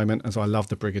fanboy moment as I loved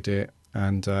the Brigadier,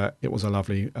 and it was a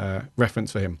lovely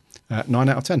reference for him. 9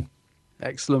 out of 10.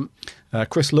 Excellent.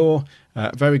 Chris Law,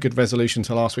 very good resolution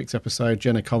to last week's episode.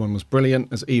 Jenna Coleman was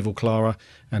brilliant as Evil Clara,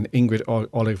 and Ingrid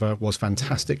Oliver was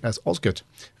fantastic as Osgood.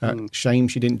 Shame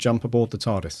she didn't jump aboard the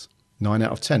TARDIS. 9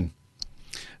 out of 10.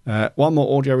 One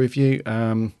more audio review.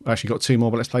 I actually got 2 more,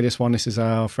 but let's play this one. This is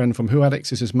our friend from Who Addicts.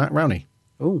 This is Matt Rowney.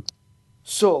 Oh.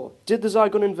 So, did the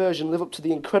Zygon inversion live up to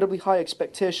the incredibly high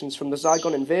expectations from the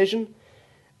Zygon invasion?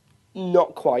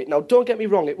 Not quite. Now, don't get me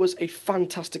wrong, it was a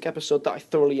fantastic episode that I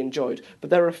thoroughly enjoyed, but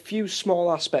there are a few small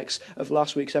aspects of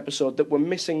last week's episode that were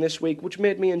missing this week, which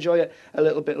made me enjoy it a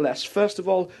little bit less. First of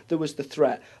all, there was the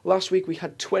threat. Last week we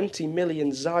had 20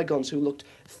 million Zygons who looked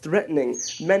threatening,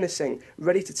 menacing,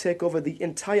 ready to take over the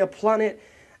entire planet,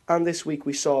 and this week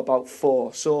we saw about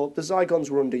 4, so the Zygons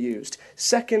were underused.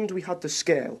 Second, we had the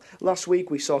scale. Last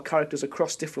week we saw characters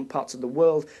across different parts of the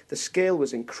world. The scale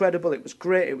was incredible, it was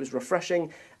great, it was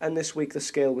refreshing, and this week the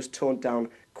scale was toned down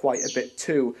quite a bit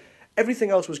too. Everything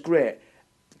else was great.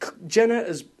 Jenna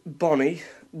as Bonnie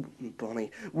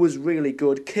was really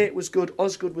good. Kate was good,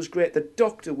 Osgood was great, the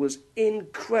Doctor was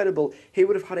incredible. He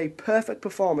would have had a perfect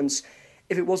performance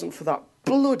if it wasn't for that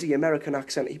bloody American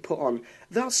accent he put on.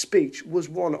 That speech was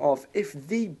one of, if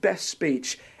the best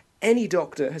speech any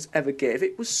Doctor has ever gave.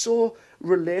 It was so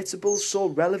relatable, so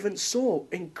relevant, so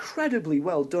incredibly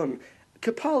well done.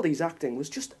 Capaldi's acting was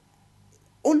just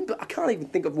I can't even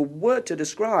think of a word to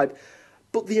describe,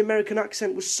 but the American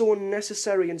accent was so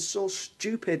unnecessary and so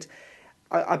stupid.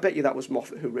 I bet you that was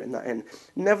Moffat who written that in.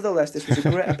 Nevertheless, this was a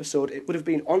great episode. It would have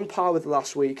been on par with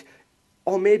last week,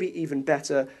 or maybe even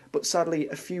better, but sadly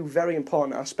a few very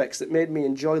important aspects that made me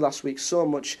enjoy last week so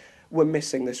much were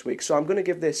missing this week. So I'm going to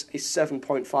give this a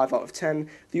 7.5 out of 10.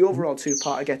 The overall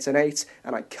 2-parter gets an 8,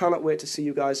 and I cannot wait to see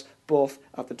you guys both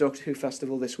at the Doctor Who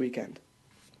Festival this weekend.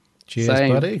 Cheers,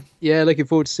 Same. buddy. Yeah, looking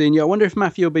forward to seeing you. I wonder if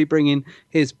Matthew will be bringing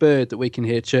his bird that we can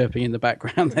hear chirping in the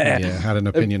background there. Yeah, had an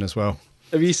opinion as well.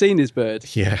 Have you seen his bird?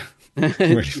 Yeah,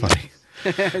 really funny.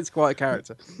 It's quite a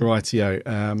character.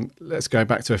 Rightio. Let's go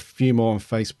back to a few more on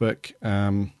Facebook.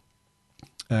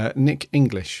 Nick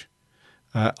English.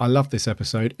 I love this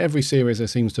episode. Every series there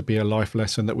seems to be a life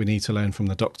lesson that we need to learn from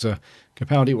the Doctor.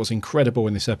 Capaldi was incredible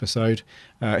in this episode.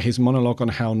 His monologue on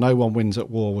how no one wins at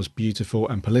war was beautiful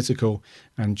and political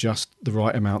and just the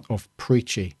right amount of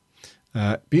preachy.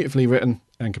 Beautifully written,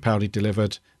 and Capaldi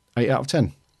delivered. 8 out of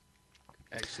 10.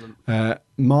 Excellent.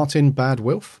 Martin Bad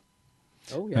Wilf.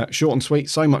 Oh, yeah. Short and sweet,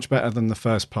 so much better than the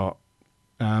first part.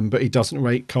 But he doesn't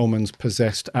rate Coleman's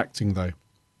possessed acting, though.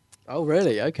 Oh,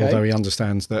 really? Okay. Although he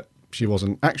understands that she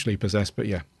wasn't actually possessed, but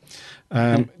yeah.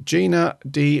 Gina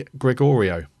Di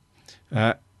Gregorio.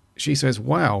 She says,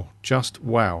 wow, just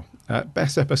wow.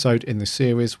 Best episode in the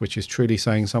series, which is truly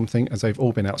saying something, as they've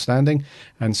all been outstanding.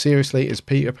 And seriously, if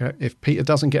Peter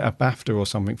doesn't get a BAFTA or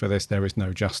something for this, there is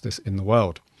no justice in the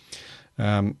world.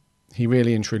 He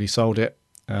really and truly sold it.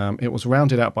 It was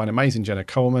rounded out by an amazing Jenna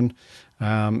Coleman.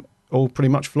 All pretty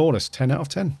much flawless, 10 out of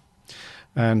 10.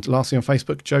 And lastly on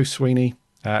Facebook, Joe Sweeney.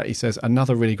 He says,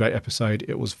 another really great episode.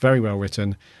 It was very well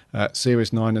written.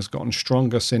 Series 9 has gotten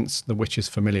stronger since The Witch is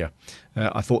Familiar.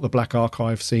 I thought the Black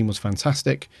Archive scene was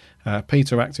fantastic.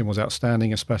 Peter acting was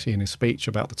outstanding, especially in his speech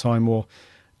about the Time War.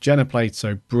 Jenna played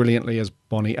so brilliantly as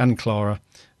Bonnie and Clara.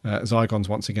 Zygon's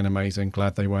once again amazing.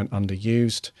 Glad they weren't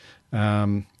underused.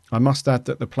 I must add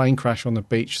that the plane crash on the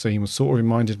beach scene sort of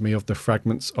reminded me of the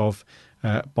fragments of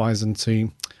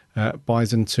Byzantium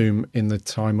in the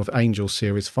Time of Angels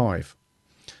Series 5.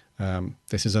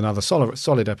 This is another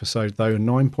solid episode, though,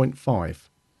 9.5.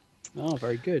 Oh,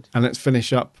 very good. And let's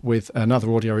finish up with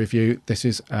another audio review. This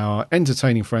is our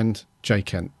entertaining friend, Jay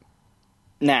Kent.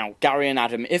 Now, Gary and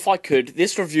Adam, if I could,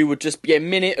 this review would just be a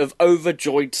minute of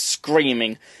overjoyed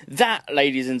screaming. That,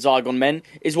 ladies and Zygon men,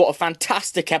 is what a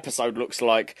fantastic episode looks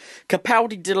like.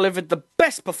 Capaldi delivered the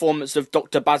best performance of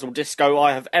Dr. Basil Disco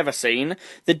I have ever seen.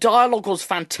 The dialogue was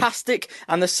fantastic,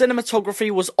 and the cinematography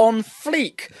was on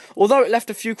fleek. Although it left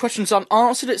a few questions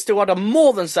unanswered, it still had a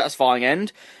more than satisfying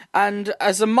end. And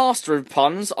as a master of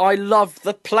puns, I loved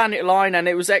the planet line, and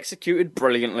it was executed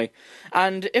brilliantly.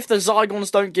 And if the Zygons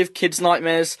don't give kids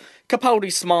nightmares,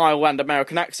 Capaldi's smile and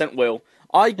American accent will.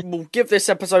 I will give this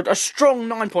episode a strong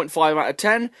 9.5 out of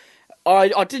 10.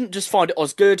 I didn't just find it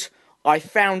Oz good, I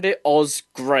found it Oz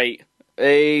great.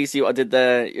 Hey, see what I did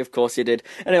there? Of course you did.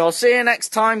 Anyway, I'll see you next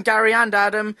time, Gary and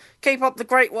Adam. Keep up the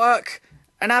great work,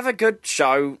 and have a good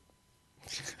show.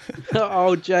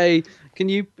 Oh, Jay, can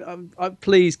you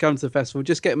please come to the festival?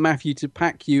 Just get Matthew to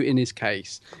pack you in his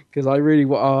case, because I really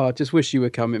just wish you were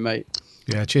coming, mate.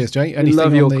 Yeah, cheers, Jay. Anything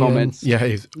love your comments. Yeah,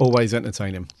 he's always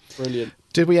entertaining. Brilliant.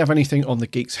 Did we have anything on the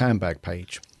Geeks Handbag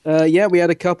page? Yeah, we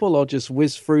had a couple. I'll just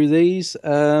whiz through these.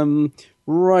 Rightio.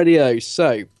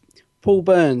 So, Paul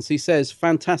Burns, he says,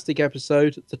 fantastic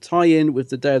episode. The tie-in with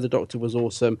the Day of the Doctor was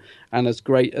awesome. And as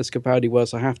great as Capaldi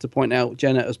was, I have to point out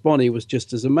Jenna as Bonnie was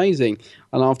just as amazing.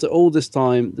 And after all this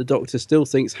time, the Doctor still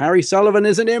thinks Harry Sullivan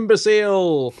is an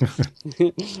imbecile.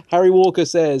 Harry Walker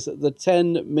says, the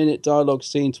 10-minute dialogue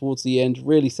scene towards the end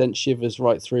really sent shivers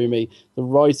right through me. The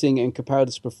writing and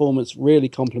Capaldi's performance really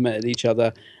complemented each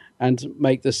other and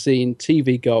make the scene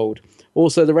TV gold.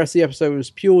 Also, the rest of the episode was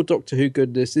pure Doctor Who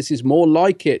goodness. This is more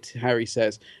like it, Harry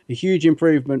says. A huge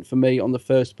improvement for me on the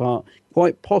first part.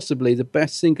 Quite possibly the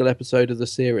best single episode of the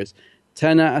series.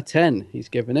 10 out of 10, he's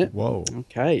given it. Whoa.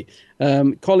 Okay.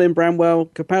 Colin Bramwell,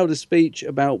 Capaldi's speech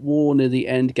about war near the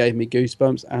end gave me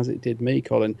goosebumps, as it did me,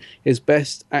 Colin. His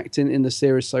best acting in the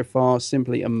series so far,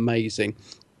 simply amazing.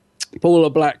 Paula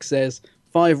Black says,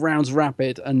 5 rounds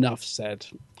rapid, enough said.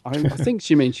 I think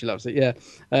she means she loves it, yeah.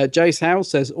 Jace Howe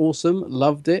says, awesome,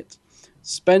 loved it.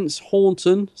 Spence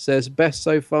Hornton says, best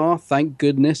so far, thank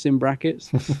goodness, in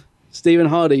brackets. Stephen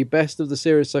Hardy, best of the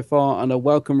series so far, and a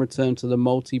welcome return to the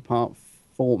multi-part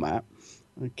format.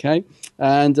 Okay.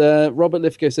 And Robert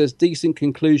Lithgow says, decent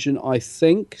conclusion, I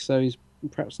think. So he's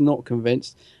perhaps not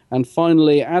convinced. And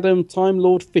finally, Adam Time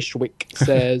Lord Fishwick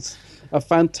says... a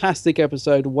fantastic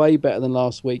episode, way better than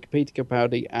last week. Peter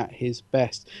Capaldi at his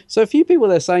best. So a few people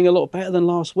there saying a lot better than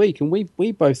last week, and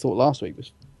we both thought last week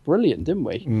was brilliant, didn't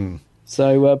we? Mm.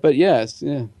 So, but yes,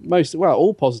 yeah,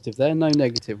 all positive there, no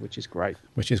negative, which is great.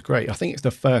 Which is great. I think it's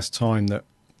the first time that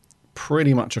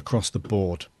pretty much across the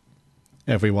board,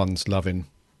 everyone's loving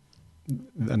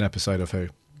an episode of Who.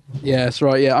 Yeah, that's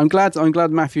right. Yeah, I'm glad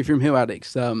Matthew from Who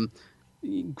Addicts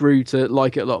grew to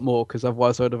like it a lot more, because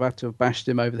otherwise I would have had to have bashed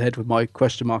him over the head with my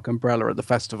question mark umbrella at the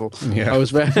festival. Yeah. I was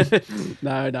very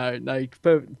no,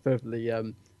 perfectly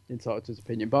entitled to his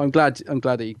opinion, but I'm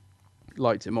glad he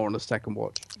liked it more on the second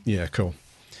watch. Yeah, cool.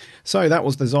 So that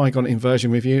was the Zygon Inversion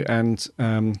review, and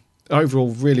overall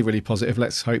really, really positive.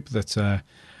 Let's hope that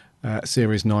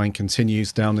Series 9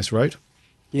 continues down this road.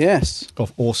 Yes.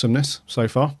 Of awesomeness so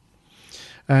far.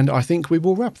 And I think we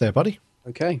will wrap there, buddy.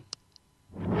 Okay.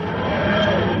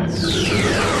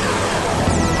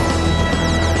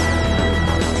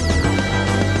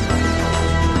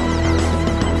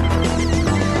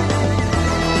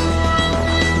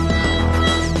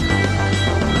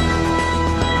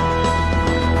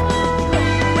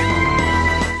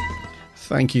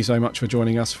 Thank you so much for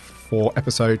joining us for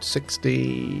episode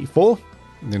 64.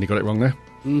 Nearly got it wrong there.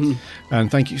 Mm-hmm. And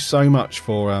thank you so much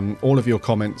for all of your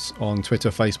comments on Twitter,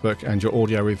 Facebook, and your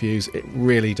audio reviews. It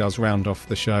really does round off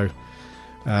the show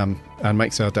and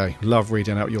makes our day. Love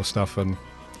reading out your stuff and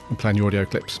playing your audio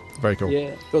clips. Very cool.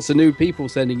 Yeah, got some new people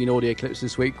sending in audio clips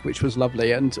this week, which was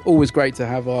lovely, and always great to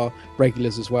have our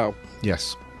regulars as well.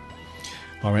 Yes,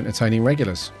 our entertaining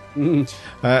regulars.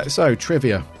 Mm-hmm. So,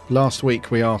 trivia. Last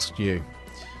week we asked you,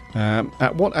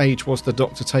 at what age was the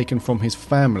Doctor taken from his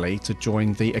family to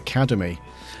join the Academy?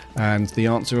 And the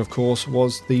answer, of course,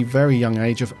 was the very young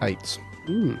age of 8.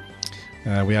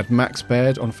 We had Max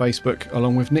Baird on Facebook,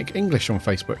 along with Nick English on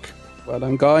Facebook. Well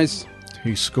done, guys.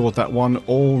 Who scored that one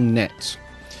all net.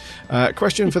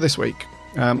 Question for this week.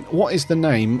 What is the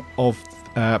name of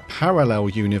Parallel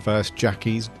Universe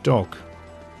Jackie's dog?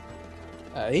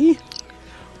 Eh?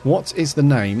 What is the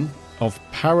name of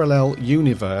Parallel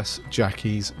Universe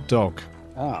Jackie's dog?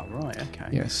 Oh, right, okay.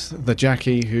 Yes, the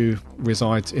Jackie who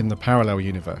resides in the Parallel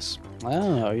Universe.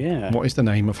 Oh, yeah. What is the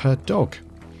name of her dog?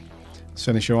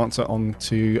 Send us your answer on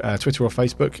to Twitter or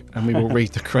Facebook, and we will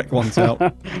read the correct ones out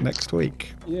next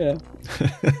week. Yeah.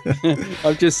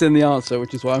 I've just seen the answer,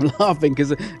 which is why I'm laughing,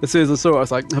 because as soon as I saw it, I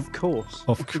was like, of course.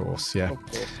 Of course, yeah. Of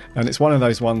course. And it's one of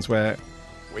those ones where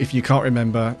if you can't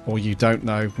remember or you don't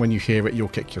know, when you hear it, you'll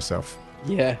kick yourself.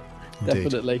 Yeah, Indeed.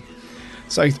 definitely.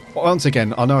 So, once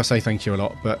again, I know I say thank you a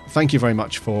lot, but thank you very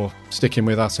much for sticking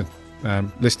with us and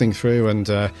listening through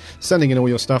and sending in all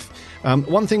your stuff.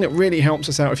 One thing that really helps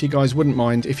us out, if you guys wouldn't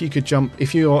mind, if you could jump,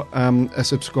 if you're a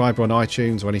subscriber on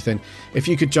iTunes or anything, if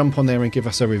you could jump on there and give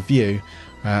us a review,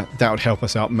 that would help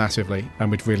us out massively,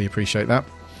 and we'd really appreciate that.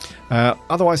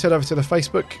 Otherwise, head over to the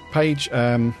Facebook page.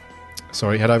 Head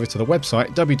over to the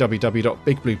website,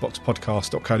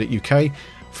 www.bigblueboxpodcast.co.uk.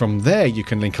 From there, you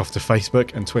can link off to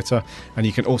Facebook and Twitter, and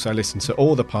you can also listen to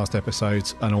all the past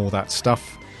episodes and all that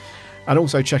stuff. And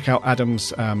also check out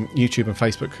Adam's YouTube and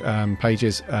Facebook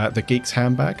pages, The Geek's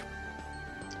Handbag.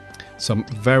 Some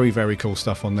very, very cool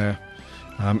stuff on there.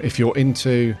 If you're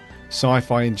into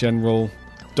sci-fi in general,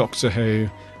 Doctor Who,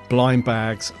 blind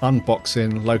bags,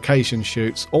 unboxing, location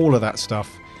shoots, all of that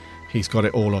stuff, he's got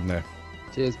it all on there.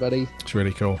 Cheers, buddy. It's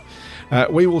really cool.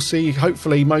 We will see,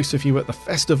 hopefully, most of you at the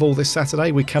festival this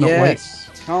Saturday. We cannot wait.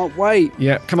 Can't wait.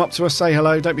 Yeah, come up to us, say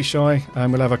hello, don't be shy.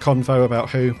 We'll have a convo about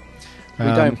Who. We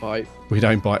don't bite. We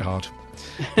don't bite hard.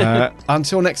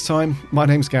 Until next time, my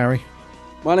name's Gary.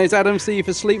 My name's Adam. See you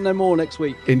for Sleep No More next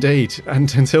week. Indeed.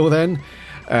 And until then,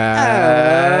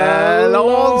 Alonzi!